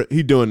before,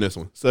 he doing this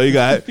one. So you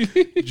got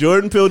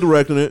Jordan Peele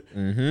directing it.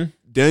 Mm-hmm.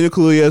 Daniel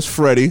Kaluuya as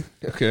Freddy.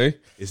 Okay,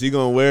 is he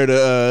gonna wear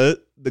the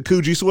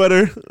Coogee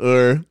sweater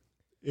or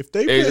If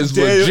they It's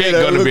put Daniel legit in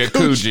a gonna be a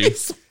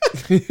Coochie,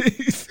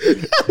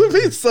 that would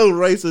be so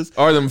racist.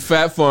 Or them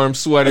Fat Farm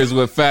sweaters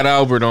with Fat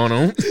Albert on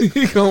them.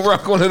 He gonna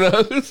rock one of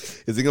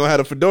those. Is he gonna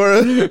have a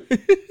fedora?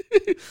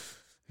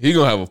 He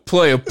gonna have a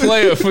player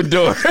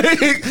fedora.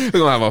 He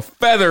gonna have a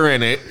feather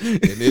in it.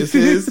 It is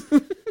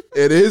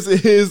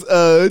his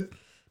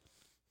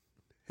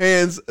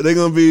hands. They're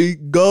gonna be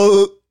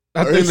gold.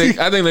 I think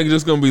they're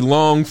just gonna be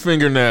long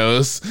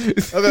fingernails.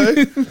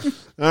 Okay.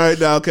 All right.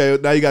 Now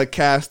you gotta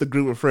cast the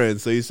group of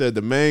friends. So you said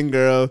the main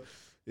girl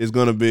is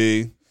gonna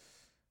be.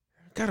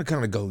 Gotta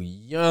kind of go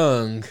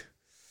young.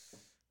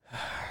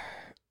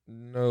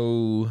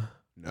 No.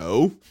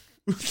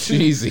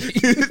 Cheesy.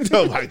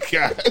 Oh my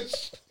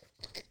gosh.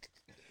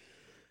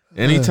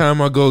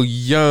 Anytime I go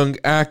young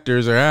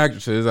actors or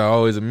actresses, I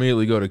always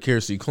immediately go to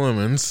Kiersey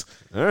Clemons.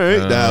 All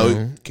right.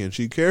 Now, can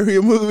she carry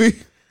a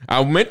movie?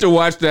 I meant to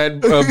watch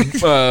that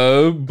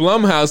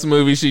Blumhouse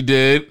movie she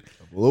did.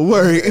 A little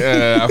worried.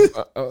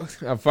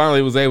 I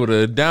finally was able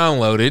to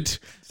download it.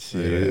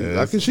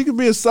 She could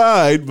be a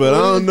side, but I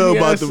don't know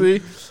about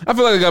the. I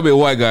feel like I gotta be a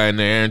white guy in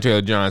there, Aaron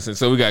Taylor Johnson.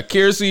 So we got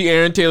Kiersey,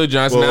 Aaron Taylor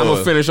Johnson. Now I'm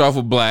gonna finish off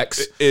with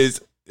blacks.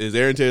 Is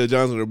Aaron Taylor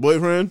Johnson her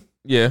boyfriend?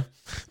 Yeah.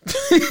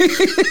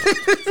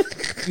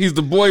 He's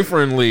the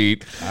boyfriend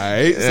lead. All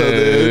right.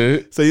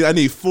 So I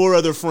need 4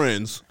 other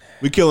friends.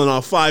 We killing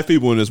off 5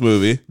 people in this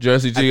movie.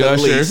 Jesse T.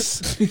 Usher.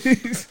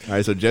 All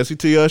right. So Jesse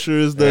T. Usher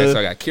is the. All right, so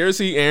I got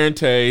Kiersey, Aaron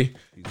Tay,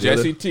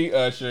 Jesse T.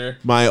 Usher.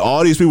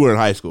 All these people were in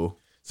high school.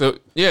 So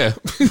yeah.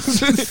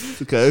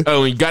 Okay.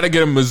 Oh, you got to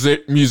get a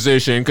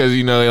musician because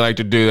you know they like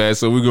to do that.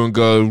 So we're gonna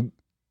go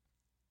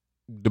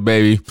the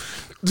baby.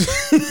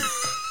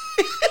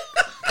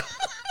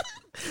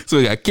 So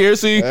we got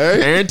Kiersey,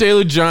 Aaron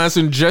Taylor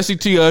Johnson, Jesse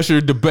T.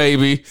 Usher, the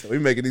baby. So we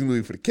making these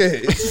movies for the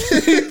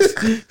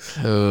kids.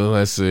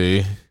 Let's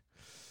see.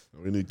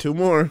 We need 2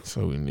 more.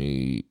 So I'm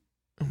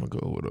gonna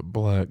go with a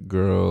black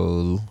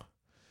girl.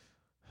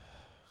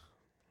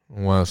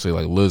 I want to say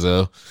like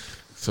Lizzo.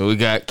 So we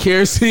got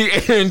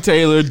Kiersey, Aaron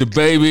Taylor, the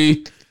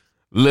baby,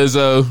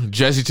 Lizzo,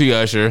 Jesse T.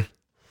 Usher.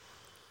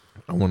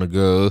 I want to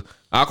go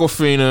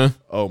Aquafina.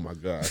 Oh my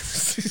god,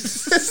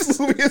 this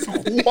movie is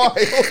wild.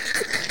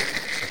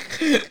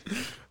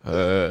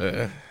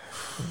 Let's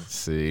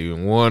see.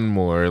 One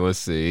more. Let's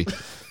see.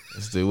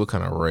 Let's do what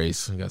kind of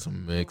race? We got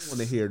some mix. I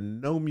want to hear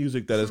no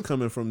music that is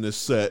coming from this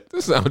set.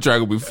 This soundtrack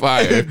will be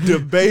fire. The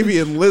baby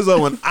and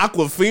Lizzo and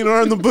Aquafina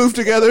are in the booth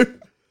together.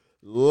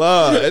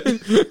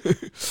 Lord.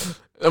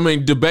 I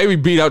mean, the baby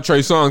beat out Trey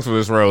Songz for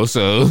this role,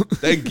 so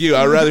thank you.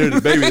 I'd rather hear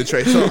the baby than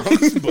Trey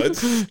Songz, but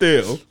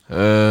still.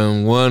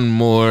 One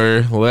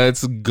more.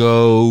 Let's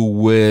go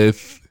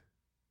with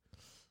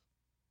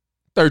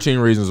 13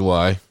 Reasons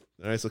Why.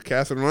 All right, so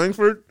Catherine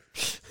Langford.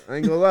 I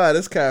ain't gonna lie,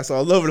 this cast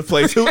all over the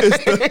place. Who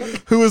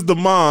is the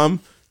mom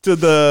to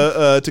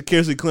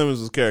Kiersey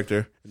Clemons'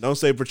 character? Don't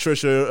say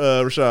Patricia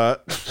Rashad.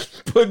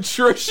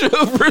 Patricia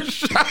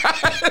Rashad.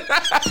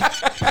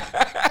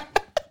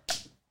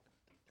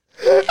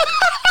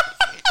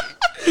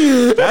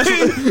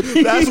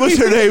 That's what's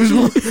her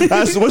name's.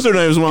 That's what's her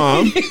name's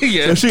mom.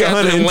 Yeah, so she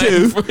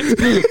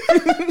 102.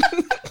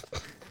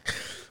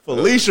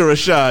 Felicia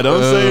Rashad.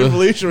 Don't say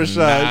Felicia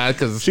Rashad. Nah,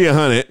 because she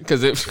 100.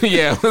 Because let's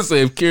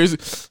say if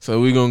Kiersey. So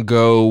we're gonna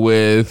go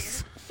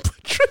with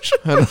Patricia.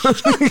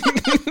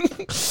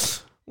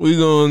 We're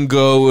gonna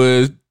go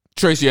with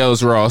Tracy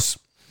Ellis Ross.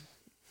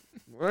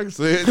 I can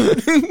see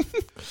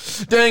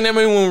it. Dang, that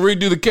made me want to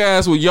redo the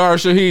cast with Yara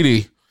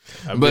Shahidi.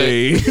 I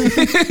mean,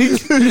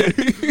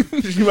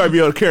 she might be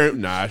able to carry.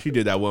 Nah, she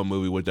did that one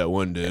movie with that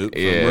one dude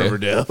from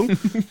Riverdale,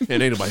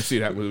 and ain't nobody see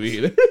that movie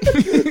either.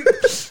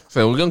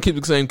 So we're gonna keep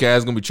the same cast.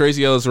 It's gonna be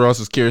Tracy Ellis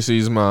Ross as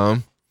Kiersey's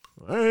mom.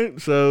 All right,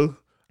 so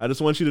I just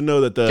want you to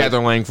know that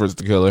Catherine Langford's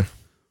the killer.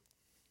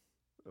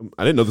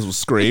 I didn't know this was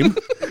Scream.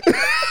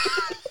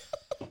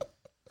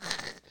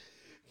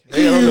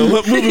 Hey, I don't know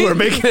what movie we're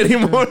making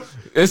anymore.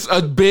 It's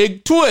a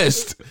big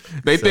twist.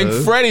 They think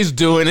Freddy's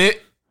doing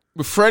it,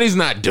 but Freddy's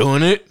not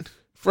doing it.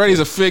 Freddy's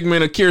a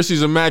figment of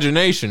Kiersey's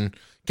imagination.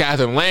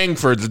 Catherine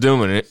Langford's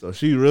doing it. So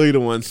she's really the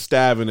one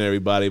stabbing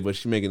everybody, but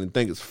she's making them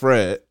think it's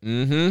Fred.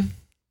 Mm-hmm.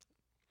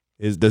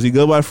 Does he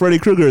go by Freddy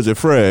Krueger or is it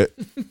Fred?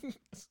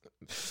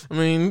 I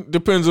mean,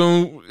 depends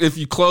on if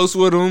you close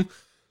with him.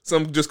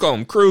 Some just call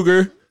him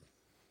Krueger.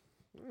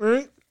 All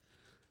right.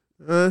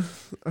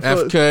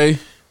 FK.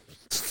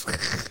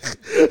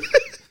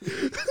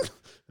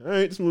 All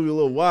right, this movie a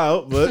little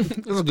wild, but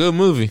it's a good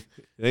movie.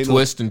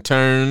 Twists and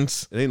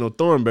turns. It ain't no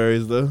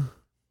Thornberries though.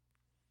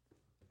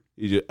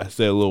 I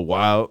said a little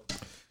wild.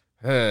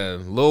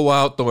 Lil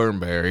Wild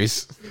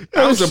Thornberries.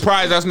 I'm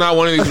surprised that's not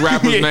one of these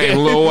rappers named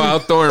Lil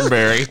Wild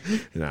Thornberry.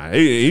 Nah,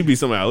 he'd be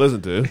somebody I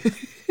listen to.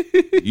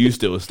 You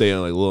still stay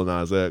on like Lil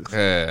Nas X.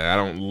 I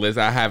don't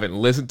listen. I haven't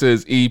listened to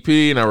his EP,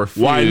 and I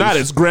refuse. Why not?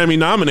 It's Grammy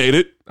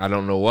nominated. I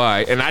don't know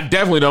why, and I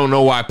definitely don't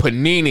know why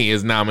Panini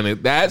is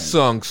nominated. That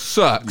song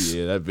sucks.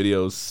 Yeah, that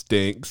video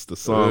stinks. The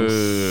song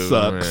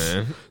sucks.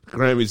 Man.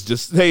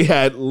 Grammys they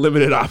had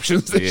limited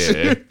options this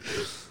year.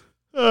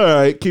 All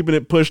right, keeping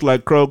it pushed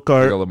like crow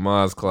cart.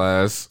 Lamar's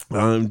class. We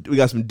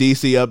got some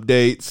DC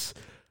updates.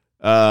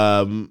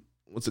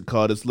 What's it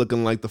called? It's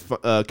looking like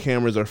the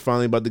cameras are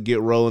finally about to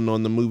get rolling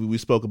on the movie we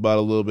spoke about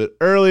a little bit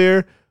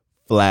earlier,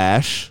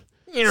 Flash.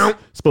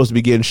 Supposed to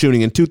begin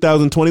shooting in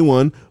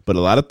 2021, but a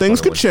lot of things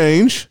could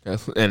change.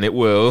 And it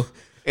will.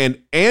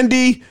 And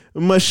Andy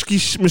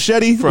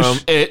Machete From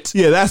It.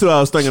 Yeah, that's what I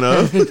was thinking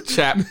of.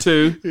 Chap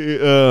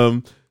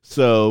 2.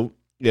 So,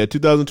 yeah,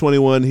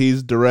 2021,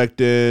 he's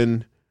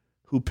directing.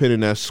 Who penned in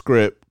that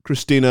script?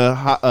 Christina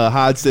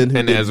Hodson, who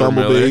And did Ezra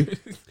Bumblebee. Miller.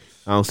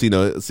 I don't see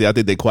no. See, I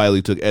think they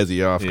quietly took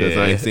Ezzy off because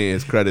I ain't seeing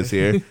his credits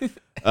here.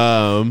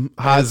 Hodson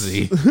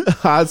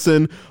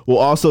will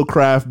also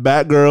craft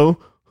Batgirl,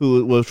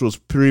 which was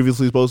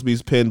previously supposed to be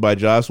penned by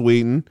Joss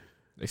Whedon.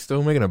 They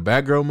still making a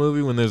Batgirl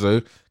movie when there's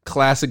a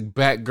classic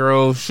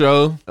Batgirl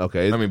show?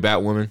 Okay, I mean,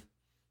 Batwoman.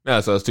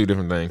 No, so it's two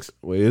different things.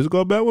 wait, is it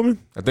called Batwoman?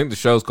 I think the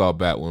show's called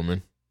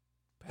Batwoman.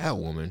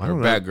 Batwoman I or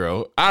don't know.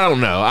 Batgirl. I don't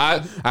know.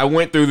 I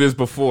went through this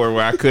before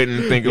where I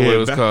couldn't think of what it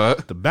was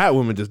called. The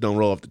Batwoman just don't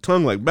roll off the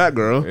tongue like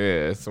Batgirl.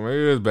 Yeah, so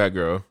maybe it is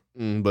Batgirl.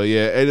 But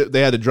yeah,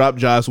 they had to drop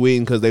Joss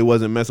Whedon because they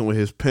wasn't messing with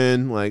his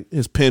pen. Like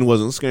his pen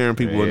wasn't scaring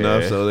people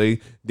enough, so they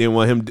didn't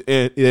want him.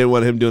 They didn't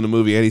want him doing the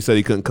movie, and he said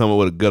he couldn't come up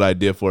with a good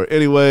idea for it.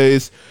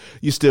 Anyways,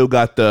 you still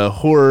got the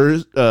horror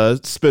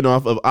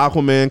spinoff of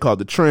Aquaman called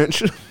The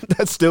Trench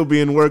that's still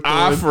being worked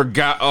on. I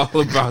forgot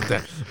all about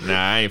that. Nah,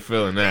 I ain't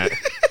feeling that.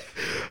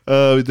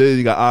 Then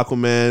you got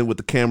Aquaman with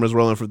the cameras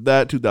rolling for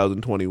that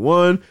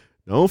 2021.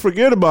 Don't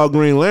forget about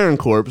Green Lantern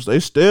Corps. They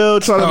still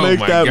trying to make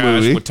that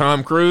movie with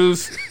Tom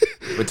Cruise.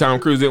 But Tom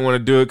Cruise didn't want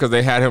to do it because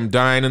they had him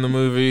dying in the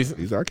movies.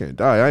 He's I can't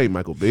die. I ain't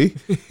Michael B.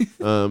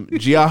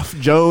 Geoff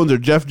Jones or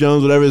Jeff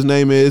Jones, whatever his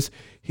name is,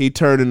 he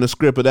turned in the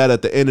script of that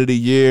at the end of the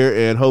year,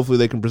 and hopefully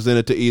they can present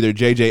it to either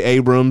J.J.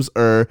 Abrams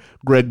or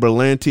Greg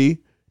Berlanti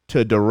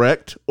to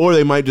direct, or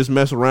they might just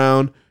mess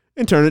around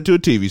and turn it to a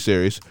TV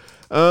series.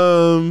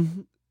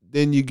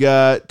 Then you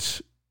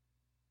got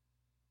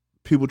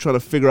people trying to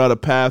figure out a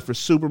path for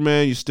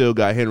Superman. You still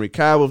got Henry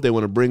Cavill if they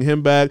want to bring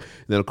him back.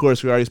 And then, of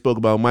course, we already spoke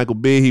about Michael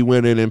B. He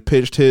went in and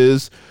pitched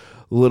his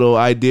little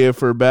idea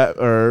for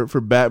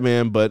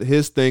Batman, but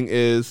his thing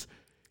is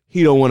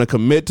he don't want to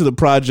commit to the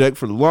project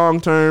for the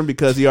long term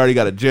because he already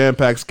got a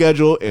jam-packed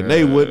schedule, and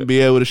they wouldn't be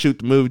able to shoot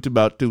the movie to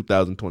about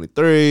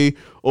 2023,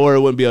 or it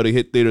wouldn't be able to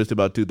hit theaters to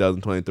about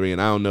 2023.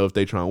 And I don't know if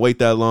they try and wait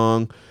that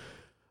long.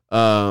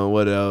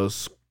 What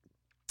else?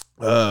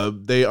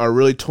 They are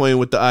really toying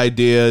with the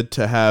idea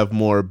to have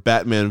more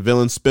Batman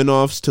villain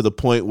spinoffs to the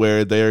point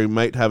where they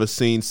might have a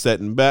scene set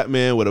in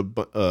Batman with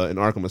an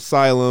Arkham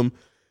Asylum,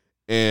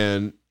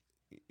 and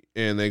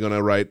they're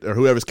gonna write, or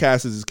whoever's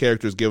casted his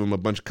characters give them a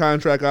bunch of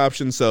contract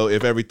options. So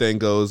if everything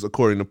goes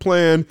according to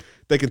plan,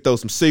 they can throw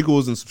some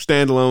sequels and some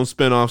standalone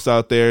spinoffs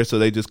out there. So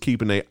they just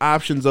keeping their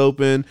options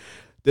open.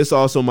 This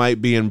also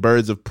might be in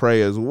Birds of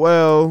Prey as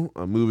well,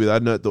 a movie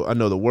that I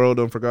know the world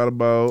don't forgot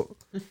about.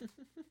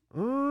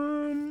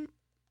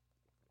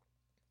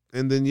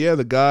 And then, yeah,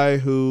 the guy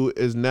who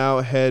is now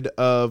head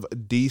of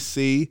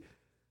DC,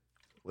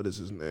 what is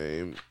his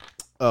name?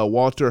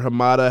 Walter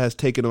Hamada has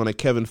taken on a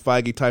Kevin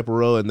Feige type of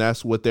role, and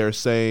that's what they're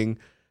saying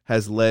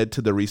has led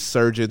to the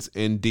resurgence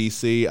in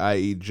DC,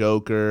 i.e.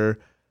 Joker,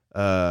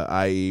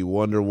 i.e.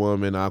 Wonder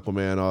Woman,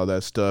 Aquaman, all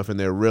that stuff. And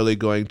they're really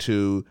going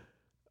to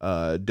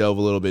delve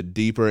a little bit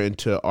deeper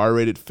into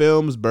R-rated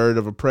films, Bird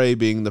of Prey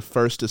being the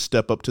first to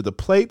step up to the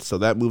plate. So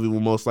that movie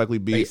will most likely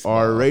be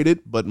R-rated,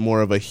 but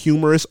more of a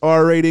humorous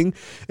R rating.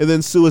 And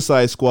then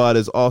Suicide Squad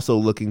is also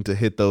looking to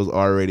hit those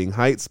R rating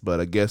heights, but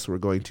I guess we're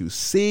going to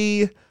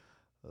see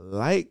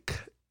like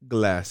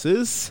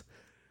glasses.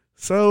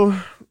 So,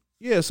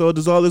 yeah, so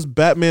does all this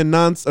Batman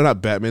nonsense, or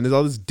not Batman, does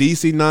all this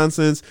DC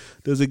nonsense,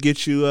 does it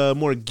get you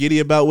more giddy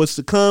about what's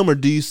to come, or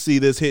do you see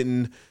this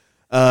hitting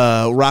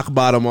rock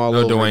bottom all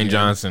over Dwayne again?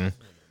 Johnson.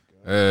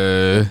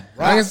 I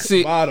can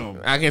see bottom.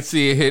 I can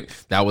see it hit.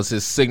 That was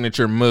his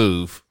signature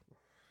move.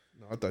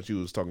 I thought you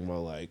was talking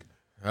about like,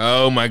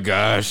 Oh my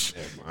gosh.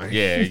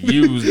 Yeah,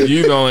 you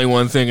the only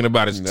one thinking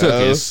about his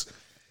Tuchus.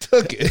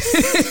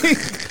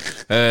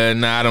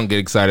 Nah, I don't get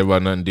excited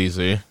about nothing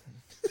DC.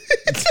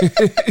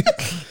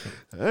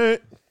 All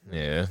right.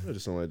 Yeah. I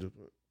just don't like to.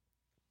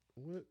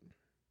 What?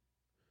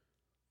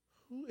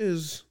 Who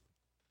is?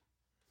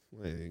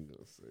 I ain't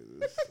gonna say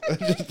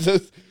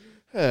this.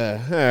 All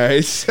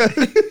right.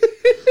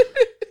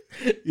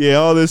 Yeah,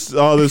 all this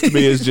to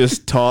me is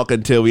just talk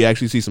until we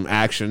actually see some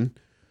action.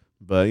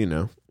 But you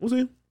know, we'll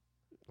see.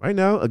 Right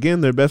now,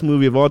 again, their best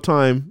movie of all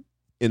time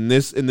in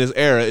this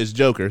era is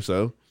Joker.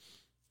 So,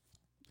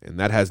 and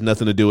that has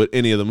nothing to do with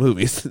any of the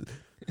movies.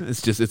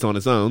 It's on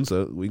its own.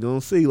 So we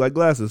gonna see like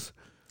glasses.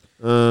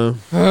 All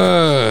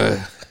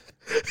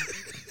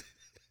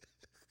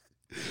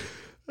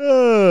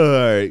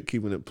right,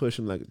 keeping it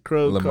pushing like a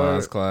crow.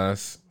 Lamar's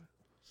class.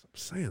 I'm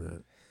saying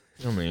that.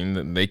 I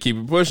mean, they keep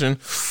it pushing.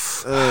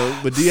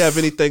 But do you have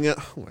anything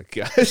else? Oh my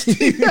gosh.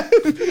 Do you have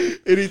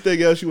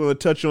anything else you want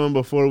to touch on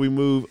before we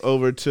move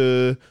over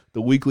to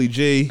the Weekly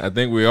G? I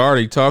think we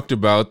already talked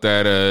about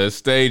that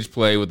stage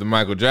play with the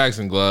Michael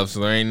Jackson glove,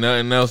 so there ain't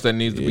nothing else that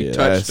needs to be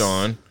touched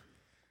on.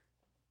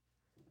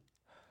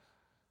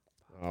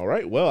 All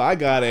right. Well, I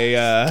got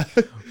I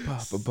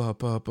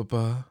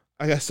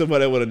got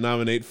somebody I want to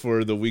nominate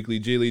for the Weekly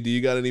G. Do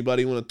you got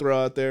anybody you want to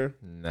throw out there?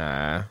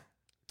 Nah.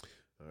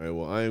 All right.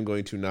 Well, I am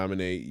going to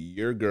nominate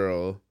your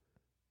girl,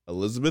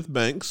 Elizabeth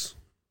Banks,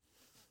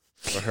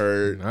 for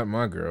her Not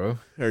my girl.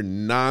 her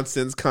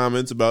nonsense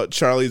comments about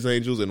Charlie's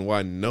Angels and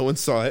why no one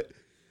saw it.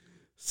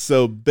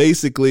 So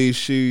basically,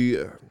 she,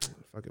 if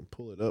I can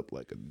pull it up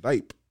like a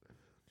dipe.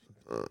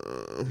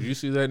 Did you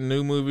see that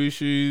new movie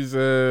she's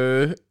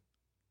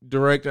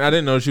directing? I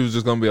didn't know she was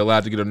just going to be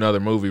allowed to get another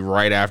movie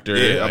right after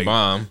a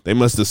bomb. They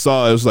must have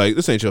saw it. It was like,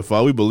 this ain't your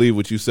fault. We believe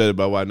what you said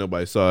about why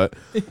nobody saw it.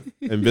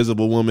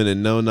 Invisible Woman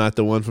and no, not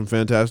the one from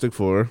Fantastic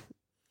Four.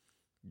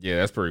 Yeah,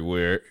 that's pretty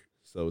weird.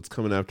 So it's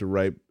coming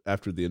right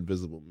after the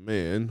Invisible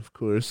Man, of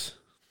course.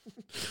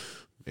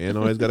 Man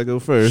always got to go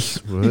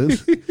first.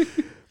 But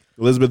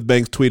Elizabeth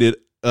Banks tweeted,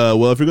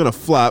 well, if you're going to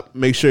flop,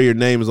 make sure your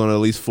name is on it at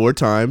least 4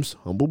 times.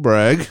 Humble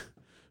brag.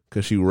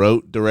 Because she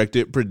wrote,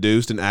 directed,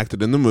 produced, and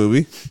acted in the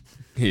movie.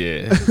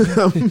 Yeah.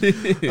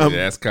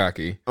 That's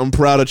cocky. I'm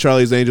proud of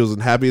Charlie's Angels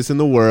and happiest in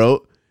the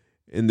world.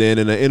 And then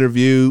in an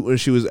interview when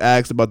she was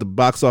asked about the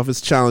box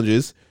office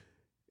challenges,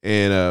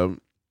 and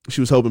she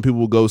was hoping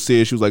people would go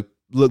see it, she was like,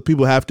 look,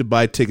 people have to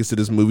buy tickets to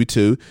this movie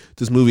too.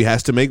 This movie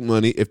has to make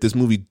money. If this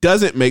movie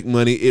doesn't make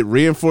money, it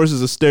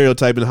reinforces a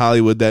stereotype in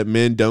Hollywood that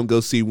men don't go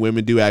see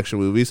women do action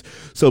movies.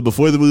 So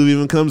before the movie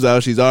even comes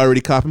out, she's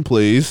already copping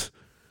please.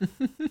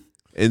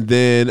 And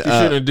then she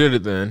shouldn't have did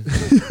it then.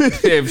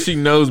 If she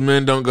knows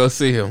men don't go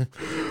see him.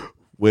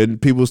 When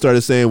people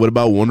started saying, what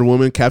about Wonder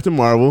Woman, Captain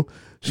Marvel?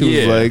 She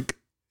was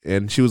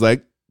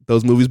like,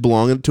 those movies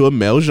belong to a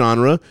male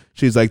genre.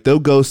 She's like, they'll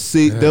go and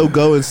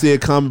see a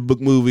comic book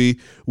movie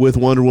with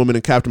Wonder Woman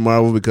and Captain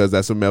Marvel because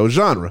that's a male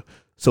genre.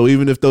 So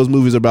even if those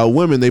movies are about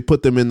women, they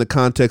put them in the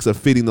context of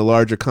feeding the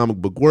larger comic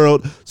book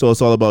world. So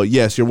it's all about,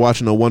 yes, you're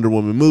watching a Wonder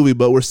Woman movie,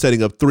 but we're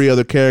setting up 3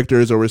 other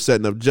characters, or we're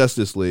setting up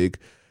Justice League.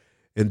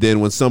 And then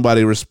when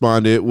somebody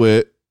responded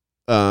with,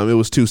 it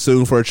was too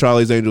soon for a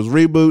Charlie's Angels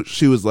reboot,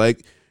 she was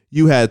like,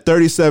 you had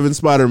 37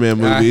 Spider-Man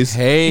movies. I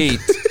hate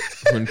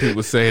when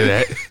people say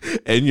that.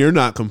 And you're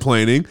not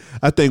complaining.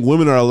 I think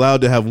women are allowed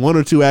to have 1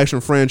 or 2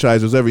 action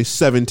franchises every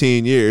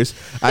 17 years.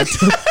 I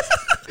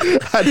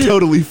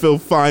totally feel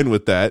fine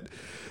with that.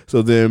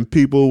 So then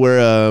people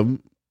were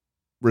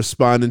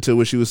responding to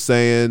what she was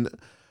saying.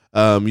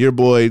 Your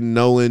boy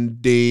Nolan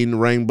Dean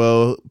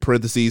Rainbow,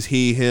 parentheses,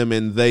 he, him,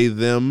 and they,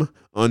 them,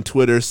 on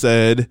Twitter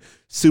said,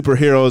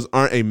 superheroes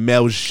aren't a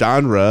male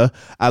genre.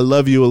 I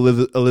love you,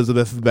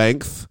 Elizabeth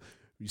Banks.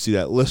 You see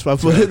that lisp I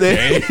put in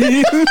there?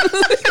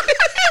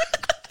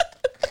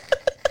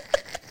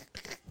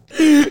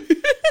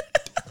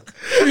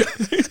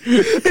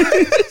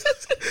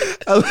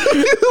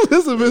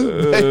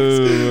 Elizabeth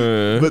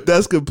Banks. But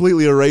that's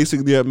completely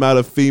erasing the amount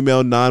of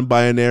female,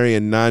 non-binary,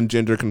 and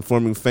non-gender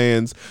conforming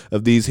fans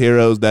of these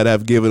heroes that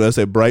have given us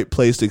a bright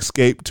place to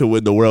escape to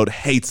when the world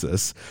hates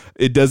us.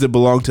 It doesn't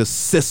belong to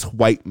cis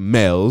white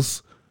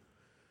males.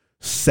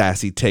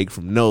 Sassy take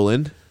from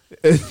Nolan.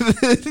 Yeah,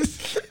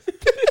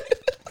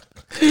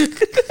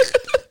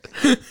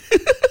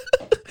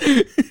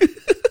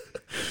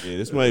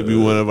 this might be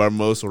one of our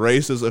most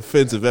racist,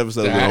 offensive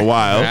episodes in a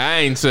while. I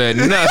ain't said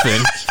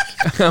nothing.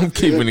 I'm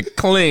keeping it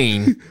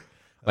clean.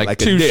 Like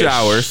 2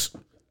 showers.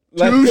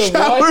 Two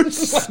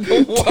showers?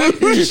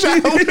 Two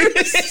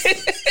showers?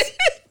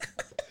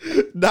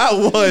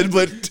 Not 1,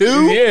 but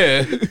 2?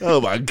 Yeah.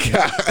 Oh, my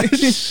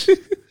gosh. All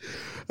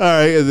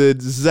right, and then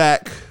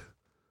Zach,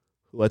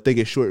 who I think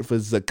is short for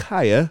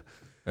Zakiya.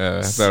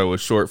 I thought it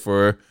was short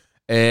for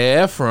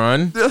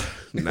Efron.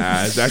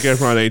 Nah, Zac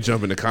Efron ain't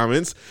jumping the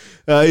comments.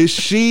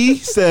 She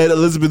said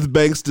Elizabeth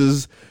Banks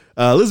does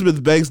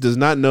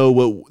not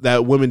know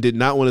that women did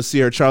not want to see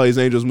her Charlie's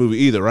Angels movie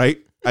either, right?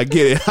 I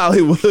get it.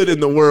 Hollywood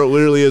and the world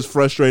literally is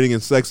frustrating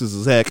and sexist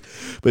as heck,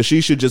 but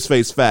she should just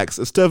face facts.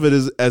 As tough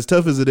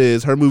as it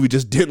is, her movie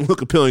just didn't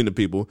look appealing to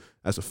people.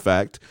 That's a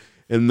fact.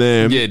 And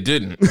then it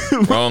didn't.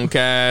 Wrong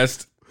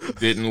cast.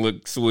 Didn't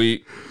look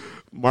sweet.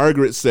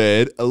 Margaret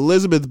said,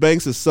 Elizabeth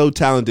Banks is so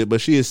talented, but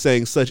she is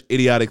saying such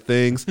idiotic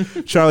things.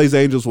 Charlie's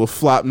Angels will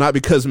flop, not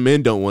because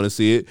men don't want to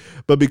see it,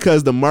 but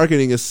because the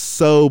marketing is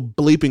so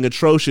bleeping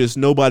atrocious,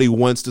 nobody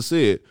wants to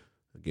see it.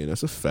 Again,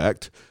 that's a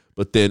fact.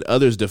 But then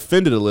others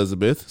defended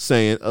Elizabeth,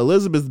 saying,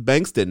 Elizabeth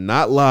Banks did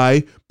not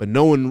lie, but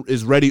no one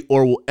is ready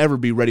or will ever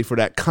be ready for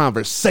that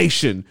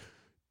conversation.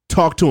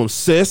 Talk to him,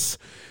 sis.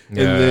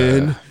 Yeah. And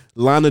then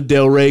Lana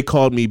Del Rey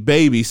called me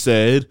baby,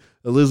 said,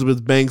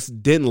 Elizabeth Banks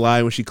didn't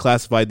lie when she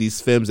classified these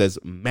films as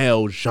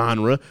male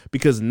genre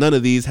because none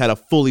of these had a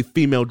fully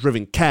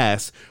female-driven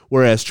cast,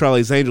 whereas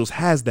Charlie's Angels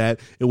has that.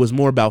 It was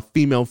more about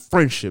female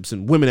friendships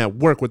and women at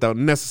work without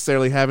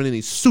necessarily having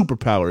any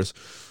superpowers.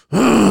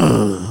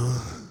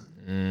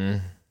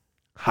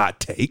 Hot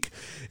take.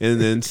 And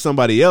then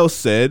somebody else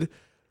said,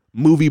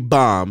 movie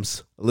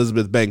bombs.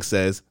 Elizabeth Banks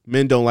says,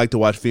 men don't like to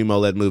watch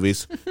female-led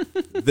movies.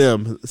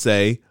 Them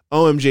say,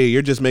 OMG,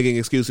 you're just making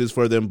excuses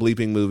for them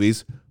bleeping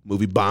movies.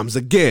 Movie bombs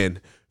again.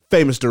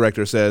 Famous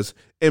director says,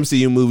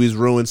 MCU movies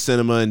ruin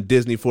cinema and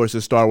Disney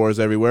forces Star Wars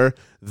everywhere.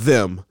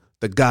 Them,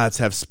 the gods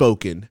have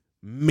spoken.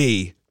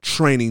 Me,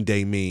 Training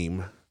Day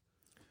meme.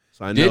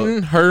 So I know.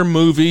 Didn't her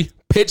movie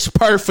Pitch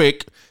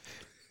Perfect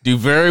do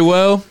very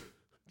well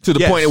to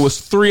the point it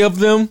was 3 of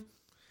them?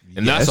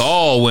 And that's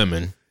all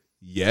women.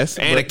 Yes.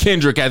 Anna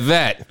Kendrick at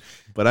that.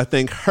 But I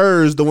think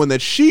hers, the one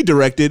that she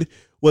directed,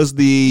 was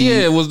the...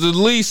 Yeah, it was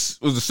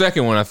the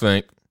second one, I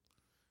think.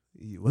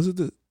 Was it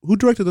who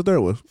directed the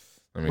third one?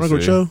 Let me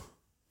Margaret see. Cho?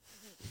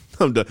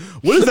 I'm done.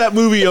 What is that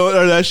movie on,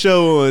 or that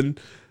show on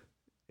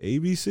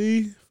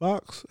ABC?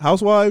 Fox?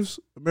 Housewives?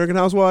 American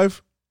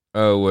Housewife?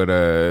 Oh, what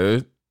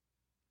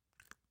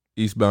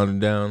Eastbound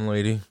and Down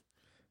lady.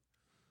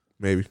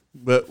 Maybe.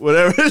 But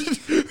whatever.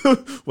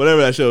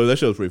 Whatever that show is, that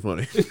show's pretty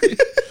funny.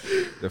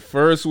 The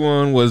first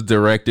one was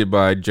directed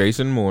by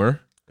Jason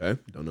Moore. Okay.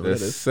 Don't know who The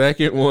that is.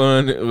 second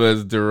one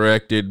was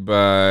directed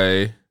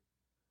by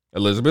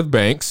Elizabeth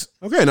Banks.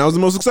 Okay, and that was the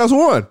most successful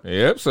one.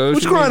 Yep. So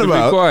What she you crying needs to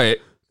about? be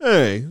quiet.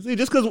 Hey, see,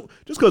 just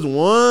because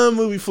one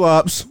movie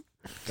flops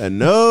that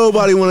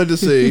nobody wanted to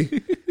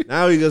see,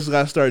 now we just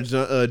got to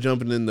start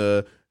jumping in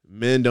the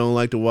men don't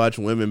like to watch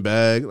women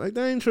bag. Like,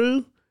 that ain't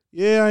true.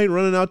 Yeah, I ain't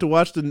running out to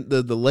watch the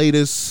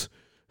latest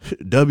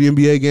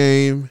WNBA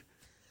game.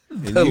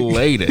 And The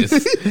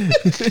latest.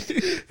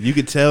 you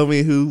could tell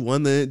me who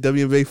won the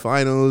WNBA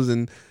finals,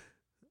 and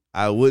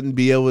I wouldn't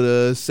be able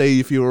to say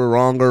if you were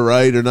wrong or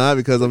right or not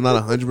because I'm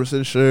not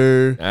 100%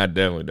 sure. I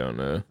definitely don't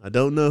know. I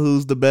don't know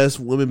who's the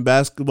best women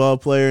basketball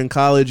player in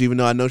college, even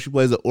though I know she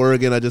plays at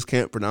Oregon. I just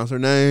can't pronounce her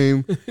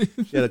name.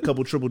 She had a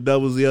couple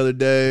triple-doubles the other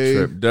day.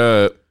 Tripped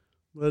up.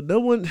 But no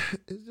one,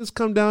 it just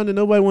come down to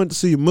nobody wanted to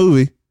see a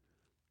movie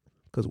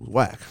because it was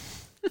whack.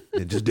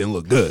 It just didn't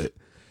look good.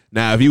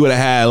 Now, if you would have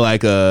had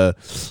like a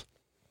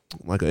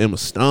Emma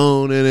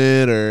Stone in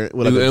it, or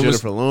like a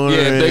Jennifer Lawrence,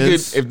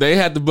 Yeah, if they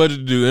had the budget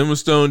to do Emma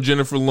Stone,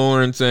 Jennifer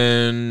Lawrence,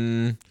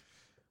 and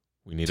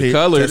we need a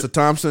color. Tessa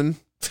Thompson,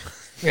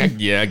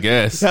 Yeah, I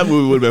guess. that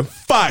movie would have been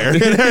fire,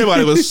 and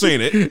everybody was seeing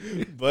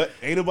it. But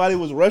ain't nobody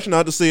was rushing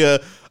out to see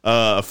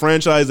a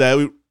franchise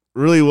that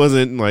really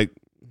wasn't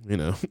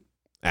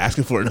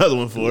asking for another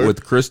one for.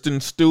 With Kristen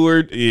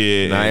Stewart,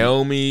 Yeah.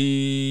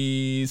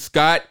 Naomi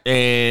Scott,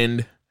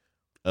 and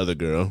Other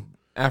girl.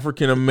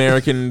 African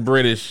American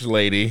British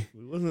lady.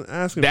 We wasn't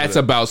asking. That's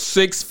for that. about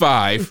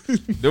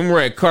 6'5". Them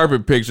red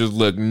carpet pictures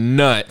look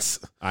nuts.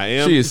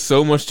 She is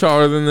so much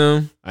taller than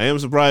them. I am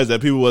surprised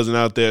that people wasn't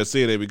out there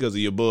seeing it because of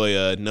your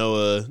boy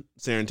Noah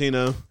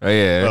Sarantino, Oh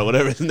yeah, or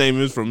whatever his name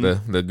is from.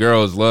 the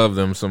girls love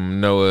them some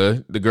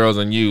Noah. The girls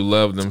on You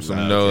love them some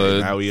Okay, Noah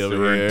now we over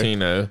here.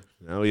 Sorrentino.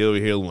 Now we over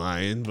here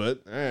lying,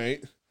 but all right,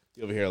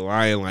 you over here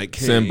lying like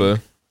King.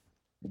 Simba.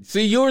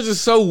 See, yours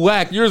is so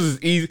whack. Yours is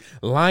easy.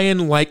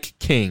 Lion like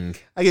king.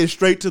 I get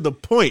straight to the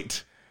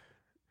point.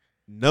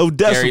 No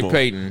decimal.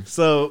 Gary Payton.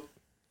 So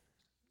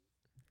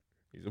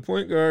He's a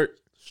point guard.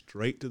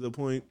 straight to the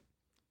point.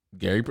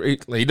 Gary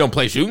Payton. He don't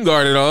play shooting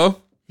guard at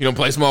all. He don't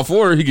play small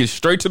forward. He gets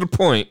straight to the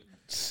point.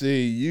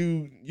 See,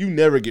 you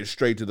never get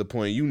straight to the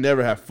point. You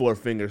never have 4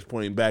 fingers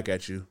pointing back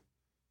at you.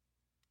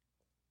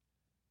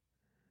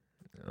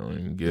 I don't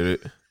even get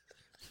it.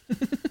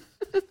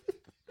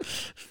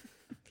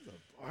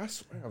 I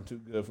swear I'm too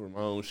good for my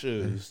own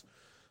shoes.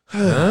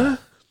 Huh?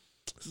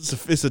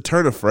 It's a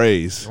turn of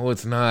phrase. No,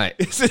 it's not.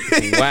 It's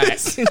whack.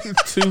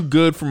 Too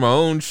good for my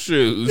own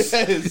shoes.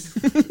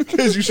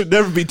 Because you should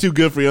never be too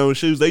good for your own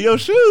shoes. They're your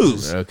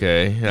shoes.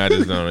 Okay, I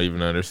just don't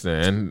even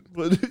understand.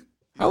 But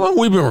How long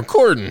we been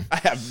recording? I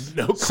have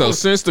no clue. So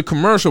since the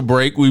commercial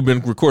break, we've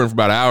been recording for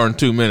about an hour and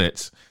 2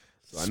 minutes.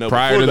 I know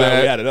prior before to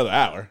that- we had another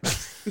hour.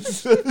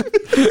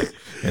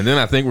 And then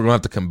I think we're going to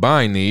have to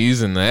combine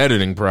these in the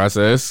editing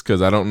process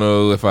because I don't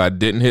know if I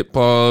didn't hit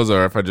pause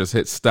or if I just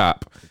hit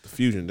stop. The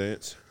fusion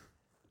dance.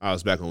 I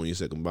was back on when you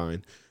said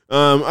combine.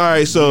 All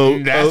right, so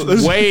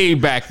That's way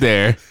back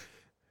there.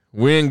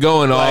 We ain't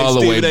going like all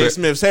the way Stephen A. back.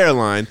 Smith's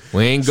hairline.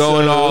 We ain't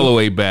going So- all the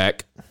way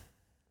back.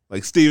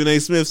 Like Stephen A.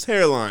 Smith's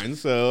hairline.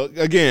 So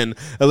again,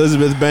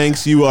 Elizabeth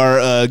Banks, you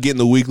are getting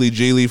the weekly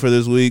Geely for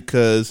this week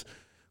because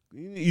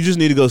you just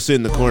need to go sit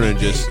in the corner and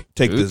just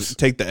take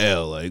the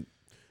L. Like,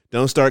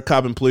 don't start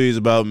copping pleas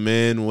about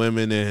men,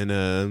 women,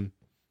 and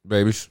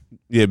Babies.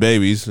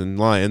 babies and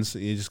lions.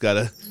 You just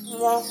gotta.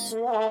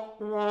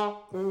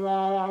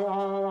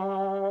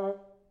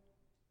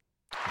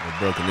 A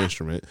broken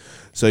instrument.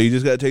 So you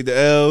just gotta take the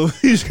L.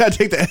 You just gotta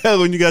take the L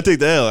when you gotta take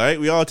the L, all right?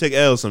 We all take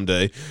L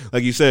someday.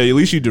 Like you said, at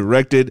least you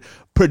directed,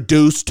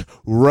 produced,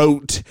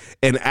 wrote,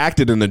 and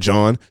acted in the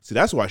John. See,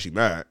 that's why she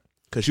mad.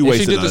 Because she And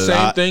wasted she did the a same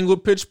lot. thing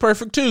with Pitch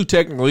Perfect too,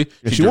 technically.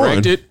 And She she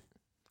won. directed.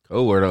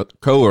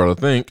 Coworld, I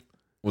think,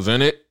 was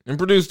in it and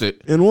produced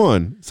it. And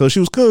won. So she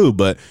was cool,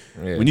 but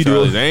Yeah, when you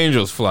Charlie's do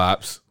Angels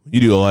flops. you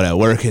do all that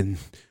work and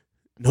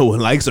no one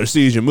likes or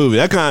sees your movie.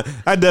 That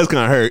does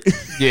kind of hurt.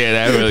 Yeah,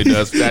 that really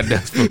does. That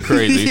does feel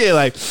crazy. Yeah,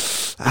 like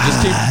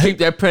Just keep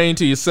that pain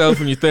to yourself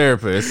and your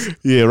therapist.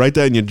 yeah, write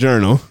that in your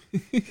journal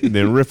and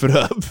then rip it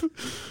up.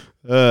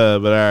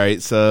 But all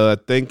right, so I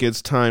think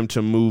it's time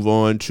to move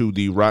on to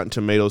the Rotten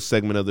Tomatoes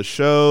segment of the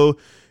show,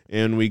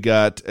 and we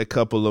got a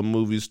couple of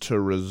movies to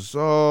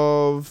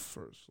resolve.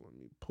 First, let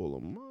me pull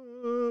them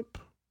up.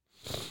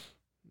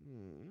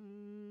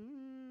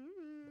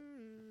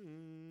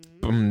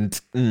 All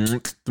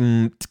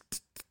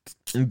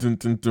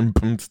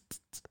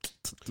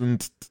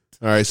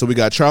right, so we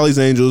got Charlie's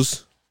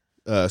Angels,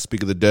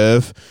 Speak of the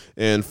Dev,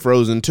 and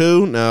Frozen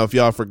 2. Now, if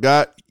y'all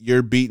forgot,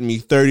 you're beating me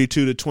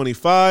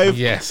 32-25.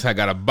 Yes, I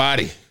got a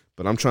body.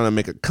 But I'm trying to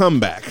make a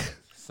comeback.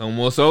 It's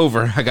almost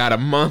over. I got a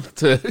month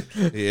to,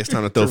 Yeah, it's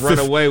time to throw run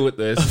away with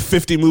this.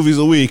 50 movies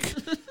a week.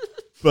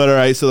 But all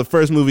right, so the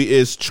first movie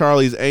is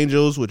Charlie's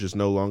Angels, which is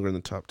no longer in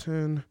the top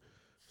 10.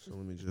 So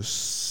let me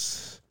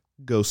just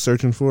go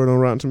searching for it on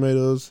Rotten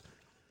Tomatoes.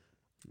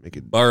 Make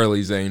it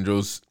Barley's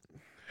Angels.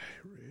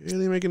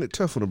 really making it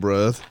tough on the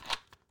bruh.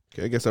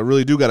 Okay, I guess I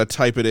really do got to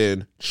type it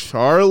in.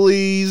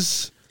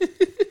 Charlie's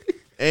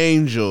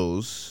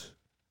Angels.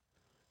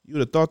 You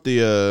would have thought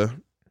the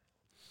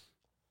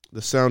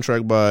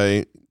soundtrack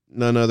by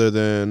none other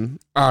than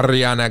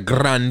Ariana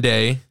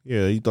Grande.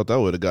 yeah, you thought that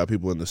would have got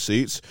people in the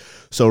seats.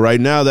 So right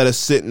now that is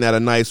sitting at a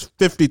nice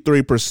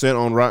 53%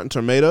 on Rotten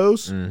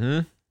Tomatoes.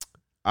 Mm-hmm.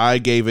 I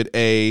gave it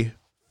a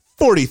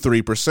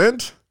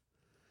 43%.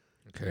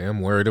 Okay,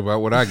 I'm worried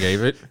about what I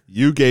gave it.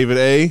 You gave it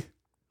a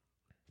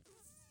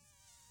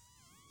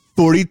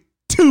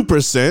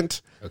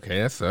 42%.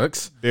 Okay, that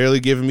sucks. Barely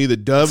giving me the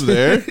dub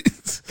there.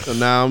 So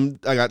now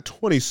I got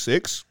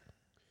 26.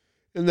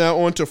 And now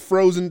on to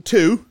Frozen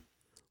 2,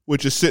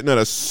 which is sitting at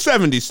a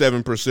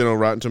 77% on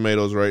Rotten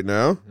Tomatoes right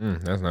now.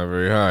 That's not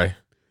very high.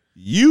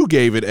 You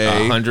gave it a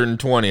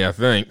 120, I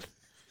think.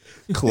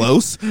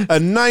 close, a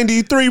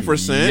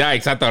 93%.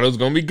 Yikes, I thought it was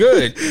going to be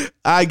good.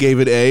 I gave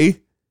it a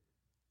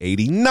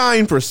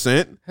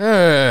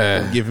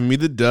 89%. Giving me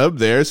the dub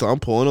there, so I'm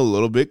pulling a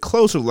little bit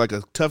closer, like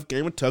a tough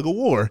game of tug of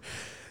war.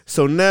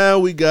 So now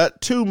we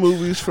got 2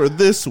 movies for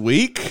this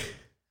week.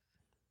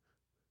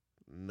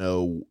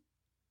 No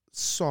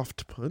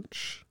Soft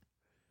Punch.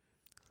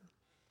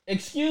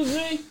 Excuse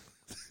me?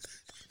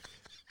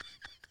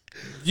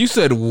 You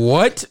said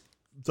what?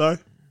 Sorry?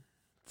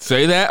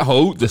 Say that,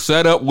 hold the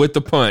setup with the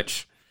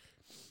punch.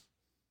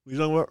 What you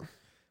talking about?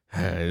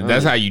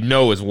 That's how you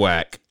know it's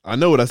whack. I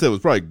know what I said was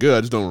probably good. I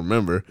just don't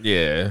remember.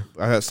 Yeah.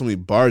 I had so many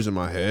bars in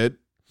my head.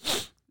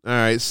 All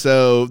right,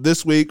 so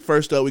this week,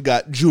 first up, we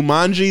got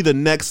Jumanji: The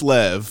Next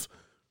Lev.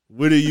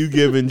 What are you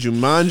giving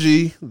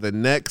Jumanji: The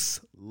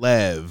Next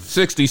Lev?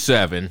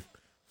 67.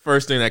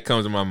 First thing that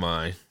comes to my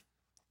mind.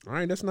 All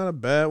right, that's not a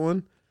bad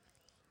one.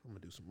 I'm going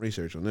to do some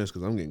research on this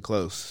because I'm getting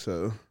close.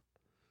 So,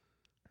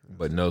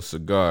 But no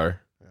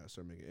cigar. I gotta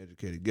start making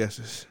educated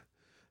guesses. I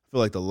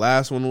feel like the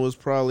last one was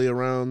probably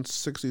around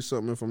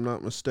 60-something, if I'm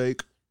not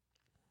mistaken.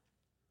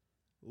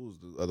 What was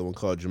the other one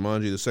called?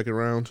 Jumanji: The Second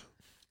Round?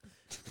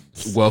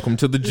 Welcome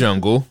to the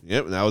jungle.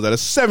 Yep, and I was at a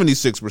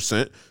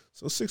 76%.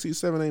 So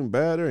 67 ain't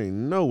bad. There ain't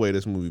no way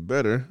this movie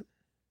better.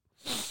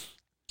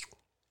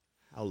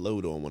 How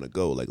low do I want to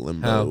go? Like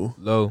Limbo? How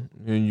low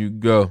can you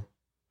go?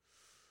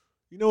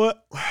 You know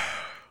what? I'm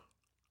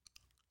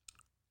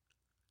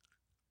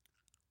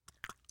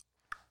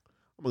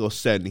going to go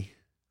 70.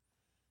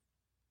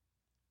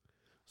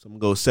 So I'm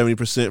going to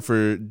go 70%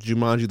 for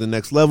Jumanji: The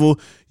Next Level.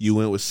 You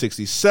went with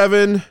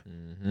 67.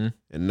 Mm-hmm.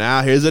 And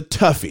now here's a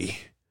toughie.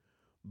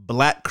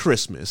 Black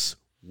Christmas,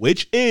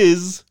 which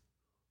is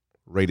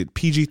rated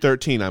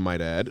PG-13, I might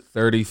add.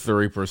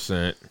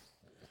 33%.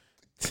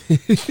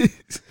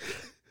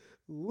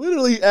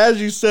 Literally, as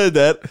you said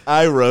that,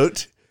 I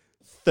wrote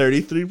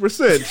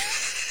 33%.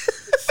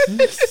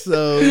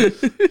 So,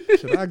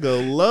 should I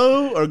go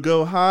low or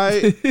go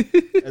high?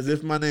 As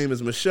if my name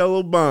is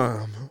Michelle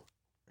Obama.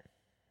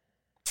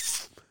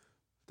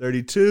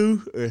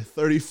 32 or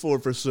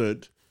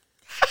 34%?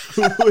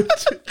 What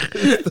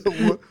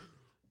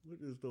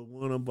is the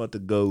one I'm about to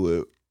go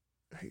with?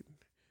 Ain't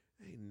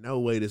no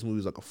way this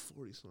movie's like a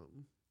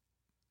 40-something.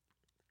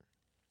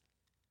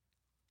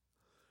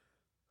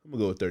 I'm going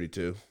to go with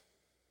 32.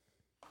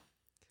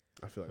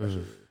 I feel like I should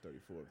go with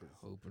 34.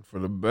 Hoping for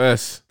the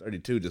best.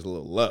 32 just a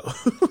little low.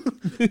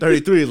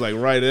 33 is like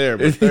right there,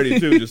 but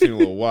 32 just seemed a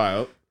little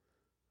wild.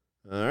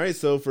 All right,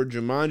 so for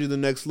Jumanji: The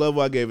Next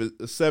Level, I gave it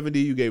a 70.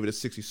 You gave it a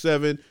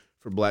 67.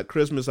 For Black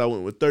Christmas, I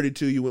went with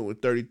 32. You went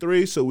with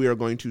 33. So we are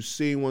going to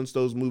see once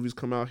those movies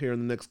come out here in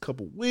the next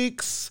couple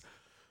weeks.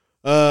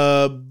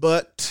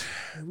 But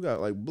we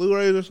got like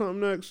Blu-rays or something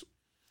next.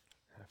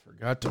 I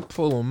forgot to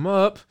pull them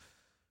up.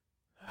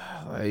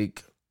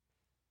 Like,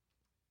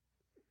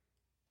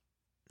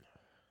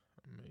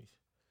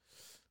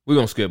 we're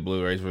going to skip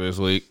Blu-rays for this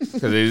week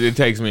because it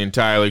takes me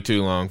entirely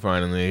too long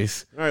finding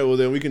these. All right, well,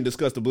 then we can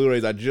discuss the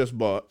Blu-rays I just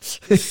bought.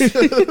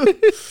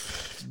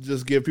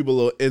 Just give people a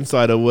little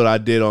insight of what I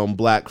did on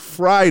Black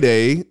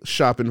Friday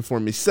shopping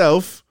for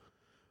myself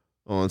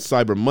on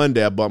Cyber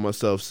Monday, I bought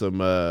myself some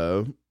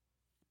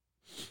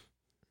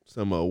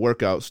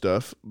workout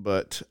stuff.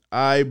 But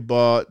I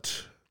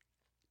bought.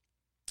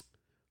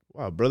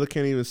 Wow, brother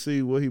can't even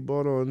see what he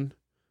bought on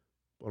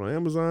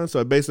Amazon. So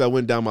I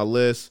went down my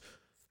list,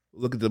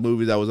 look at the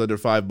movies that was under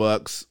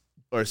 $5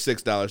 or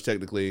 $6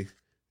 technically,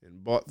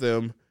 and bought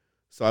them.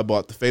 So I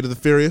bought The Fate of the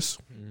Furious.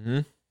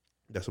 Mm-hmm.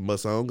 That's a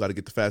must own. Got to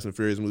get the Fast and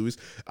Furious movies.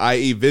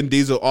 I.e., Vin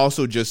Diesel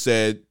also just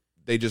said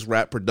they just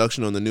wrapped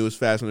production on the newest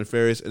Fast and the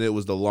Furious, and it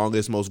was the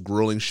longest, most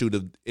grueling shoot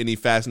of any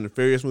Fast and the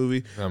Furious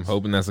movie. I'm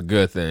hoping that's a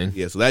good thing.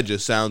 Yeah, so that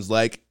just sounds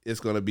like it's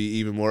going to be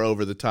even more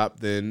over the top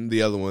than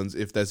the other ones,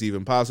 if that's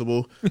even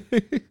possible.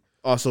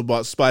 Also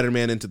bought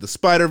Spider-Man Into the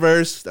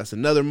Spider-Verse. That's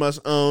another must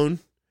own.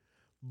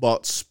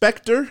 Bought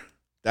Spectre.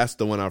 That's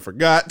the one I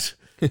forgot.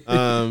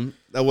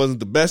 That wasn't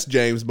the best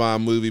James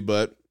Bond movie,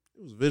 but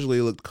it was visually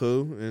it looked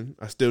cool, and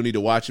I still need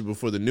to watch it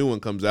before the new one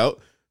comes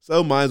out,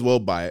 so might as well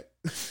buy it.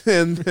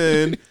 And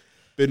then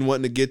been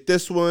wanting to get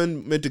this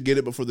one, meant to get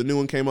it before the new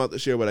one came out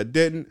this year, but I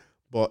didn't.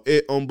 Bought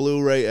it on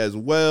Blu-ray as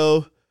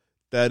well.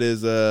 That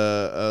is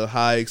a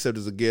high accept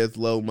as a gift,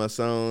 low must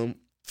own.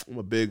 I'm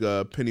a big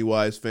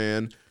Pennywise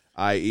fan,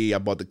 i.e. I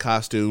bought the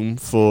costume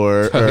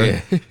for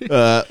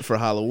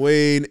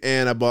Halloween,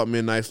 and I bought me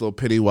a nice little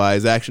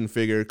Pennywise action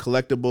figure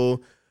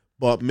collectible.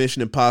 Bought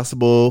Mission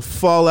Impossible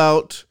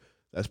Fallout.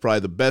 That's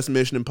probably the best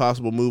Mission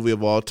Impossible movie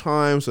of all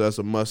time, so that's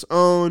a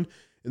must-own.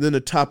 And then to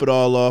top it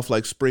all off,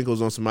 like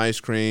sprinkles on some ice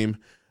cream,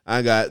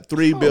 I got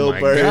 3 Bill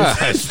Burrs.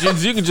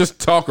 Gosh. You can just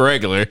talk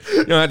regular.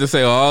 You don't have to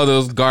say all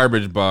those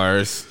garbage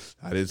bars.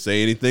 I didn't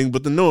say anything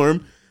but the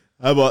norm.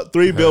 I bought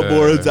 3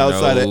 billboards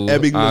outside of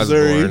Ebbing,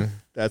 Missouri.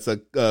 That's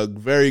a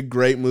very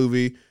great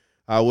movie.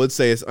 I would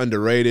say it's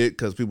underrated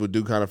because people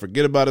do kind of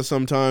forget about it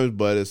sometimes,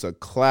 but it's a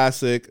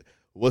classic.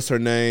 What's her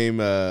name?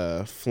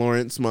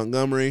 Florence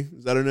Montgomery.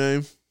 Is that her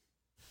name?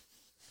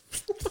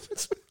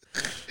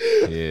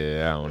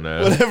 Yeah, I don't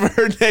know. Whatever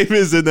her name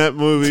is in that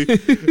movie.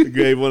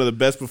 Gave one of the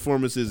best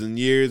performances in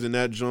years in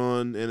that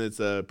John, and it's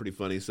pretty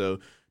funny. So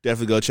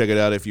definitely go check it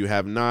out if you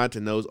have not.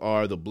 And those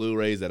are the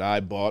Blu-rays that I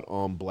bought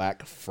on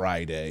Black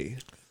Friday.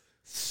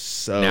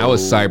 So now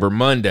it's Cyber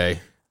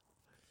Monday.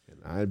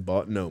 And I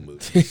bought no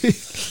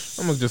movies.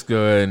 I'm going to just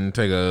go ahead and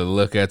take a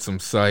look at some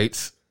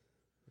sites.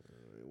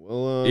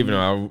 Well, even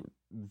though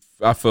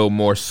I feel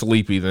more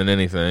sleepy than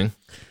anything.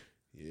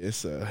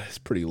 It's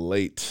pretty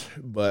late,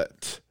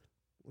 but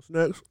what's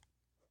next?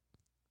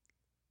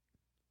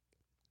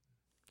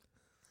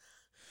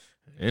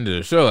 End of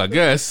the show, I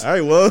guess. All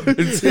right, well,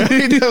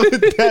 you know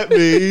what that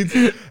means.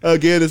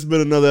 Again, it's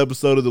been another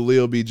episode of the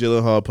Leo B.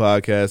 Gyllenhaal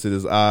podcast. It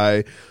is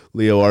I,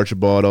 Leo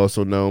Archibald,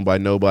 also known by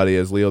nobody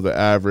as Leo the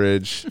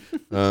Average. You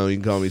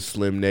can call me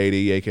Slim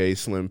Nady, a.k.a.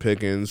 Slim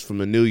Pickens. From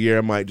the new year,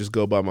 I might just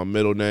go by my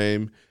middle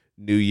name.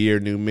 New year,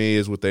 new me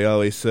is what they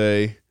always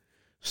say.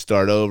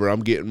 Start over.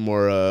 I'm getting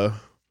more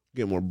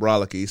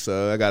brolicky,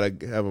 so I gotta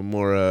have a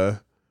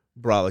more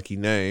brolicky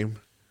name.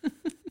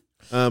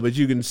 But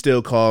you can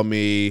still call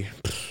me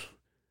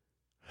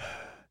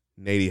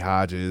Nady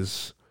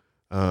Hodges,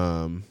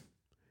 Nady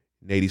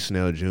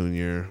Snell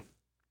Jr.,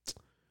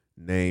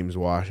 Names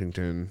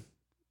Washington.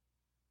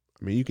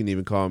 I mean, you can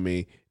even call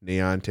me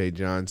Neonte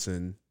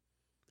Johnson.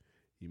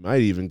 You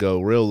might even go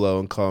real low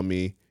and call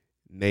me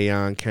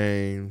Nayon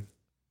Kane.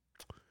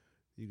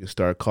 You can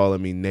start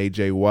calling me Nay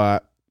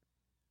Watt.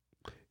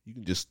 You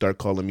can just start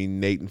calling me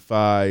Nate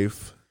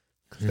 5,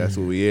 because that's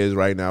who he is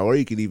right now. Or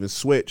you can even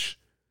switch.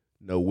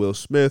 No Will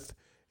Smith.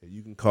 And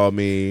you can call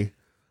me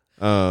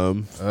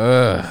Nayland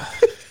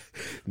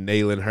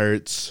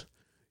Hurts.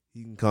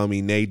 You can call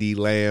me Nadie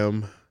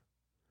Lamb.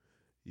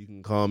 You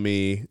can call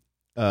me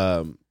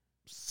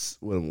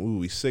what are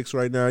we 6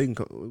 right now? We're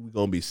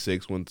gonna be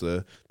 6 once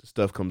the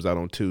stuff comes out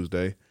on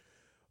Tuesday.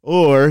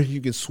 Or you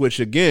can switch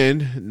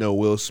again. No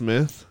Will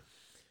Smith.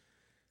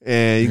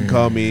 And you can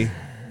call me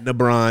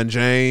LeBron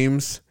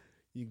James.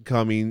 You can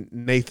call me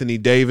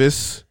Nathany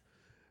Davis.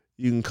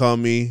 You can call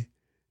me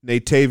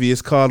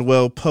Natavius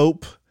Caldwell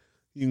Pope.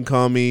 You can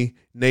call me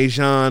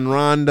Najon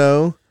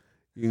Rondo.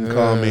 You can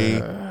call me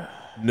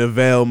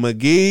Neville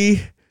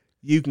McGee.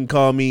 You can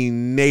call me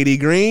Nady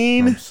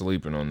Green. I'm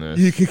sleeping on this.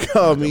 You can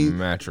call me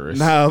mattress.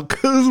 Now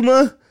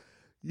Kuzma.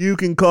 You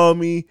can call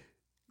me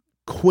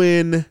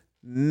Quinn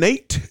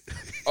Nate.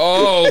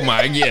 Oh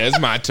my, yeah, it's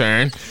my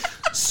turn.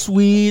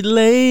 Sweet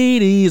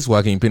ladies,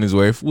 Joaquin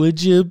Pennyworth,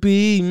 would you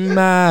be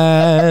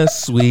my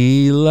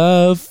sweet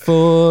love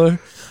for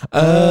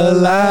a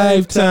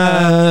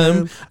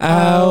lifetime?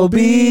 I'll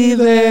be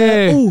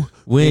there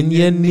when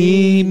you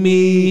need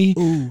me.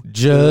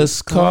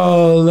 Just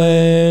call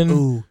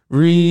and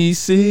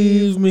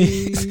receive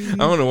me. I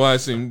don't know why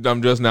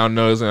I'm just now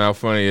noticing how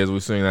funny it is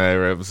we sing that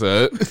every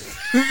episode.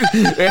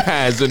 It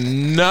has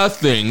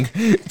nothing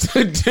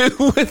to do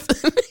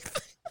with anything.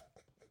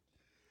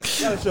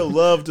 Gotta show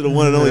love to the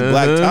one and only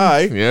Black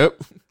Tie.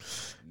 Yep.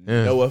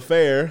 Yeah. No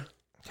affair.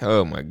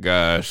 Oh my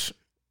gosh.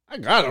 I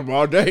got him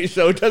all day,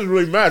 so it doesn't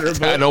really matter.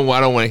 But I don't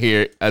want to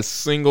hear a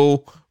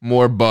single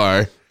more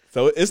bar.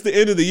 So it's the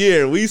end of the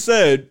year. We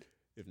said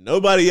if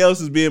nobody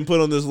else is being put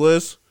on this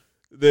list,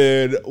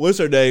 then what's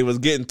her name was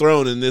getting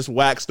thrown in this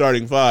whack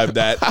starting five.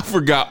 That I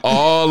forgot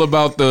all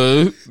about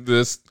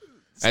this,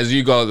 as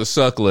you call it, the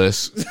suck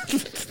list.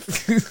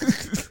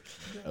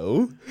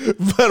 no,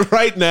 but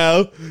right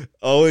now,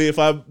 only if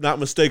I'm not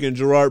mistaken,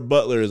 Gerard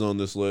Butler is on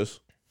this list.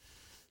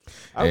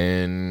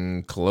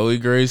 And Chloe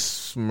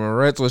Grace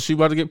Moretz, was she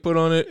about to get put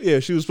on it? Yeah,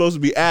 she was supposed to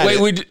be added.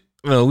 Wait,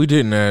 we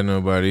didn't add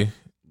nobody.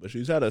 But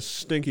she's had a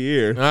stinky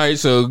year. All right,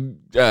 so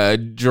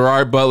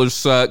Gerard Butler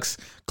sucks.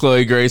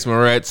 Chloe Grace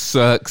Moretz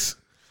sucks.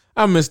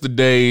 I miss the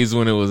days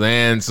when it was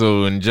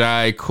Ansel and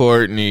Jai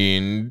Courtney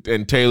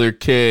and Taylor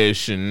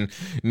Kish and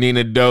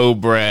Nina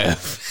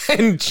Dobrev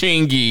and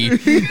Chingy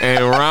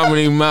and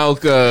Romney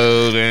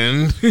Malco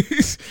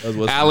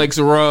and Alex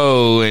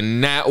Rowe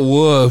and Nat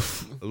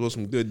Wolff. Those were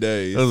some good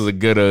days. Those are the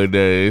good old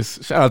days.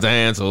 Shout out to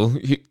Ansel,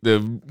 the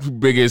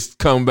biggest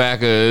comeback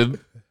of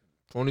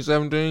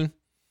 2017.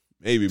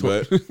 Maybe,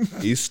 but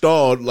he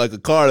stalled like a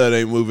car that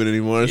ain't moving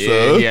anymore. Yeah,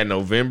 so he had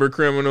November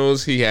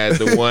Criminals. He had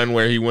the one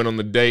where he went on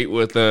the date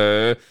with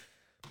Finn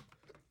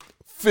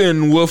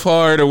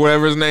Wolfhard or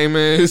whatever his name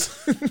is.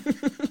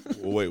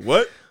 Wait,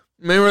 what?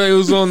 Remember they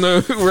was on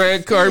the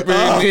red carpet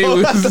and he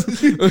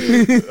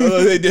was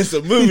Oh, they did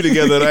some movie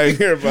together that I didn't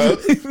hear about.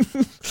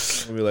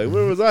 I'll be like,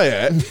 where was I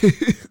at?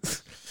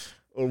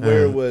 Or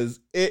where was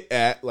it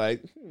at?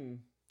 Like,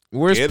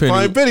 Where's can't Penny?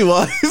 find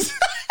Pennywise.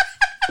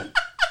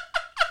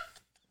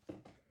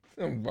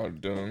 I'm about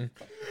done.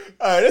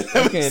 All right, this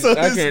episode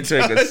I is can't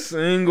take done. a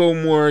single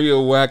more of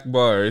your whack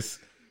bars.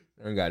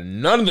 I ain't got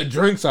none of the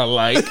drinks I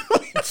like.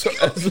 So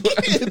that's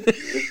why-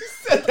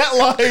 Said that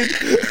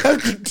line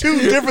after two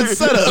different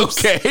setups.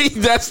 Okay,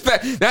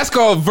 that's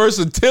called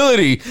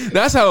versatility.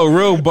 That's how a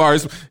real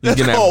bars you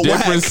can have called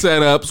different whack.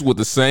 setups with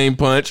the same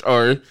punch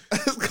or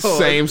called-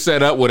 same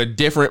setup with a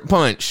different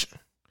punch.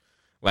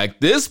 Like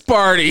this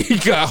party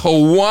got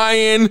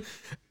Hawaiian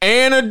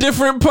and a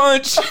different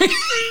punch.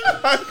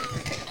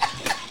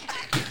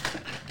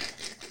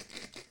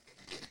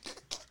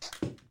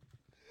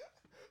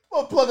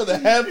 I'm plugging the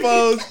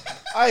headphones.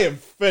 I am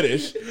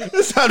finished.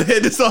 This time to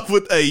hit this off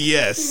with a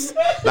yes.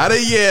 Not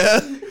a yeah,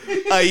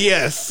 a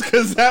yes.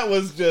 Because that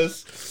was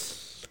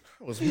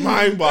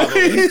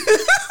mind-boggling.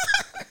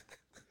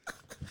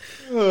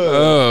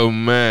 Oh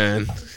man.